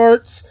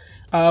starts,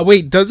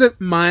 wait, doesn't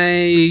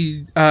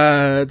the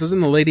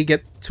lady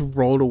get to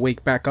roll to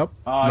wake back up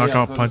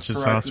Knockout that is punches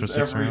correct. us for It's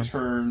 6 every rounds.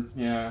 turn.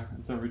 Yeah,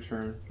 it's every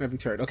turn. every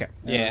turn? Okay.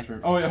 Yeah. Every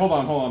turn. Oh wait, hold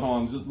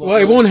on. Just Well,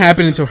 it won't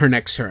happen until her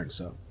next turn.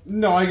 So.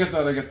 No, I get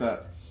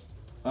that.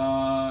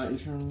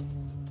 Each turn.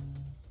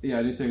 Yeah,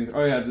 I do saving.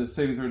 Oh yeah, the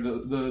saving throw.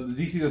 The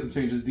DC doesn't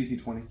change. It's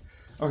DC 20.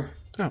 Okay.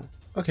 Oh,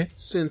 okay.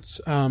 Since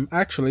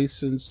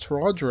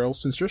Taradril,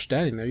 since you're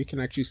standing there, you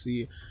can actually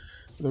see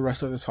the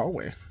rest of this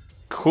hallway.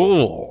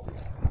 Cool.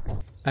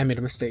 I made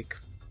a mistake.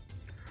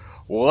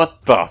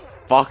 What the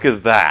fuck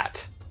is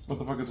that? What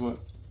the fuck is what?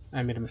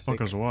 I made a mistake.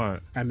 Fuck is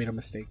what? I made a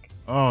mistake.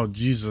 Oh,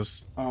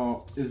 Jesus.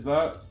 Oh, is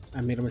that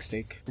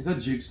Jigsaw?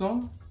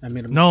 Jigsaw? I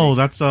made a mistake. No,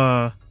 that's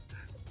Oh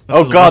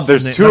what's God, his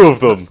there's name? two of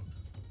them.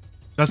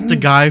 That's the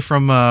guy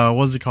from,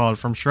 what's it called?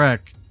 From Shrek.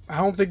 I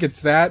don't think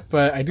it's that,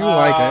 but I do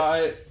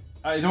like it.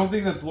 I don't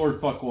think that's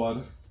Lord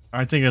Fuckwad.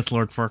 I think it's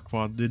Lord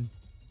Farquaad, dude.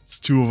 It's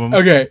two of them.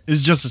 Okay.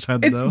 It's just his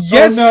head, It's though.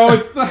 yes. Oh no,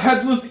 it's the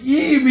headless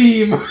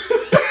E-beam!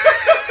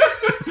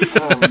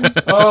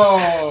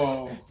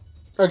 Oh.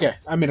 Okay,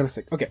 I made a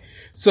mistake. Okay,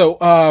 so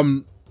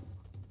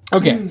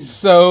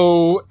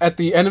so at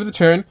the end of the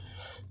turn,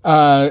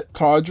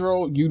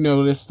 Taradril, you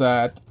notice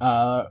that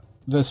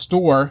the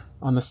store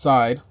on the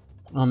side,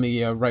 on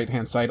the right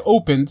hand side,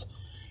 opens,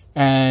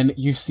 and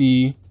you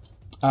see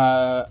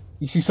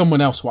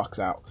someone else walks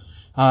out.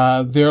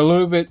 They're a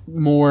little bit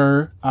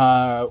more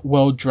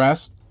well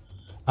dressed,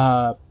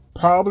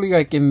 probably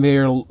like in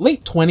their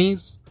late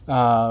 20s.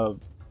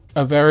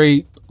 A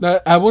very,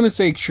 I wouldn't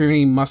say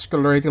extremely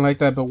muscular or anything like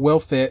that, but well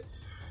fit.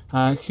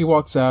 He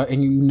walks out,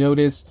 and you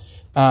notice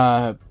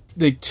the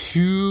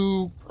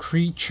two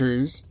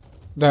creatures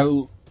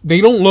that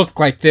they don't look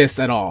like this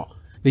at all.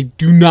 They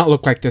do not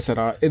look like this at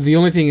all. The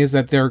only thing is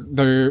that they're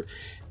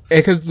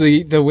because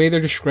the way they're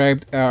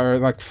described are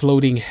like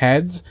floating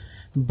heads,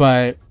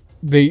 but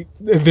they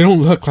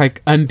don't look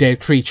like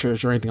undead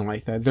creatures or anything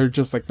like that. They're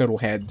just like little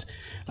heads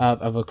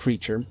of a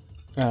creature,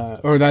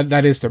 or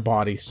that is their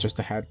bodies, just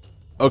a head.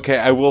 Okay,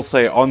 I will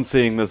say, on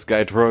seeing this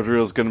guy,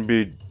 Taradril's gonna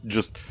be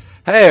just,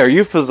 hey, are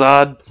you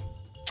Fazad?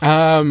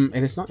 And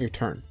it's not your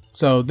turn.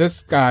 So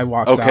this guy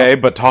walks out. Okay,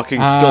 but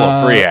talking's still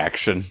a free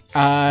action.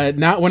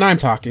 Not when I'm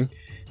talking.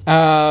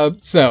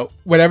 So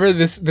whenever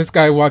this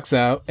guy walks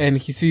out and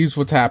he sees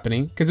what's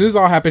happening, because this is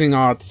all happening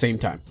all at the same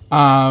time.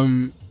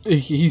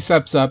 He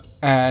steps up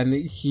and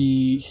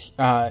he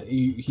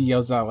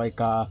yells out like,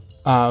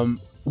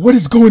 "What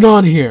is going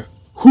on here?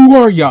 Who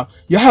are y'all?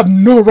 You have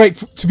no right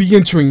to be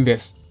entering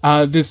this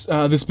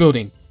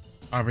building."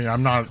 I mean,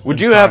 I'm not.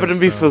 Would you inside, happen to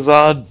be so-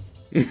 Fazad?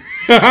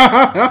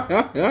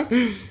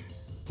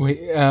 Wait,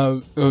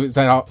 is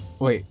that all?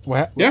 Wait,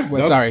 what? Yeah.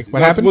 What, sorry,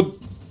 what happened?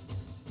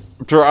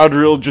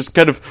 Taradril just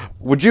kind of,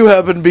 would you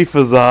happen to be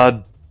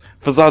Fazad?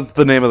 Fazad's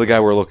the name of the guy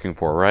we're looking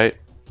for, right?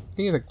 I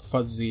think it's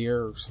like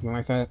Fuzzier or something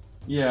like that.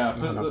 Yeah,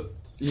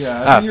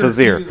 yeah. Ah,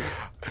 Fazir.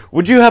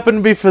 Would you happen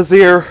to be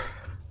Fazir?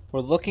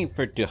 We're looking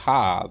for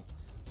Duhab.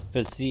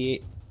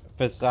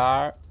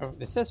 Fazar. Oh,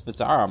 it says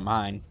Fazar on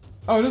mine.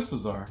 Oh, it is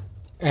bizarre.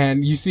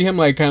 And you see him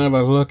like kind of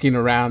like looking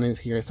around and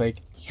here it's like,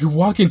 you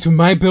walk into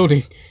my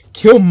building,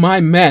 kill my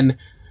men,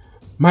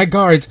 my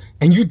guards,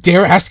 and you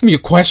dare ask me a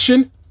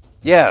question?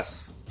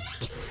 Yes.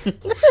 No,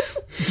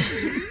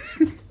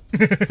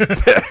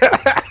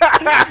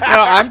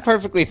 I'm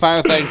perfectly fine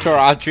with letting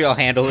Taradril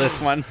handle this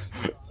one.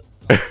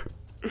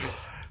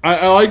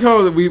 I like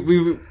how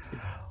we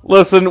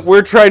Listen,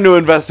 we're trying to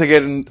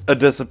investigate a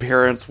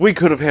disappearance. We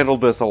could have handled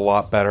this a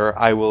lot better,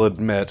 I will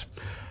admit.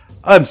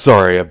 I'm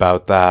sorry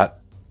about that.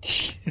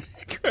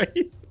 Jesus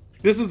Christ.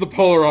 this is the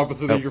polar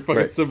opposite of your fucking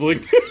right.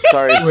 sibling.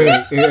 Sorry,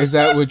 Wait, sis. is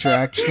that what you're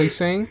actually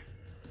saying?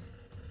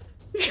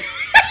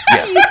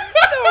 Yes.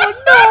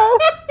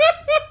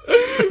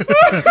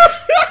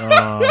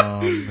 Oh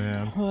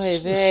man. Boy,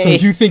 So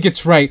you think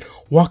it's right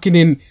walking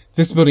in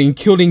this building and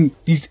killing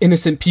these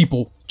innocent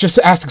people just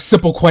to ask a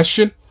simple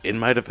question? In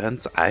my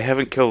defense, I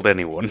haven't killed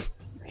anyone.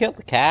 killed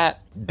the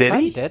cat. Did Oh,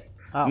 he? you did?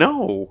 Oh.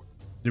 No.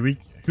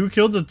 Who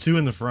killed the two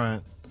in the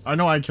front? I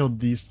know I killed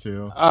these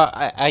two.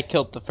 I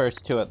killed the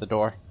first two at the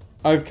door.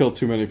 I've killed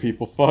too many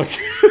people. Fuck.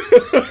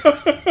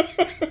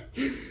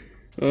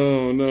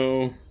 Oh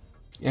no.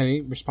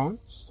 Any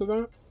response to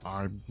that?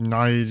 I'm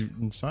not even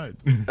inside.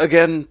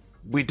 Again,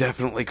 we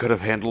definitely could have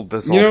handled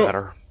this all You know-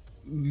 better.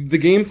 The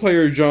game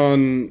player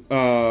John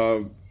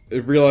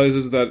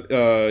realizes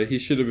that he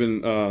should have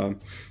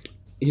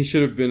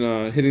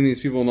been hitting these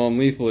people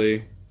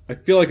non-lethally. I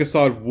feel like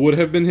Assad would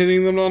have been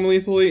hitting them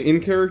non-lethally in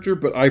character,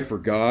 but I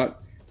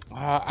forgot.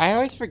 I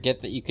always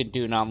forget that you could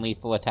do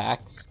non-lethal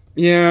attacks.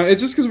 Yeah,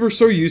 it's just because we're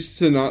so used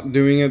to not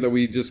doing it that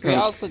we just We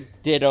kind of. also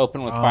did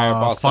open with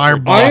fireballs. that were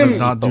Fireball I does am-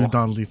 not do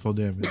non-lethal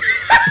damage.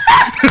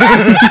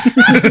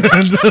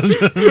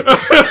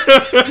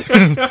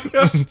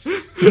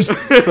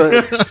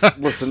 But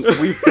listen,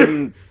 we've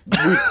been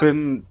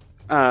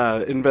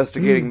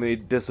investigating the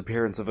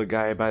disappearance of a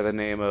guy by the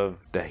name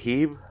of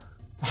Dahib.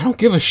 I don't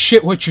give a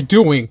shit what you're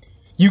doing.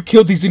 You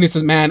killed these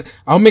innocent man.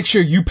 I'll make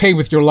sure you pay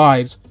with your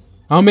lives.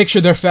 I'll make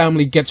sure their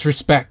family gets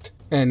respect.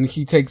 And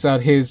he takes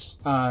out his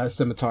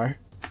scimitar.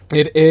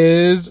 It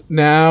is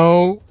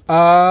now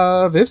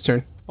Viv's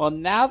turn. Well,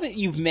 now that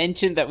you've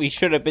mentioned that we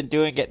should have been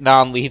doing it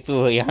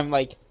non-lethally, I'm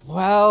like,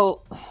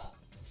 well,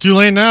 Too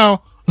late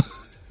now.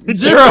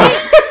 Zero!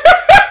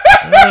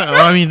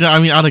 I mean,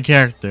 out of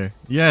character.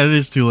 Yeah, it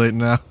is too late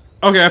now.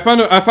 Okay, I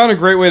found a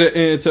great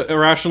way to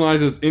rationalize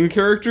this in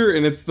character,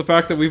 and it's the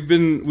fact that we've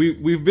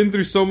been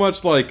through so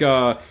much, like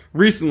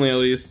recently at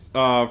least,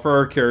 for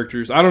our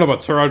characters. I don't know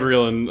about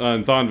Taradriel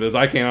and Thonviz.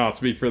 I cannot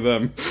speak for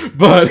them,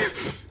 but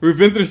we've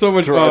been through so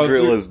much.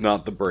 Taradriel is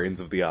not the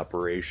brains of the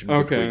operation.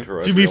 Okay. between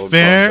Taradriel To be and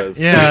fair, Thonviz.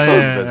 yeah.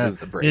 Thonviz is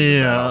the brains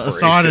of that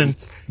Assad operation. and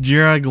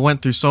Jira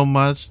went through so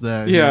much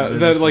that that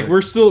just like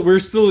we're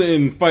still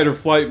in fight or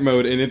flight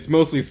mode, and it's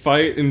mostly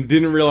fight, and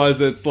didn't realize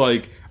that it's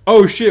like,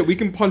 oh shit, we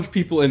can punch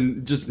people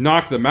and just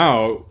knock them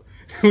out.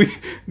 We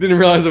didn't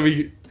realize that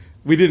we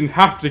didn't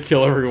have to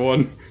kill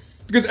everyone.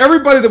 Because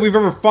everybody that we've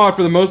ever fought,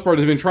 for the most part,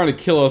 has been trying to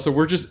kill us, so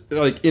we're just,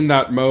 like, in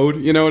that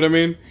mode, you know what I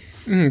mean?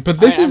 But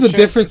this is I'm a sure-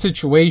 different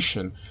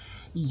situation.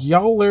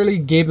 Y'all literally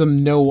gave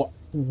them no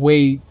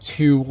way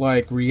to,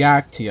 like,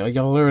 react to you.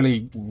 Y'all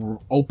literally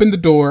opened the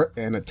door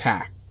and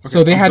attacked.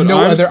 So they had but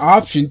no I'm other s-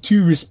 option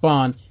to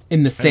respond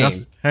in the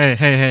same.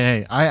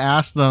 Hey! I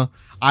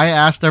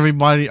asked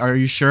everybody, "Are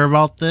you sure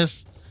about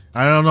this?"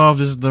 I don't know if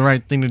this is the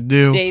right thing to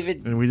do.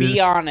 David, And we be did-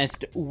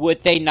 honest.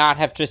 Would they not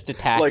have just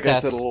attacked Like I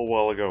us? said a little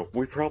while ago,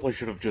 we probably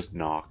should have just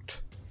knocked.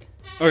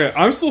 Okay,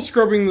 I'm still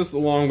scrubbing this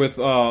along with,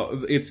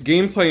 its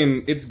gameplay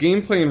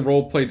and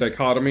roleplay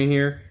dichotomy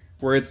here,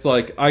 where it's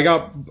like, I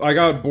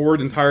got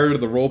bored and tired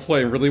of the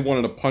roleplay and really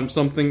wanted to punch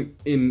something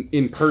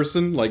in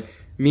person, like,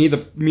 me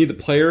the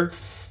player,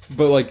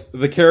 but, like,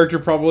 the character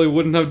probably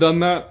wouldn't have done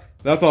that.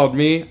 That's on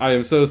me. I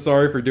am so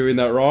sorry for doing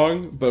that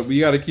wrong, but we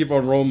gotta keep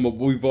on rolling what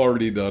we've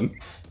already done.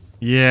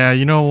 Yeah,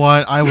 you know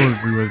what? I will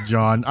agree with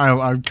John.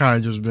 I've kind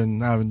of just been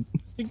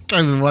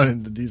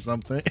wanting to do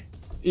something.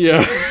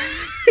 Yeah.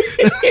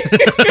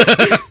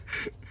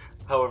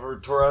 However,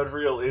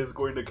 Taradriel is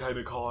going to kind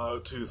of call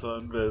out to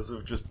Thonviz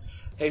of just,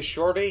 hey,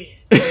 Shorty,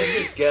 this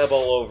is Geb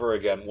all over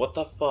again. What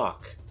the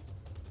fuck?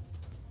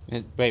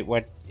 Wait,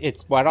 what?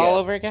 It's what all Yeah.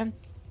 over again?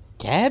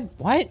 Geb?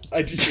 What?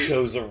 I just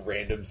chose a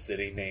random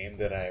city name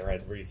that I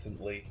read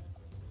recently.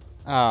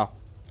 Oh.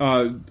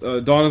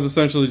 Don is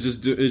essentially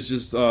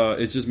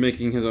just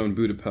making his own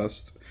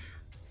Budapest.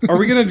 Are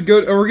we gonna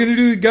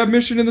do the Gab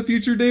mission in the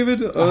future, David?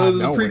 This is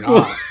a No, we're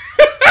prequel. not.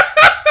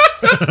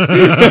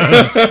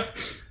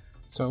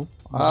 So,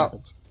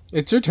 Well.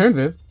 it's your turn,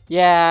 Viv.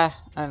 Yeah,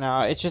 I know.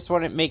 It's just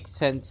when it makes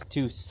sense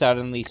to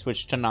suddenly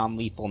switch to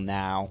non-lethal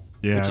now.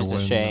 Yeah, which is a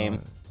when,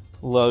 shame.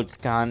 Loads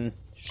gun.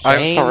 I'm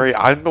Shame. sorry,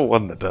 I'm the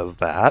one that does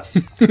that.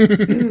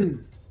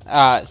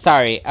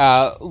 Sorry.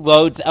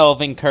 Loads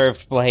Elven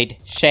Curved Blade.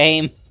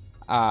 Shame.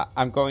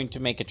 I'm going to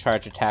make a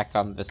charge attack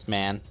on this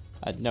man.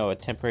 No, a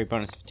temporary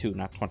bonus of 2,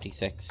 not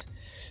 26.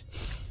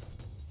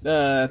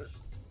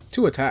 That's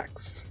 2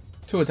 attacks.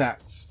 2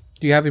 attacks.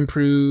 Do you have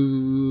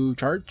improved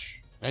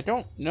charge? I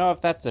don't know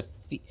if that's a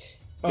feat.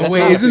 Oh,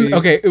 wait, not a isn't... feat.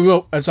 Okay,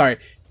 well, I'm sorry.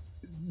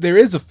 There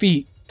is a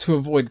feat to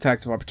avoid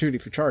attacks of opportunity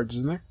for charge,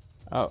 isn't there?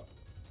 Oh.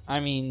 I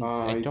mean,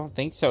 I I don't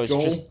think so. It's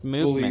Don't just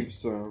movement. believe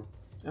so.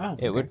 Oh,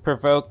 It would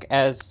provoke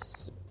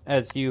as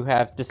you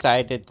have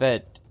decided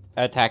that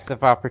attacks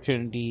of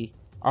opportunity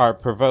are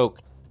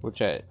provoked,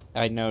 which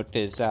I note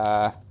is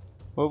well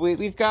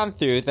we've gone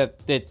through that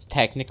it's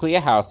technically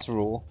a house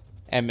rule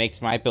and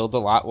makes my build a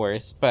lot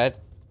worse, but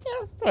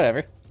yeah,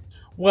 whatever.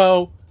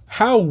 Well,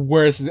 how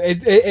worse?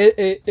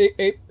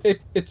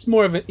 It's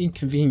more of an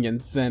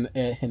inconvenience than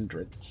a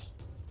hindrance.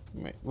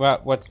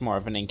 What's more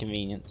of an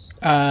inconvenience?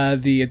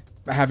 The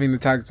having the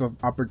attacks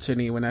of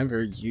opportunity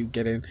whenever you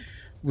get in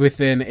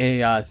within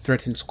a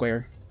threatened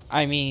square.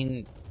 I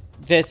mean,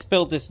 this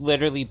build is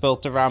literally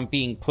built around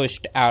being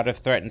pushed out of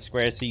threatened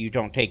squares so you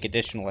don't take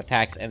additional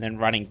attacks and then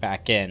running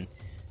back in.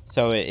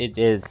 So it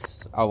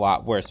is a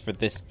lot worse for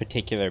this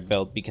particular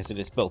build because it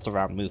is built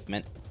around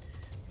movement.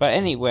 But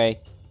anyway,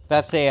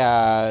 that's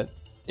a,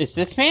 is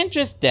this man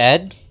just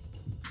dead?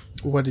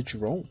 What did you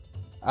roll?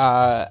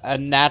 A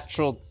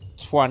natural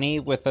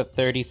 20 with a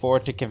 34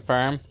 to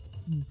confirm.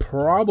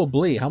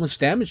 Probably. How much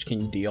damage can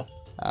you deal?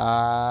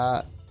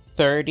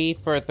 30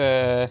 for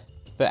the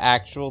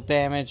actual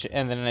damage,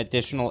 and then an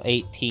additional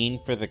 18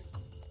 for the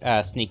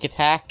sneak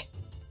attack.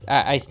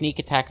 I sneak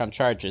attack on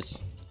charges.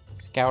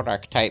 Scout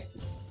archetype.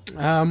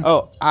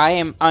 Oh, I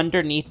am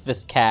underneath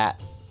this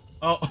cat.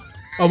 Oh,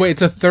 Oh wait,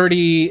 it's a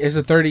 30. It's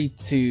a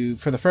 30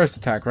 for the first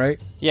attack, right?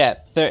 Yeah,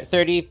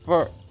 30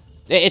 for.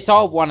 It's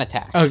all one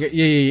attack. Okay,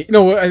 yeah.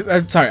 No,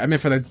 I'm sorry. I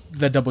meant for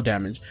the double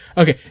damage.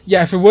 Okay,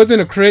 yeah. If it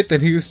wasn't a crit,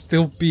 then he would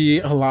still be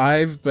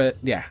alive. But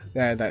yeah,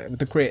 with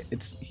the crit,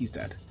 he's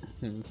dead.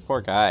 This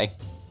poor guy.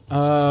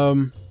 I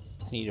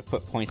need to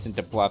put points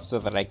into bluff so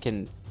that I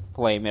can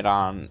blame it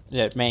on.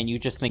 Man, you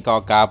just think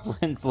all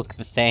goblins look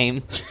the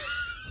same.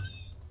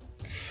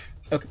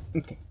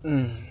 Okay.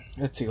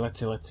 Let's see.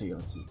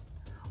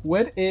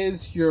 What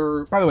is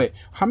your... By the way,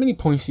 how many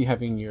points do you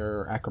have in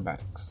your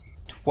acrobatics?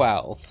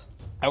 12.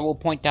 I will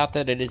point out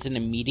that it is an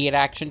immediate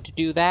action to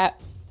do that.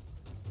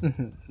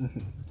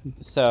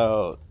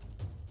 So,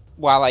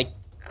 while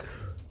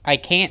I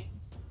can't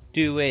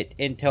do it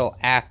until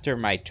after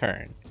my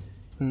turn.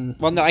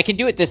 Well, no, I can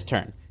do it this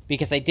turn,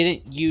 because I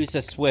didn't use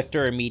a swift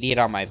or immediate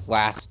on my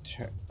last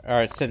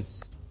or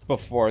since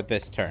before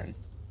this turn.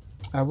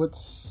 I would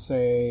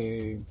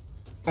say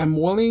I'm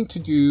willing to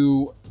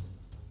do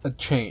a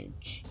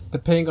change,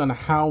 depending on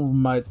how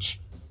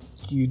much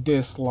you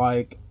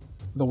dislike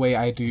the way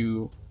I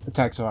do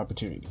attacks of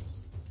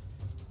opportunities.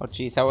 Oh,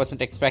 jeez, I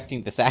wasn't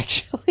expecting this,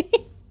 actually.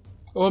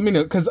 Well, I mean,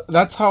 because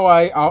that's how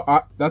I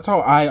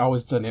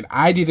always done it.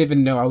 I didn't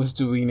even know I was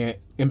doing it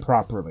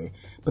improperly,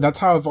 but that's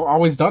how I've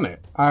always done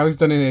it. I always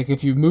done it like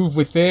if you move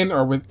within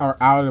or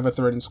out of a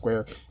threatened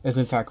square as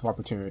an attack of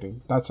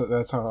opportunity. That's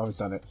how I've always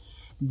done it.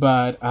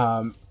 But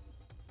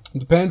it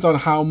depends on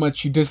how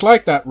much you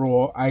dislike that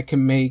rule. I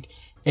can make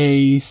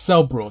a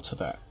sub rule to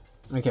that.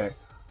 Okay.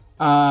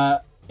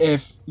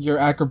 If your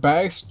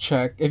acrobatics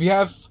check, if you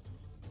have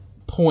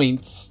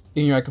points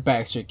in your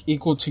acrobatics check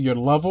equal to your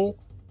level,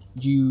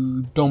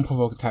 you don't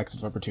provoke attacks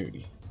of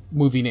opportunity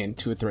moving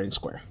into a threatened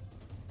square.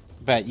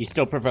 But you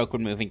still provoke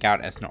when moving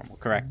out as normal,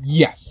 correct?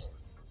 Yes.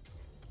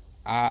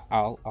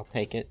 I'll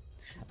take it.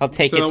 I'll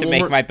take it to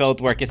make my build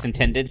work as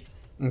intended.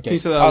 Okay. Can you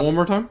say that one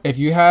more time? If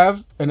you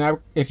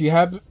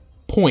have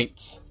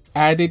points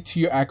added to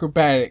your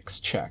acrobatics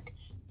check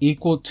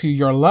equal to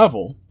your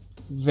level,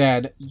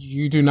 then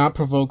you do not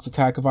provoke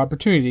attack of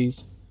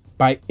opportunities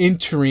by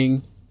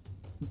entering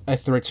a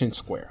threatened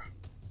square.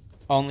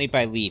 Only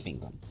by leaving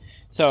them.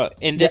 So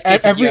in this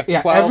case, every if you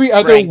have 12 every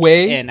other ranks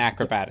way in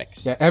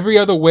acrobatics. Yeah, every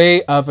other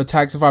way of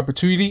attacks of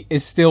opportunity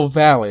is still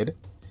valid,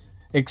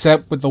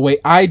 except with the way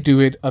I do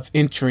it of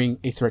entering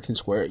a threatened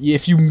square.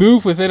 If you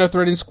move within a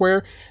threatened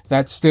square,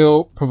 that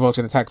still provokes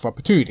an attack of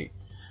opportunity,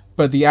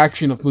 but the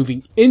action of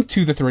moving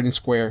into the threatened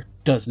square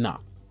does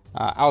not.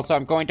 Also,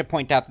 I'm going to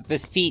point out that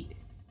this feat,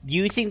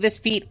 using this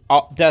feat,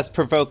 does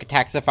provoke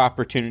attacks of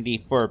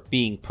opportunity for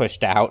being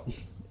pushed out.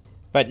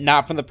 But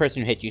not from the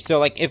person who hit you. So,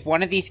 like, if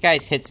one of these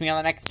guys hits me on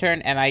the next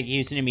turn and I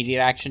use an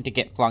immediate action to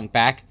get flung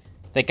back,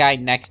 the guy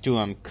next to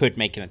him could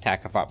make an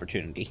attack of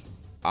opportunity.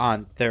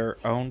 On their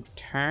own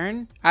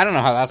turn? I don't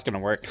know how that's going to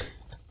work.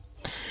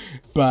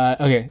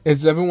 But, okay,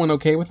 is everyone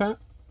okay with that?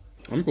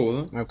 I'm cool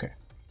with it. Okay.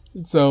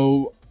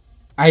 So,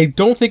 I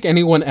don't think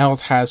anyone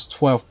else has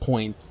 12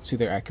 points to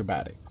their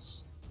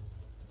acrobatics.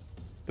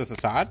 Does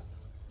Assad?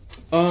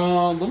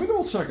 Let me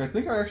double check. I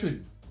think I actually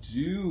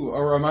do,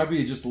 or I might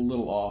be just a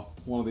little off,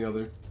 one or the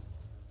other.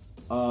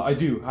 I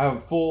do. I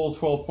have full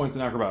 12 points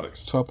in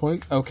acrobatics. 12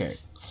 points? Okay.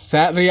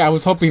 Sadly, I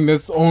was hoping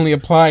this only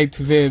applied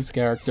to Viv's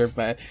character,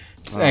 but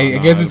I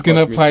guess it's going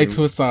to apply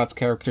to Assad's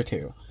character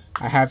too.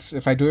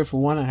 If I do it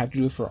for one, I have to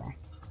do it for all.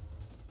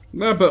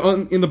 No, but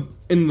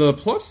in the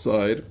plus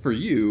side for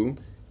you,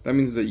 that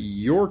means that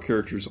your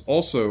characters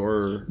also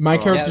are. My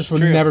characters would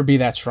true. never be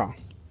that strong.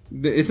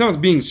 It's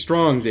not being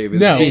strong, David.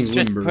 No. It's being It's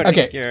just limber. putting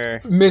Okay, your...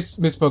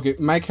 misspoke it.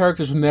 My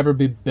characters will never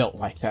be built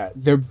like that.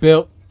 They're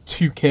built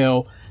to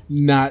kill,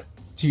 not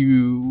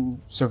to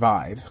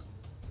survive.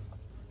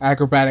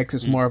 Acrobatics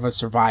is more of a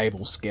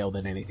survival skill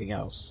than anything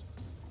else.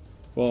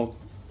 Well,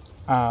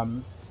 I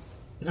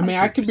mean,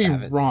 I could be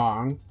have it.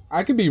 wrong.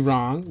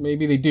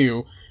 Maybe they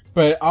do.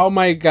 But all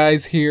my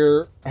guys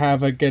here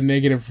have like a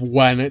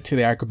 -1 to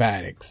the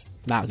acrobatics.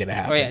 Not gonna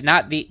happen. Oh yeah,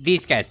 not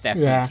these guys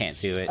definitely Yeah.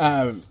 can't do it.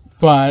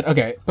 But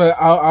okay, but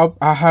I'll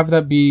have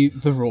that be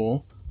the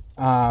rule.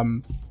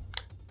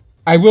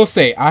 I will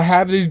say I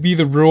have this be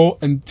the rule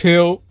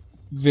until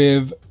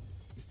Viv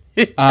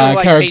Like,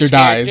 character change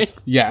dies.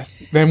 characters?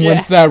 Yes. Then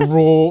Yeah.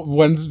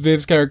 once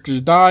Viv's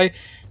characters die,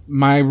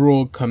 my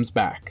rule comes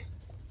back.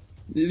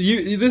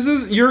 you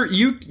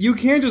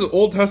can't just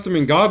Old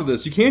Testament God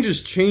this. You can't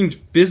just change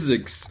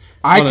physics.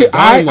 on a dime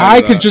I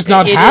like could that. just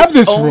not It have is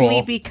this only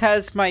rule.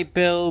 because my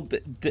build...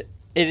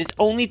 It is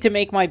only to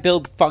make my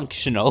build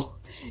functional.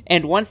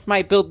 And once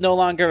my build no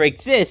longer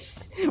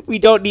exists, we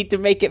don't need to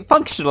make it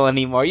functional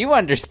anymore. You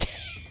understand?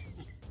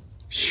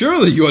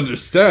 Surely you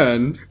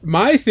understand.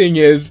 My thing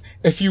is,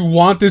 if you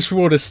want this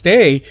rule to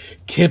stay,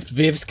 keep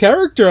Viv's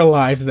character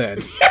alive then.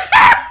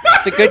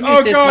 The good news Oh,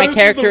 is God, my this is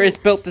character the- is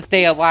built to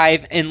stay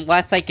alive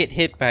unless I get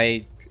hit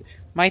by...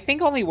 My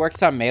thing only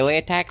works on melee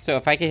attacks, so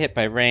if I get hit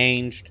by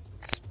ranged,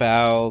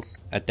 spells,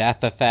 a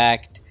death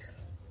effect,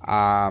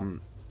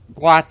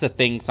 lots of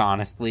things,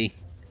 honestly.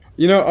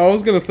 You know, I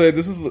was gonna say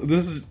this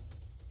is.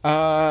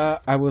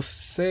 I will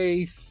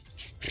say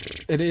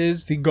it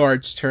is the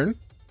guard's turn.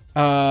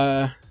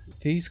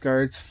 These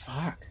guards,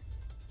 fuck.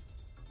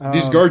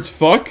 These guards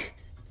fuck.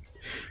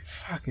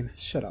 Fucking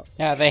shut up.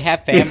 Yeah, they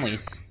have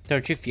families.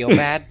 Don't you feel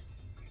bad?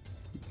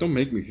 Don't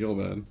make me feel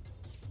bad.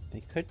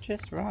 They could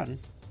just run.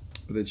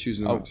 But they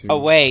choose Oh, not to. oh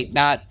wait,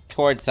 not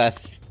towards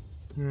us.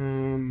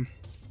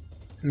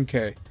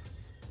 Okay.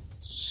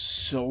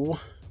 So,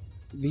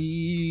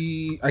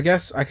 I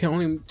guess I can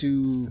only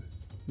do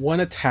one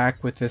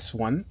attack with this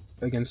one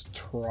against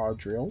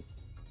Trodriel.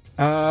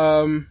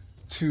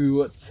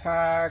 To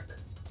attack.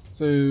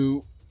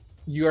 So,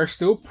 you are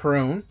still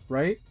prone,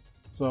 right?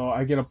 So,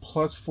 I get a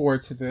 +4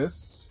 to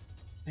this.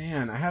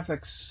 Man, I have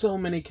like so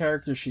many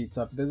character sheets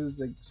up. This is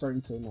like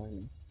starting to annoy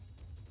me.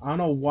 I don't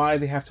know why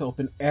they have to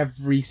open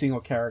every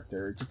single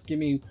character. Just give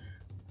me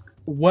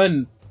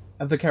one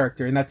of the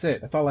character, and that's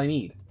it. That's all I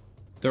need.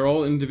 They're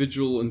all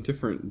individual and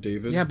different,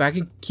 David. Yeah, but I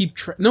can keep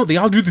track. No, they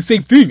all do the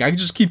same thing. I can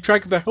just keep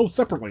track of their health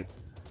separately.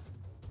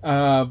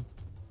 What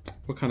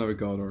kind of a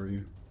god are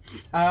you?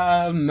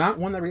 Not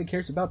one that really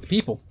cares about the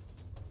people.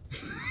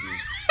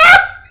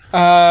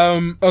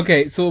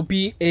 Okay, so it'll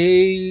be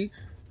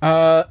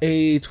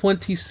a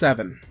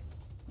 27.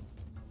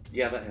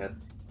 Yeah, that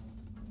hits.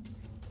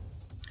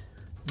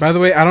 By the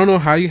way, I don't know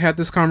how you had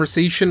this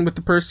conversation with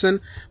the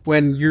person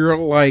when you're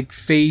like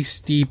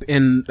face deep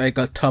in like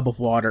a tub of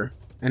water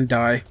and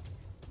die.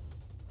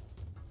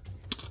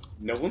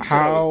 No one's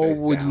How always face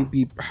would down. you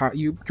be?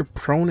 You're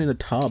prone in a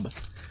tub.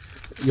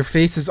 Your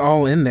face is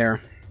all in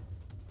there.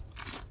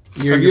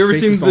 Have you ever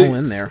face seen is the- all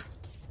in there?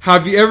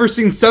 Have you ever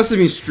seen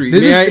Sesame Street?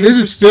 This May I is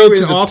interest filled you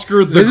to in the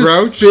Oscar the this is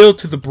Grouch? filled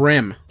to the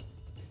brim.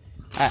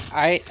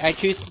 I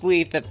choose to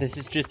believe that this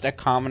is just a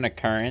common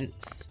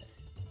occurrence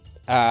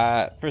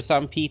for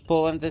some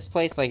people in this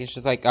place. Like, it's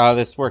just like, oh,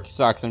 this work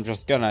sucks, I'm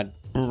just gonna...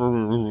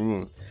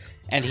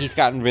 And he's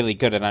gotten really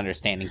good at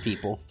understanding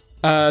people.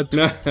 12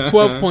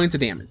 points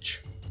of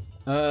damage.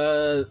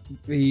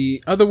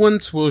 The other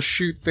ones will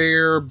shoot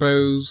their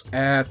bows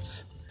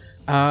at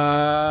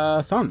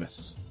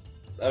Thonvis.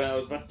 I mean, I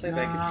was about to say they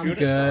could I'm shoot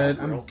good. it.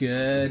 I'm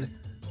good.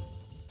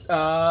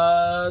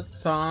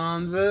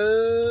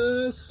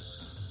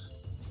 Thonvis.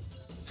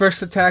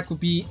 First attack would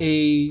be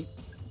a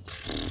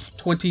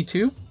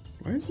 22.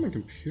 Why is my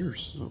computer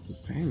so the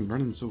fan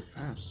running so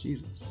fast?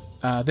 Jesus.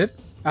 Vip.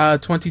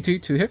 22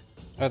 to hit.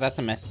 Oh, that's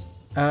a miss.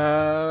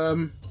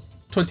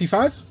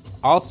 25.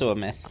 Also a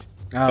miss.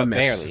 But Miss.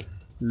 barely.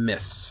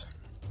 Miss.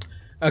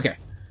 Okay.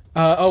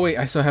 Oh wait,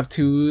 I still have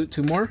two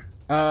more.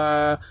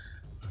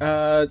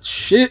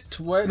 Shit.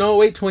 What? No,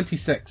 wait.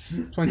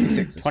 26.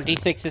 26. this time.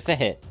 26 is a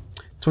hit.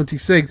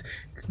 26.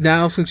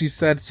 Now, since you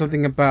said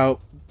something about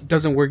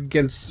doesn't work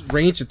against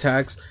range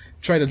attacks,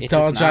 try to It does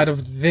dodge not. out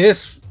of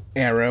this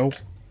arrow.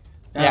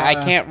 Yeah, I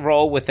can't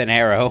roll with an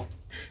arrow.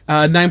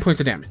 9 points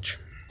of damage.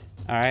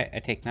 Alright, I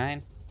take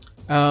 9.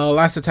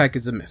 Last attack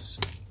is a miss.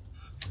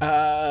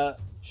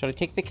 Should I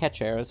take the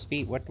catch arrows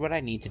feat? What would I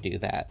need to do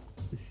that?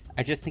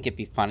 I just think it'd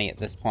be funny at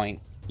this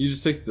point. You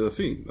just take the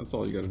feet. That's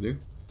all you gotta do.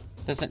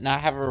 Does it not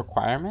have a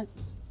requirement?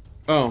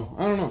 Oh,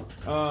 I don't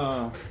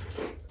know.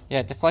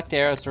 Yeah, deflect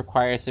arrows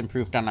requires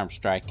improved unarmed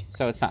strike,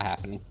 so it's not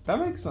happening. That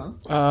makes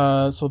sense.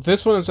 So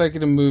this one is like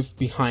going to move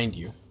behind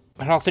you.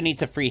 It also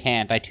needs a free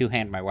hand. I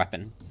two-hand my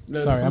weapon.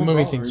 Sorry, I'm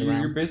moving things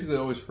around. You're basically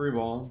always free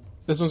ball.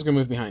 This one's going to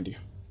move behind you.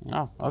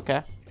 Oh,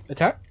 okay.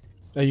 Attack?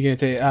 Are you going to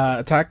take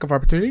attack of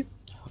opportunity?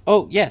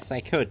 Oh, yes, I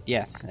could,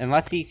 yes.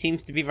 Unless he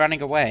seems to be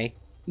running away.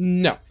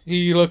 No.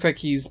 He looks like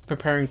he's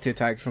preparing to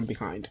attack from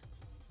behind.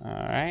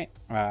 Alright.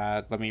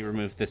 Let me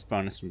remove this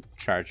bonus from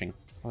charging.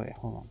 Oh, wait,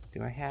 hold on.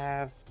 Do I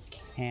have...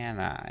 Can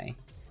I?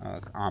 Oh,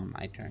 it's on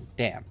my turn.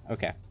 Damn.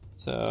 Okay.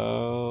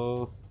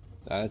 So...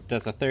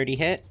 does a 30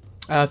 hit?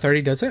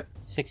 30 does it.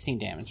 16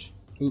 damage.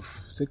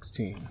 Oof,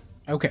 16.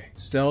 Okay,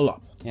 still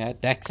up. Yeah,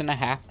 dex and a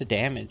half the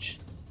damage.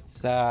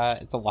 It's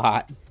a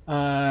lot.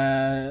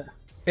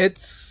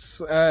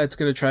 It's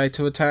gonna try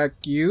to attack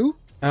you.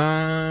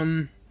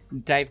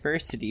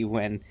 Diversity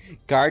when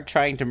guard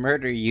trying to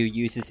murder you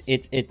uses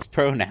its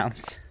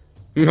pronouns.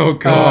 Oh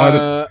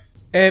God.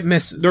 It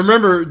misses. Now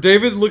remember,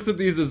 David looks at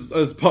these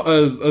as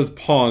pawns,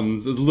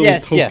 as little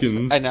Yes,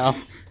 tokens. yes, I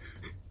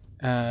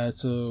know.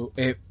 So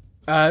it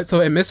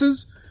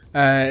misses.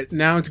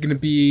 Now it's gonna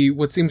be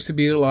what seems to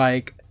be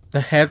like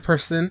the head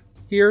person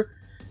here.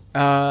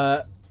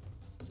 The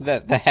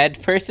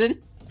head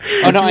person?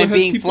 Oh no, Do you I'm have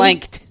being people?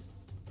 flanked.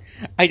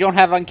 I don't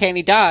have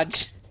uncanny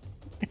dodge.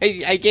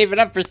 I gave it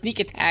up for sneak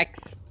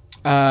attacks.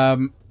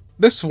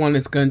 This one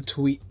is going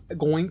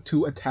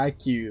to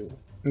attack you.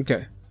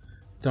 Okay.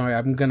 Don't worry,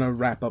 I'm gonna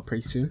wrap up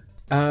pretty soon.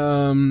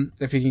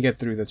 If you can get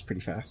through this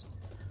pretty fast.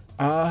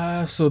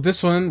 So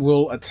this one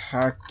will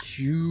attack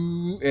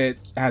you.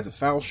 It has a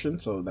falchion,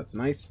 so that's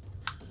nice.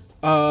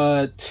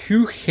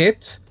 2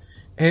 hit.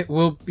 It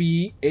will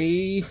be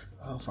a...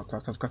 Oh, fuck.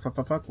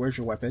 Where's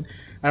your weapon?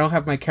 I don't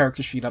have my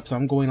character sheet up, so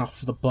I'm going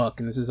off the book,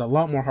 and this is a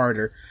lot more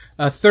harder.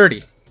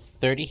 30.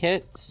 30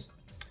 hits.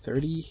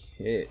 30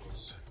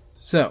 hits.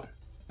 So,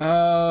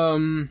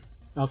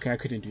 okay, I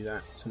couldn't do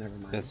that, so never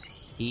mind. Does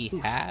he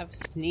have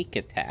sneak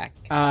attack?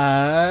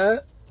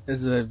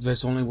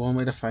 There's only one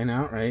way to find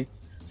out, right?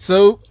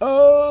 So,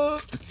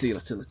 let's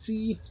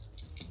see.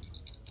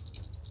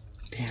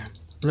 Damn.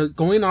 Look,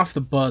 going off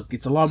the book,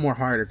 it's a lot more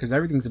harder, because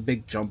everything's a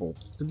big jumble.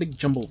 It's a big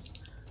jumble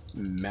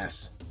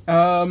mess.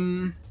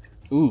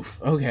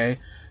 Oof, okay.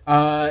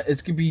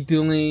 It's gonna be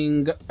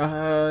dealing,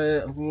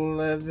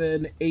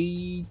 11,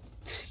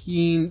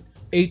 18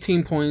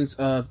 points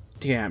of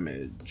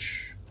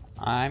damage.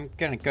 I'm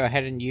gonna go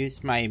ahead and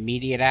use my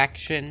immediate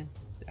action,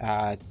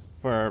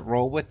 for a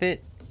roll with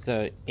it.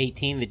 So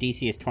 18, the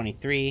DC is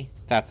 23.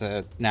 That's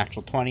a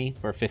natural 20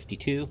 for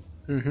 52.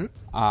 Mm-hmm.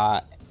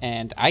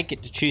 And I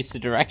get to choose the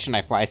direction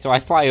I fly, so I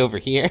fly over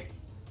here.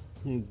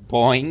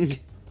 Boing.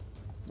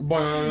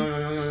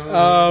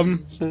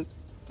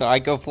 So I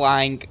go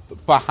flying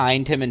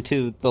behind him and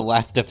to the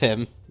left of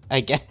him, I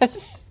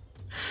guess.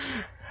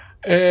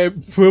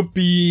 It will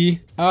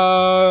be,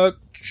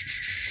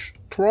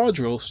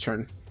 Toradril's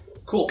turn.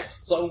 Cool.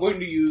 So I'm going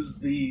to use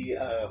the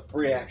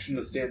free action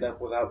to stand up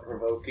without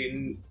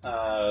provoking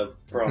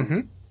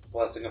from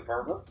Blessing of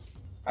Fervor.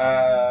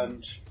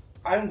 And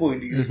I'm going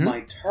to use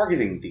my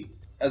targeting deed.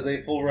 As a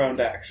full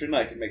round action,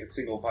 I can make a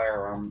single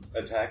firearm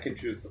attack and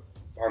choose the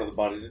part of the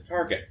body to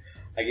target.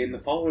 I gain the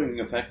following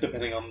effect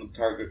depending on the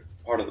target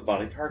part of the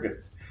body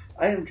targeted.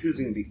 I am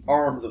choosing the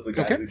arms of the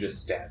guy who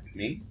just stabbed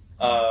me.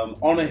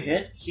 On a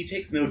hit, he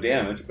takes no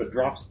damage, but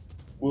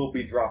will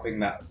be dropping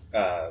that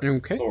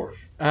sword.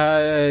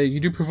 You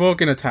do provoke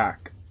an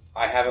attack.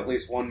 I have at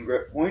least 1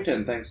 grip point,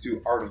 and thanks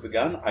to Art of the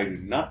Gun, I do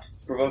not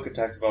provoke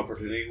attacks of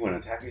opportunity when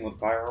attacking with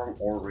firearm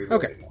or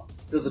reloading one.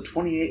 Does a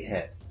 28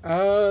 hit?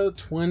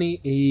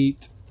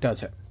 28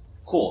 does hit.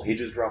 Cool, he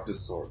just dropped his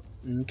sword.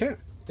 Okay.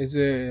 Is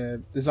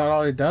that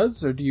all it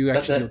does, or do you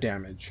actually do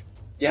damage?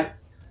 Yeah.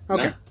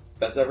 Okay. No,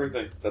 that's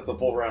everything. That's a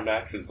full round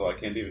action, so I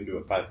can't even do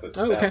a 5-foot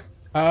step. Okay.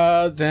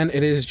 Then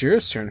it is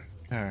Jira's turn.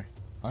 Okay.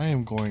 I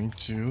am going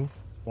to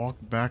walk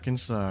back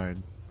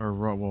inside. Or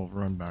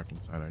run back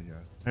inside, I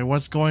guess. Hey,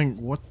 what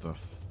the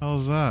hell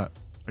is that?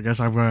 I guess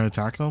I'm going to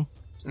attack them?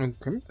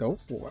 Okay, go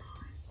for it.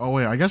 Oh,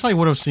 wait, I guess I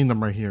would have seen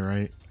them right here,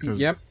 right?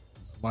 Yep.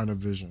 Line of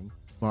vision.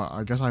 But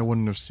I guess I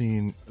wouldn't have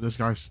seen this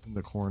guy's in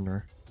the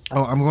corner.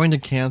 Oh, I'm going to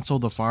cancel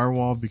the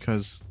firewall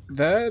because...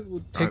 That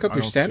would take up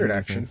your standard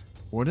action.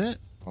 Would it?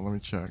 Oh, let me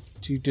check.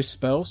 To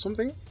dispel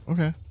something?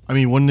 Okay. I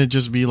mean, wouldn't it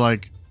just be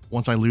like,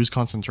 once I lose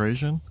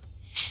concentration?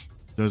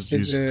 Does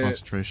use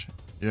concentration.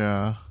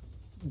 Yeah.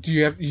 Do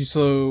you have...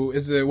 So,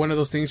 is it one of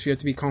those things you have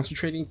to be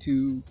concentrating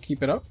to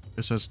keep it up?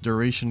 It says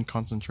duration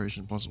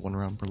concentration plus 1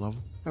 round per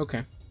level.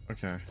 Okay.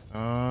 Okay.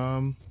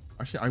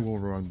 Actually, I will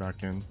run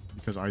back in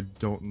because I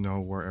don't know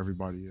where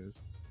everybody is.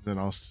 Then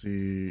I'll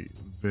see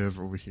Viv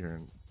over here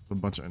and a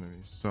bunch of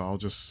enemies. So I'll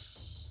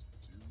just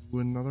do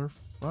another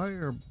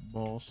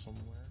fireball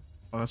somewhere.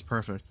 Oh, that's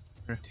perfect.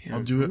 Okay, Damn,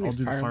 I'll do it. I'll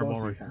do the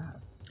fireball right.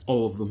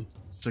 All of them.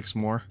 6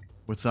 more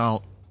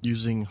without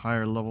using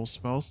higher level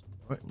spells.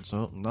 Wait,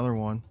 so another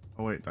one.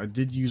 Oh wait, I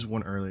did use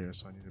one earlier,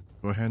 so I need to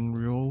go ahead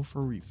and roll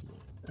for refill.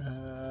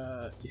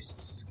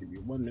 Yes, give me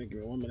 1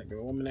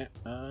 minute.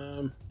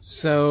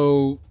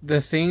 So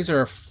the things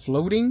are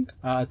floating,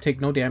 take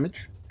no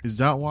damage. Is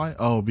that why?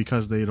 Oh,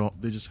 because they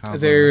just have...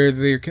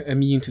 They're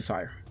immune to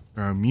fire.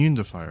 They're immune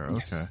to fire, okay.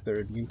 Yes, they're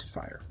immune to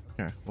fire.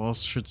 Okay, well, it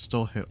should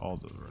still hit all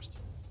the rest.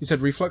 You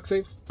said reflex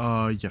save?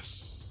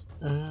 Yes.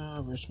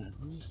 Where's my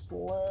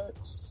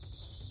reflex?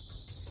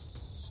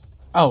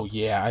 Oh,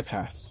 yeah, I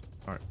pass.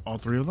 Alright, all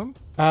 3 of them?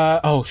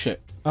 Oh,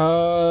 shit.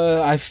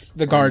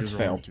 The guards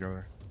fail.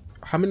 Together.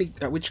 How many,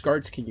 which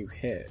guards can you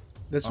hit?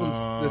 This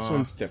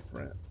one's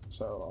different.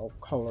 So I'll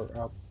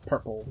color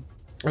purple.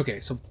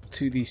 Okay, so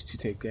these two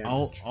take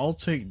damage. I'll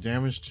take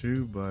damage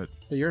too, but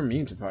You're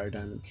immune to fire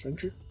damage,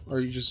 aren't you? Or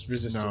are you just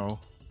resistant? no,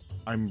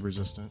 I'm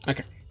resistant.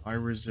 Okay. I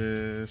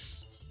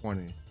resist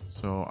 20,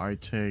 so I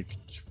take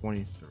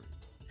 23.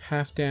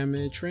 Half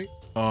damage, right?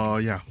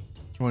 Yeah,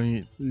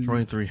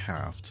 23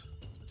 halved.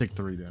 Take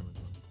 3 damage.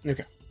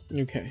 Okay.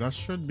 That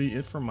should be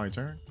it for my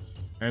turn.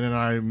 And then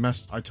I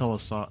tell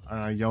Assad, and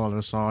I yell at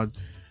Assad,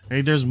 "Hey,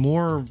 there's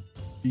more of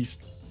these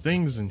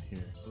things in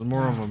here. There's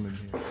more of them in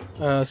here."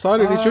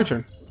 Assad, it's your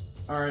turn.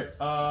 Alright,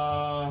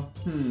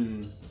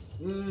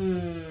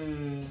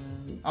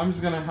 I'm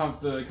just gonna have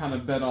to kind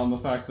of bet on the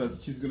fact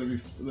that she's gonna be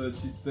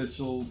that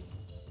she'll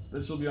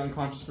be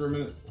unconscious for a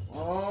minute.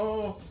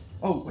 Oh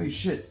wait,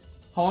 shit.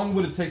 How long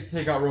would it take to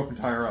take out Rope and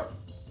tie her up?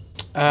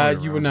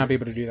 You would not be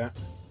able to do that.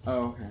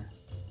 Oh, okay.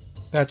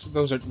 That's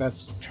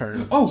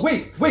turn. Oh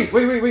wait! No!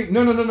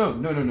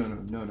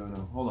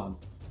 Hold on.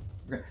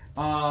 Okay.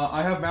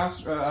 I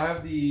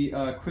have the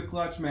quick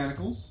latch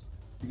manacles.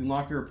 You can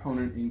lock your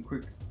opponent in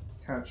quick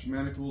catch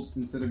manacles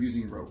instead of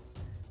using rope.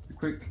 The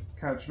quick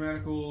catch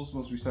manacles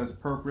must be sized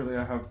appropriately.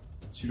 I have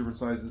 2 different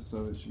sizes,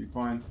 so it should be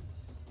fine.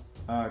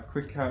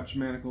 Quick catch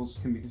manacles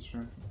can be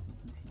constructed.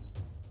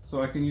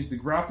 So I can use the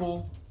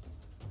grapple.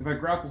 If I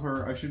grapple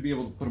her, I should be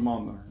able to put them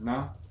on there.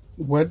 Nah?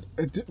 What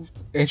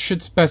it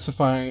should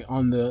specify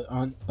on the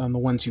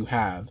ones you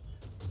have.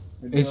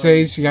 It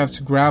says you have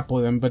to grapple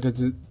them, but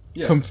does it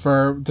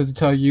confirm? Does it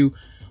tell you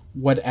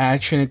what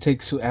action it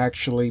takes to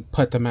actually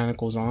put the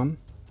manacles on,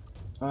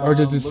 or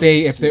does it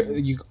say if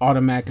you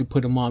automatically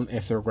put them on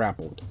if they're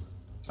grappled?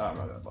 I'm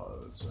not gonna bother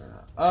with this right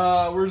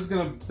now. We're just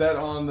gonna bet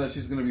on that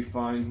she's gonna be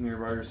fine here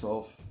by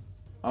herself.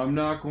 I'm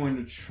not going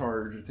to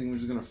charge. I think we're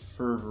just gonna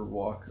fervor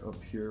walk up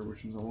here,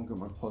 which means I won't get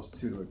my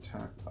 +2 to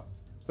attack.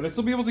 But I'd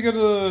still be able to get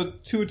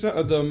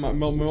my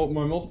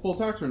multiple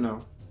attacks or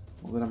no?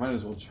 Well, then I might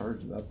as well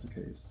charge if that's the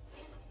case.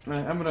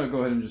 I'm gonna go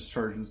ahead and just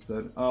charge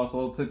instead. So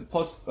I'll take the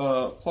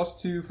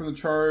 +2 from the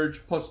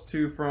charge,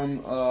 +2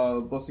 from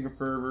Blessing of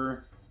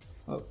Fervor.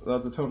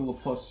 That's a total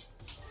of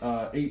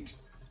 +8.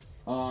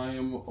 I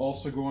am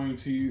also going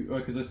to,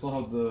 because I still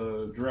have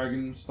the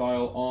dragon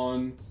style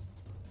on,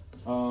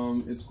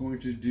 it's going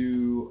to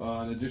do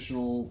an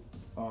additional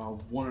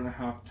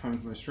 1.5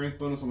 times my strength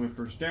bonus on my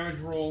first damage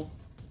roll.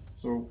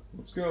 So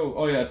let's go.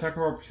 Oh yeah, attack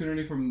of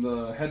opportunity from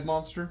the head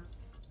monster.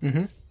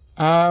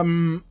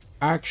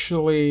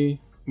 Actually,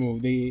 well,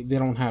 they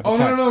don't have. Oh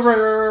attacks. no,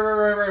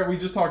 right. We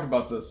just talked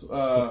about this.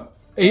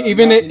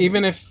 Even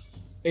if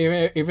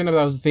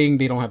that was a thing,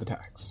 they don't have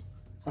attacks.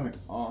 Okay,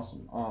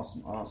 awesome. All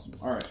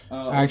right.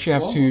 I actually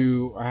have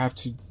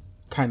to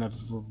kind of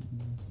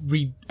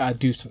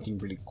do something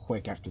really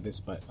quick after this,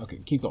 but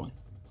okay, keep going.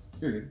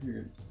 You're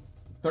good.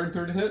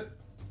 33 to hit.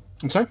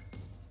 I'm sorry.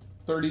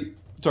 30.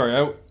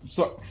 Sorry,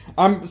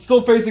 I'm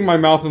still facing my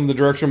mouth in the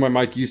direction my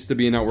mic used to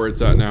be, not where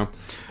it's at now.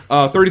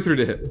 33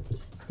 to hit.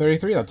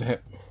 33. That's a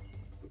hit.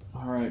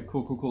 All right,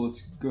 cool.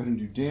 Let's go ahead and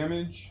do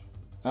damage,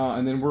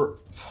 and then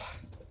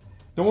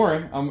don't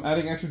worry, I'm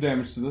adding extra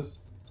damage to this.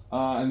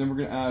 And then we're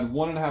going to add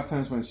 1.5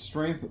 times my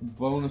strength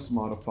bonus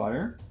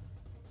modifier,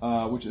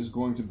 which is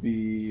going to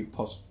be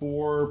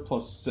 +4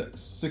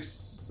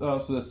 +6.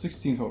 So that's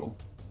 16 total.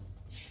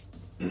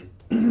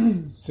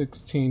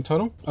 16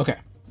 total? Okay.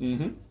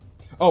 Mm-hmm.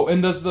 Oh,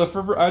 and does the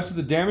fervor add to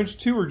the damage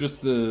too, or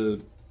just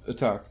the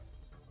attack?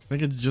 I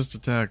think it's just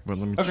attack, but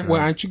let me check. Well,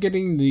 aren't you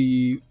getting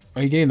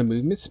are you getting the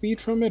movement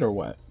speed from it, or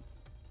what?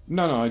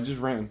 No, I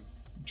just ran.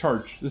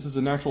 Charge. This is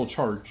an actual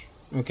charge.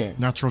 Okay.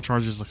 Natural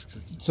charges like.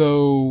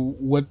 So,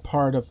 what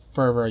part of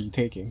fervor are you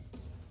taking?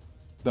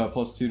 The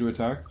 +2 to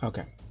attack.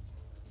 Okay.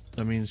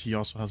 That means he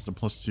also has the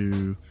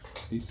 +2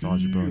 AC,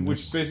 dodge bonus.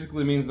 which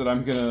basically means that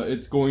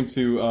it's going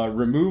to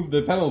remove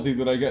the penalty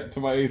that I get to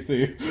my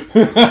AC.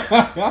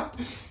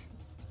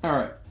 All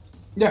right.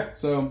 Yeah.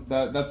 So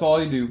that's all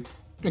I do.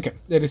 Okay.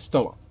 It is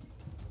still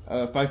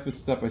up. 5-foot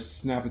step. I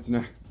snap its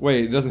neck.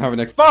 Wait, it doesn't have a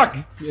neck. Fuck.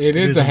 It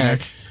is a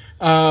heck.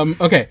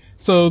 Okay,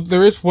 so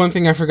there is one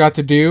thing I forgot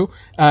to do,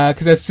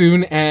 because as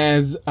soon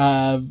as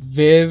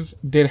Viv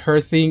did her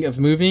thing of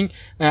moving,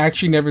 I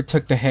actually never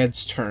took the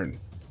head's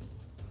turn.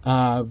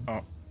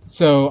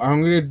 So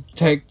I'm going to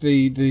take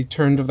the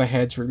turn of the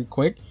heads really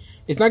quick.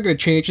 It's not going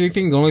to change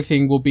anything. The only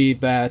thing will be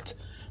that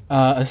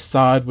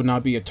Assad would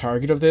not be a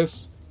target of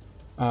this,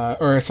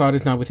 or Assad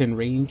is not within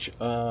range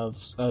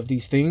of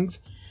these things.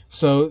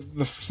 So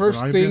the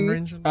first Would I be in thing,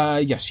 range?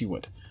 yes, you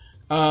would.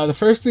 The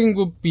first thing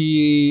will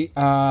be,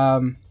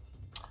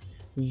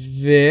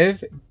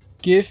 Viv,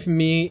 give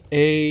me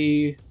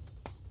a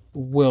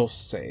will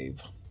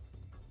save.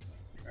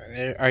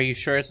 Are you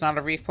sure it's not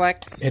a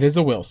reflex? It is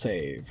a will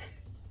save.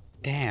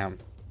 Damn.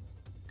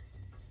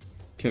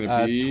 Can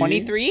it be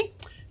 23?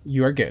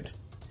 You are good.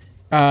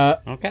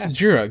 Okay.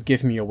 Jura,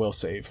 give me a will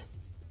save.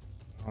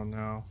 Oh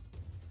no.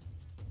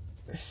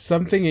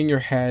 Something in your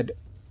head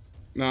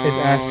No, is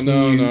asking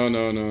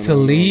you to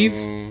leave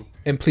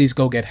and please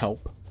go get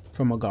help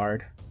from a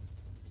guard.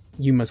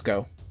 You must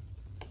go.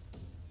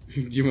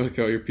 You must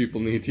go. Your people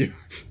need you.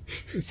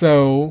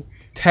 So,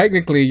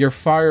 technically, your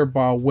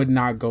fireball would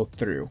not go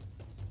through.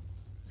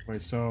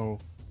 Wait, so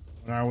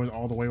when I was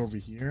all the way over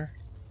here?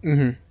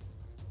 Mm-hmm.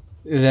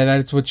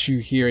 That's what you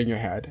hear in your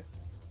head.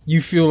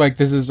 You feel like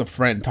this is a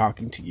friend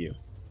talking to you.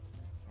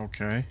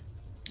 Okay.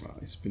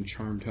 He's been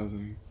charmed,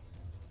 hasn't he?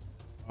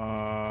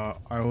 I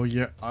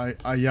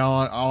yell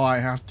out, oh, I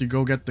have to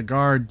go get the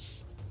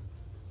guards.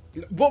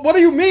 What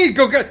do you mean?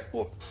 Go get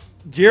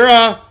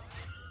Jira.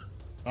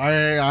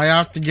 I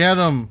have to get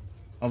them.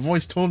 A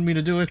voice told me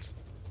to do it.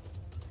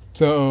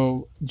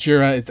 So,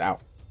 Jira is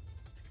out.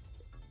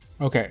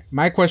 Okay,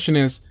 my question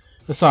is,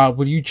 Assad,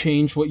 would you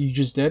change what you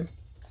just did?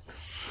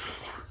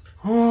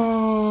 Because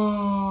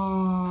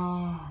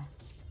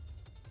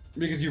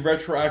you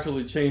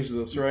retroactively changed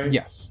this, right?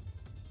 Yes.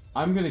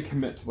 I'm going to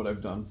commit to what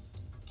I've done.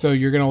 So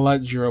you're going to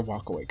let Jira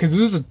walk away. Because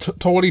this is a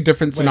totally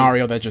different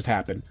scenario that just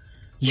happened.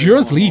 Wait,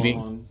 Jira's leaving.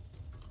 Hold on.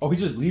 Oh,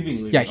 he's just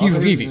leaving. Yeah, he's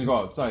okay, leaving. He's going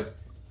to go outside.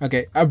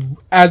 Okay,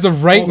 as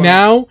of right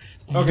now,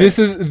 Okay. this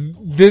is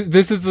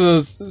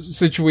the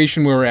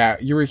situation where we're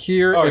at. You were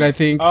here, and I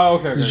think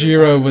okay.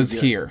 Jira was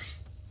here.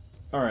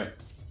 All right.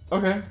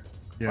 Okay.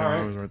 Yeah, Alright.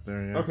 I was right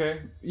there. Yeah.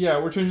 Okay. Yeah,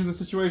 we're changing the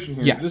situation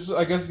here. Yes. This is,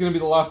 I guess, is going to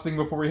be the last thing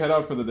before we head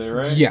out for the day,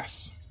 right?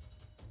 Yes.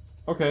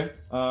 Okay.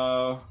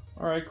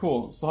 Alright,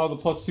 cool. Still have the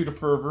 +2 to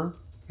fervor.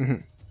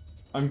 Mhm.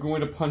 I'm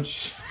going to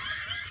punch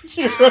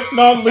Jira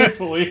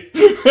non-lethally.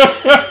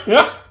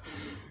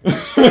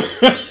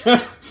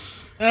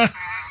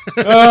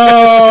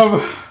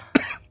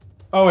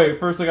 Oh wait,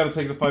 first I gotta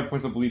take the 5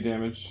 points of bleed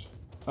damage.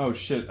 Oh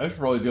shit, I should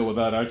probably deal with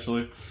that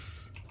actually.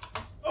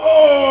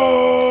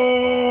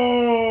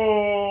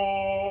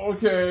 Oh,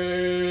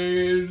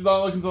 okay,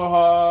 not looking so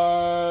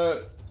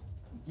hot.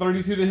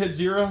 32 to hit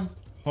Jira.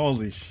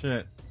 Holy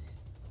shit.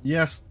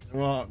 Yes.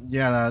 Well,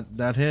 yeah,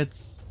 that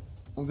hits.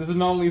 This is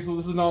non-lethal.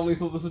 This is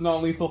non-lethal. This is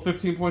non-lethal.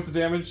 15 points of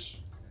damage.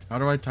 How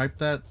do I type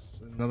that?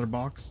 Another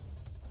box.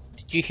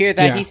 Did you hear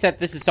that? Yeah. He said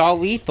this is all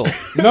lethal.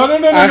 No.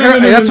 I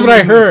heard, that's what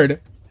I heard.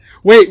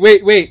 Wait.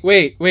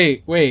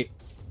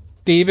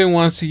 David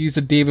wants to use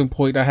a David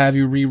point to have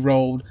you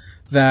re-rolled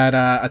that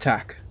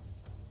attack.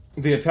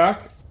 The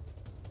attack?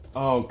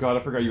 Oh god,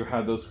 I forgot you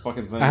had those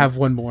fucking things. I have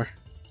one more.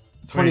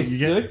 Wait,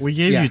 26? we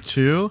gave Yeah. you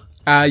 2?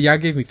 Yeah,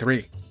 gave me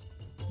 3.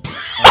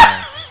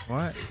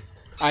 What?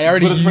 I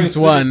already What is used 26?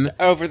 one.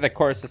 Over the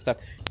course of stuff.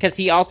 Because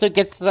he also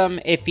gets them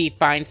if he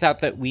finds out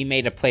that we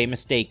made a play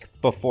mistake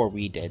before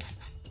we did.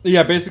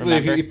 Yeah, basically,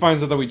 if Remember? he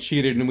finds out that we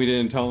cheated and we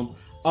didn't tell him.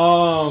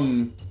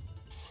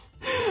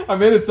 I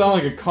made it sound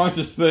like a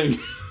conscious thing.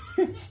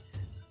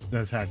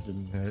 That attack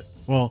didn't hit.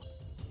 Well,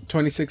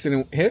 26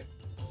 and a hit?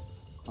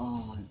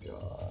 Oh my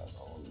god.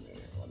 Oh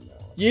no.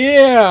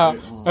 Yeah! Wait,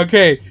 hold on.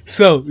 Okay,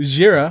 so,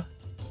 Jira,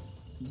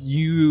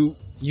 you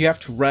have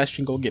to rush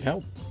and go get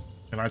help.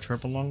 can I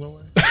trip along the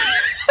way?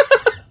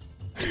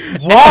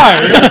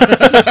 Why?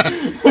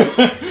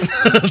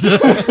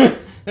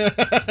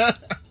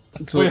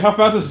 So, Wait, how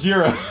fast is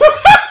Jira?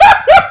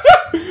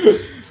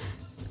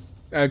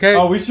 okay,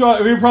 Oh, we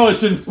probably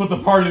shouldn't split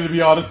the party, to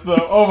be honest,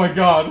 though. Oh my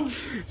god.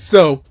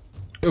 so,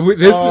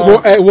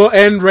 we'll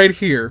end right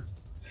here.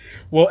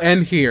 We'll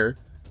end here.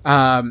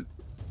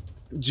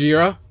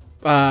 Jira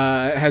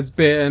has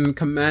been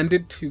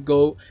commanded to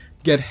go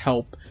get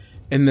help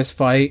in this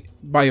fight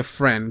by a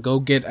friend. Go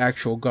get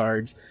actual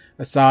guards.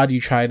 Assad,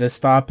 you try to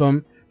stop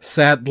him.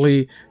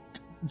 Sadly,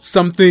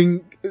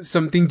 something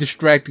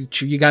distracted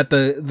you. You got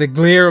the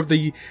glare of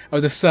the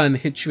sun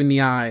hit you in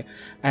the eye,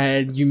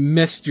 and you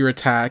missed your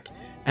attack.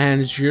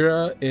 And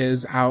Jira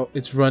is out.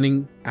 It's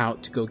running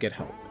out to go get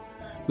help.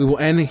 We will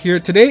end here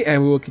today,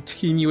 and we will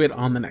continue it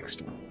on the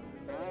next one.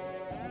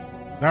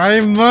 I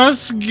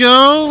must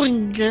go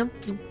and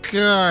get the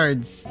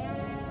cards.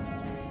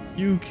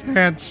 You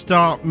can't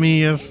stop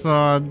me,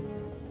 Assad.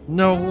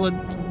 No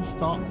one can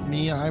stop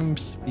me. I'm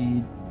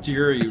Speed.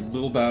 Jira, you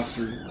little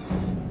bastard.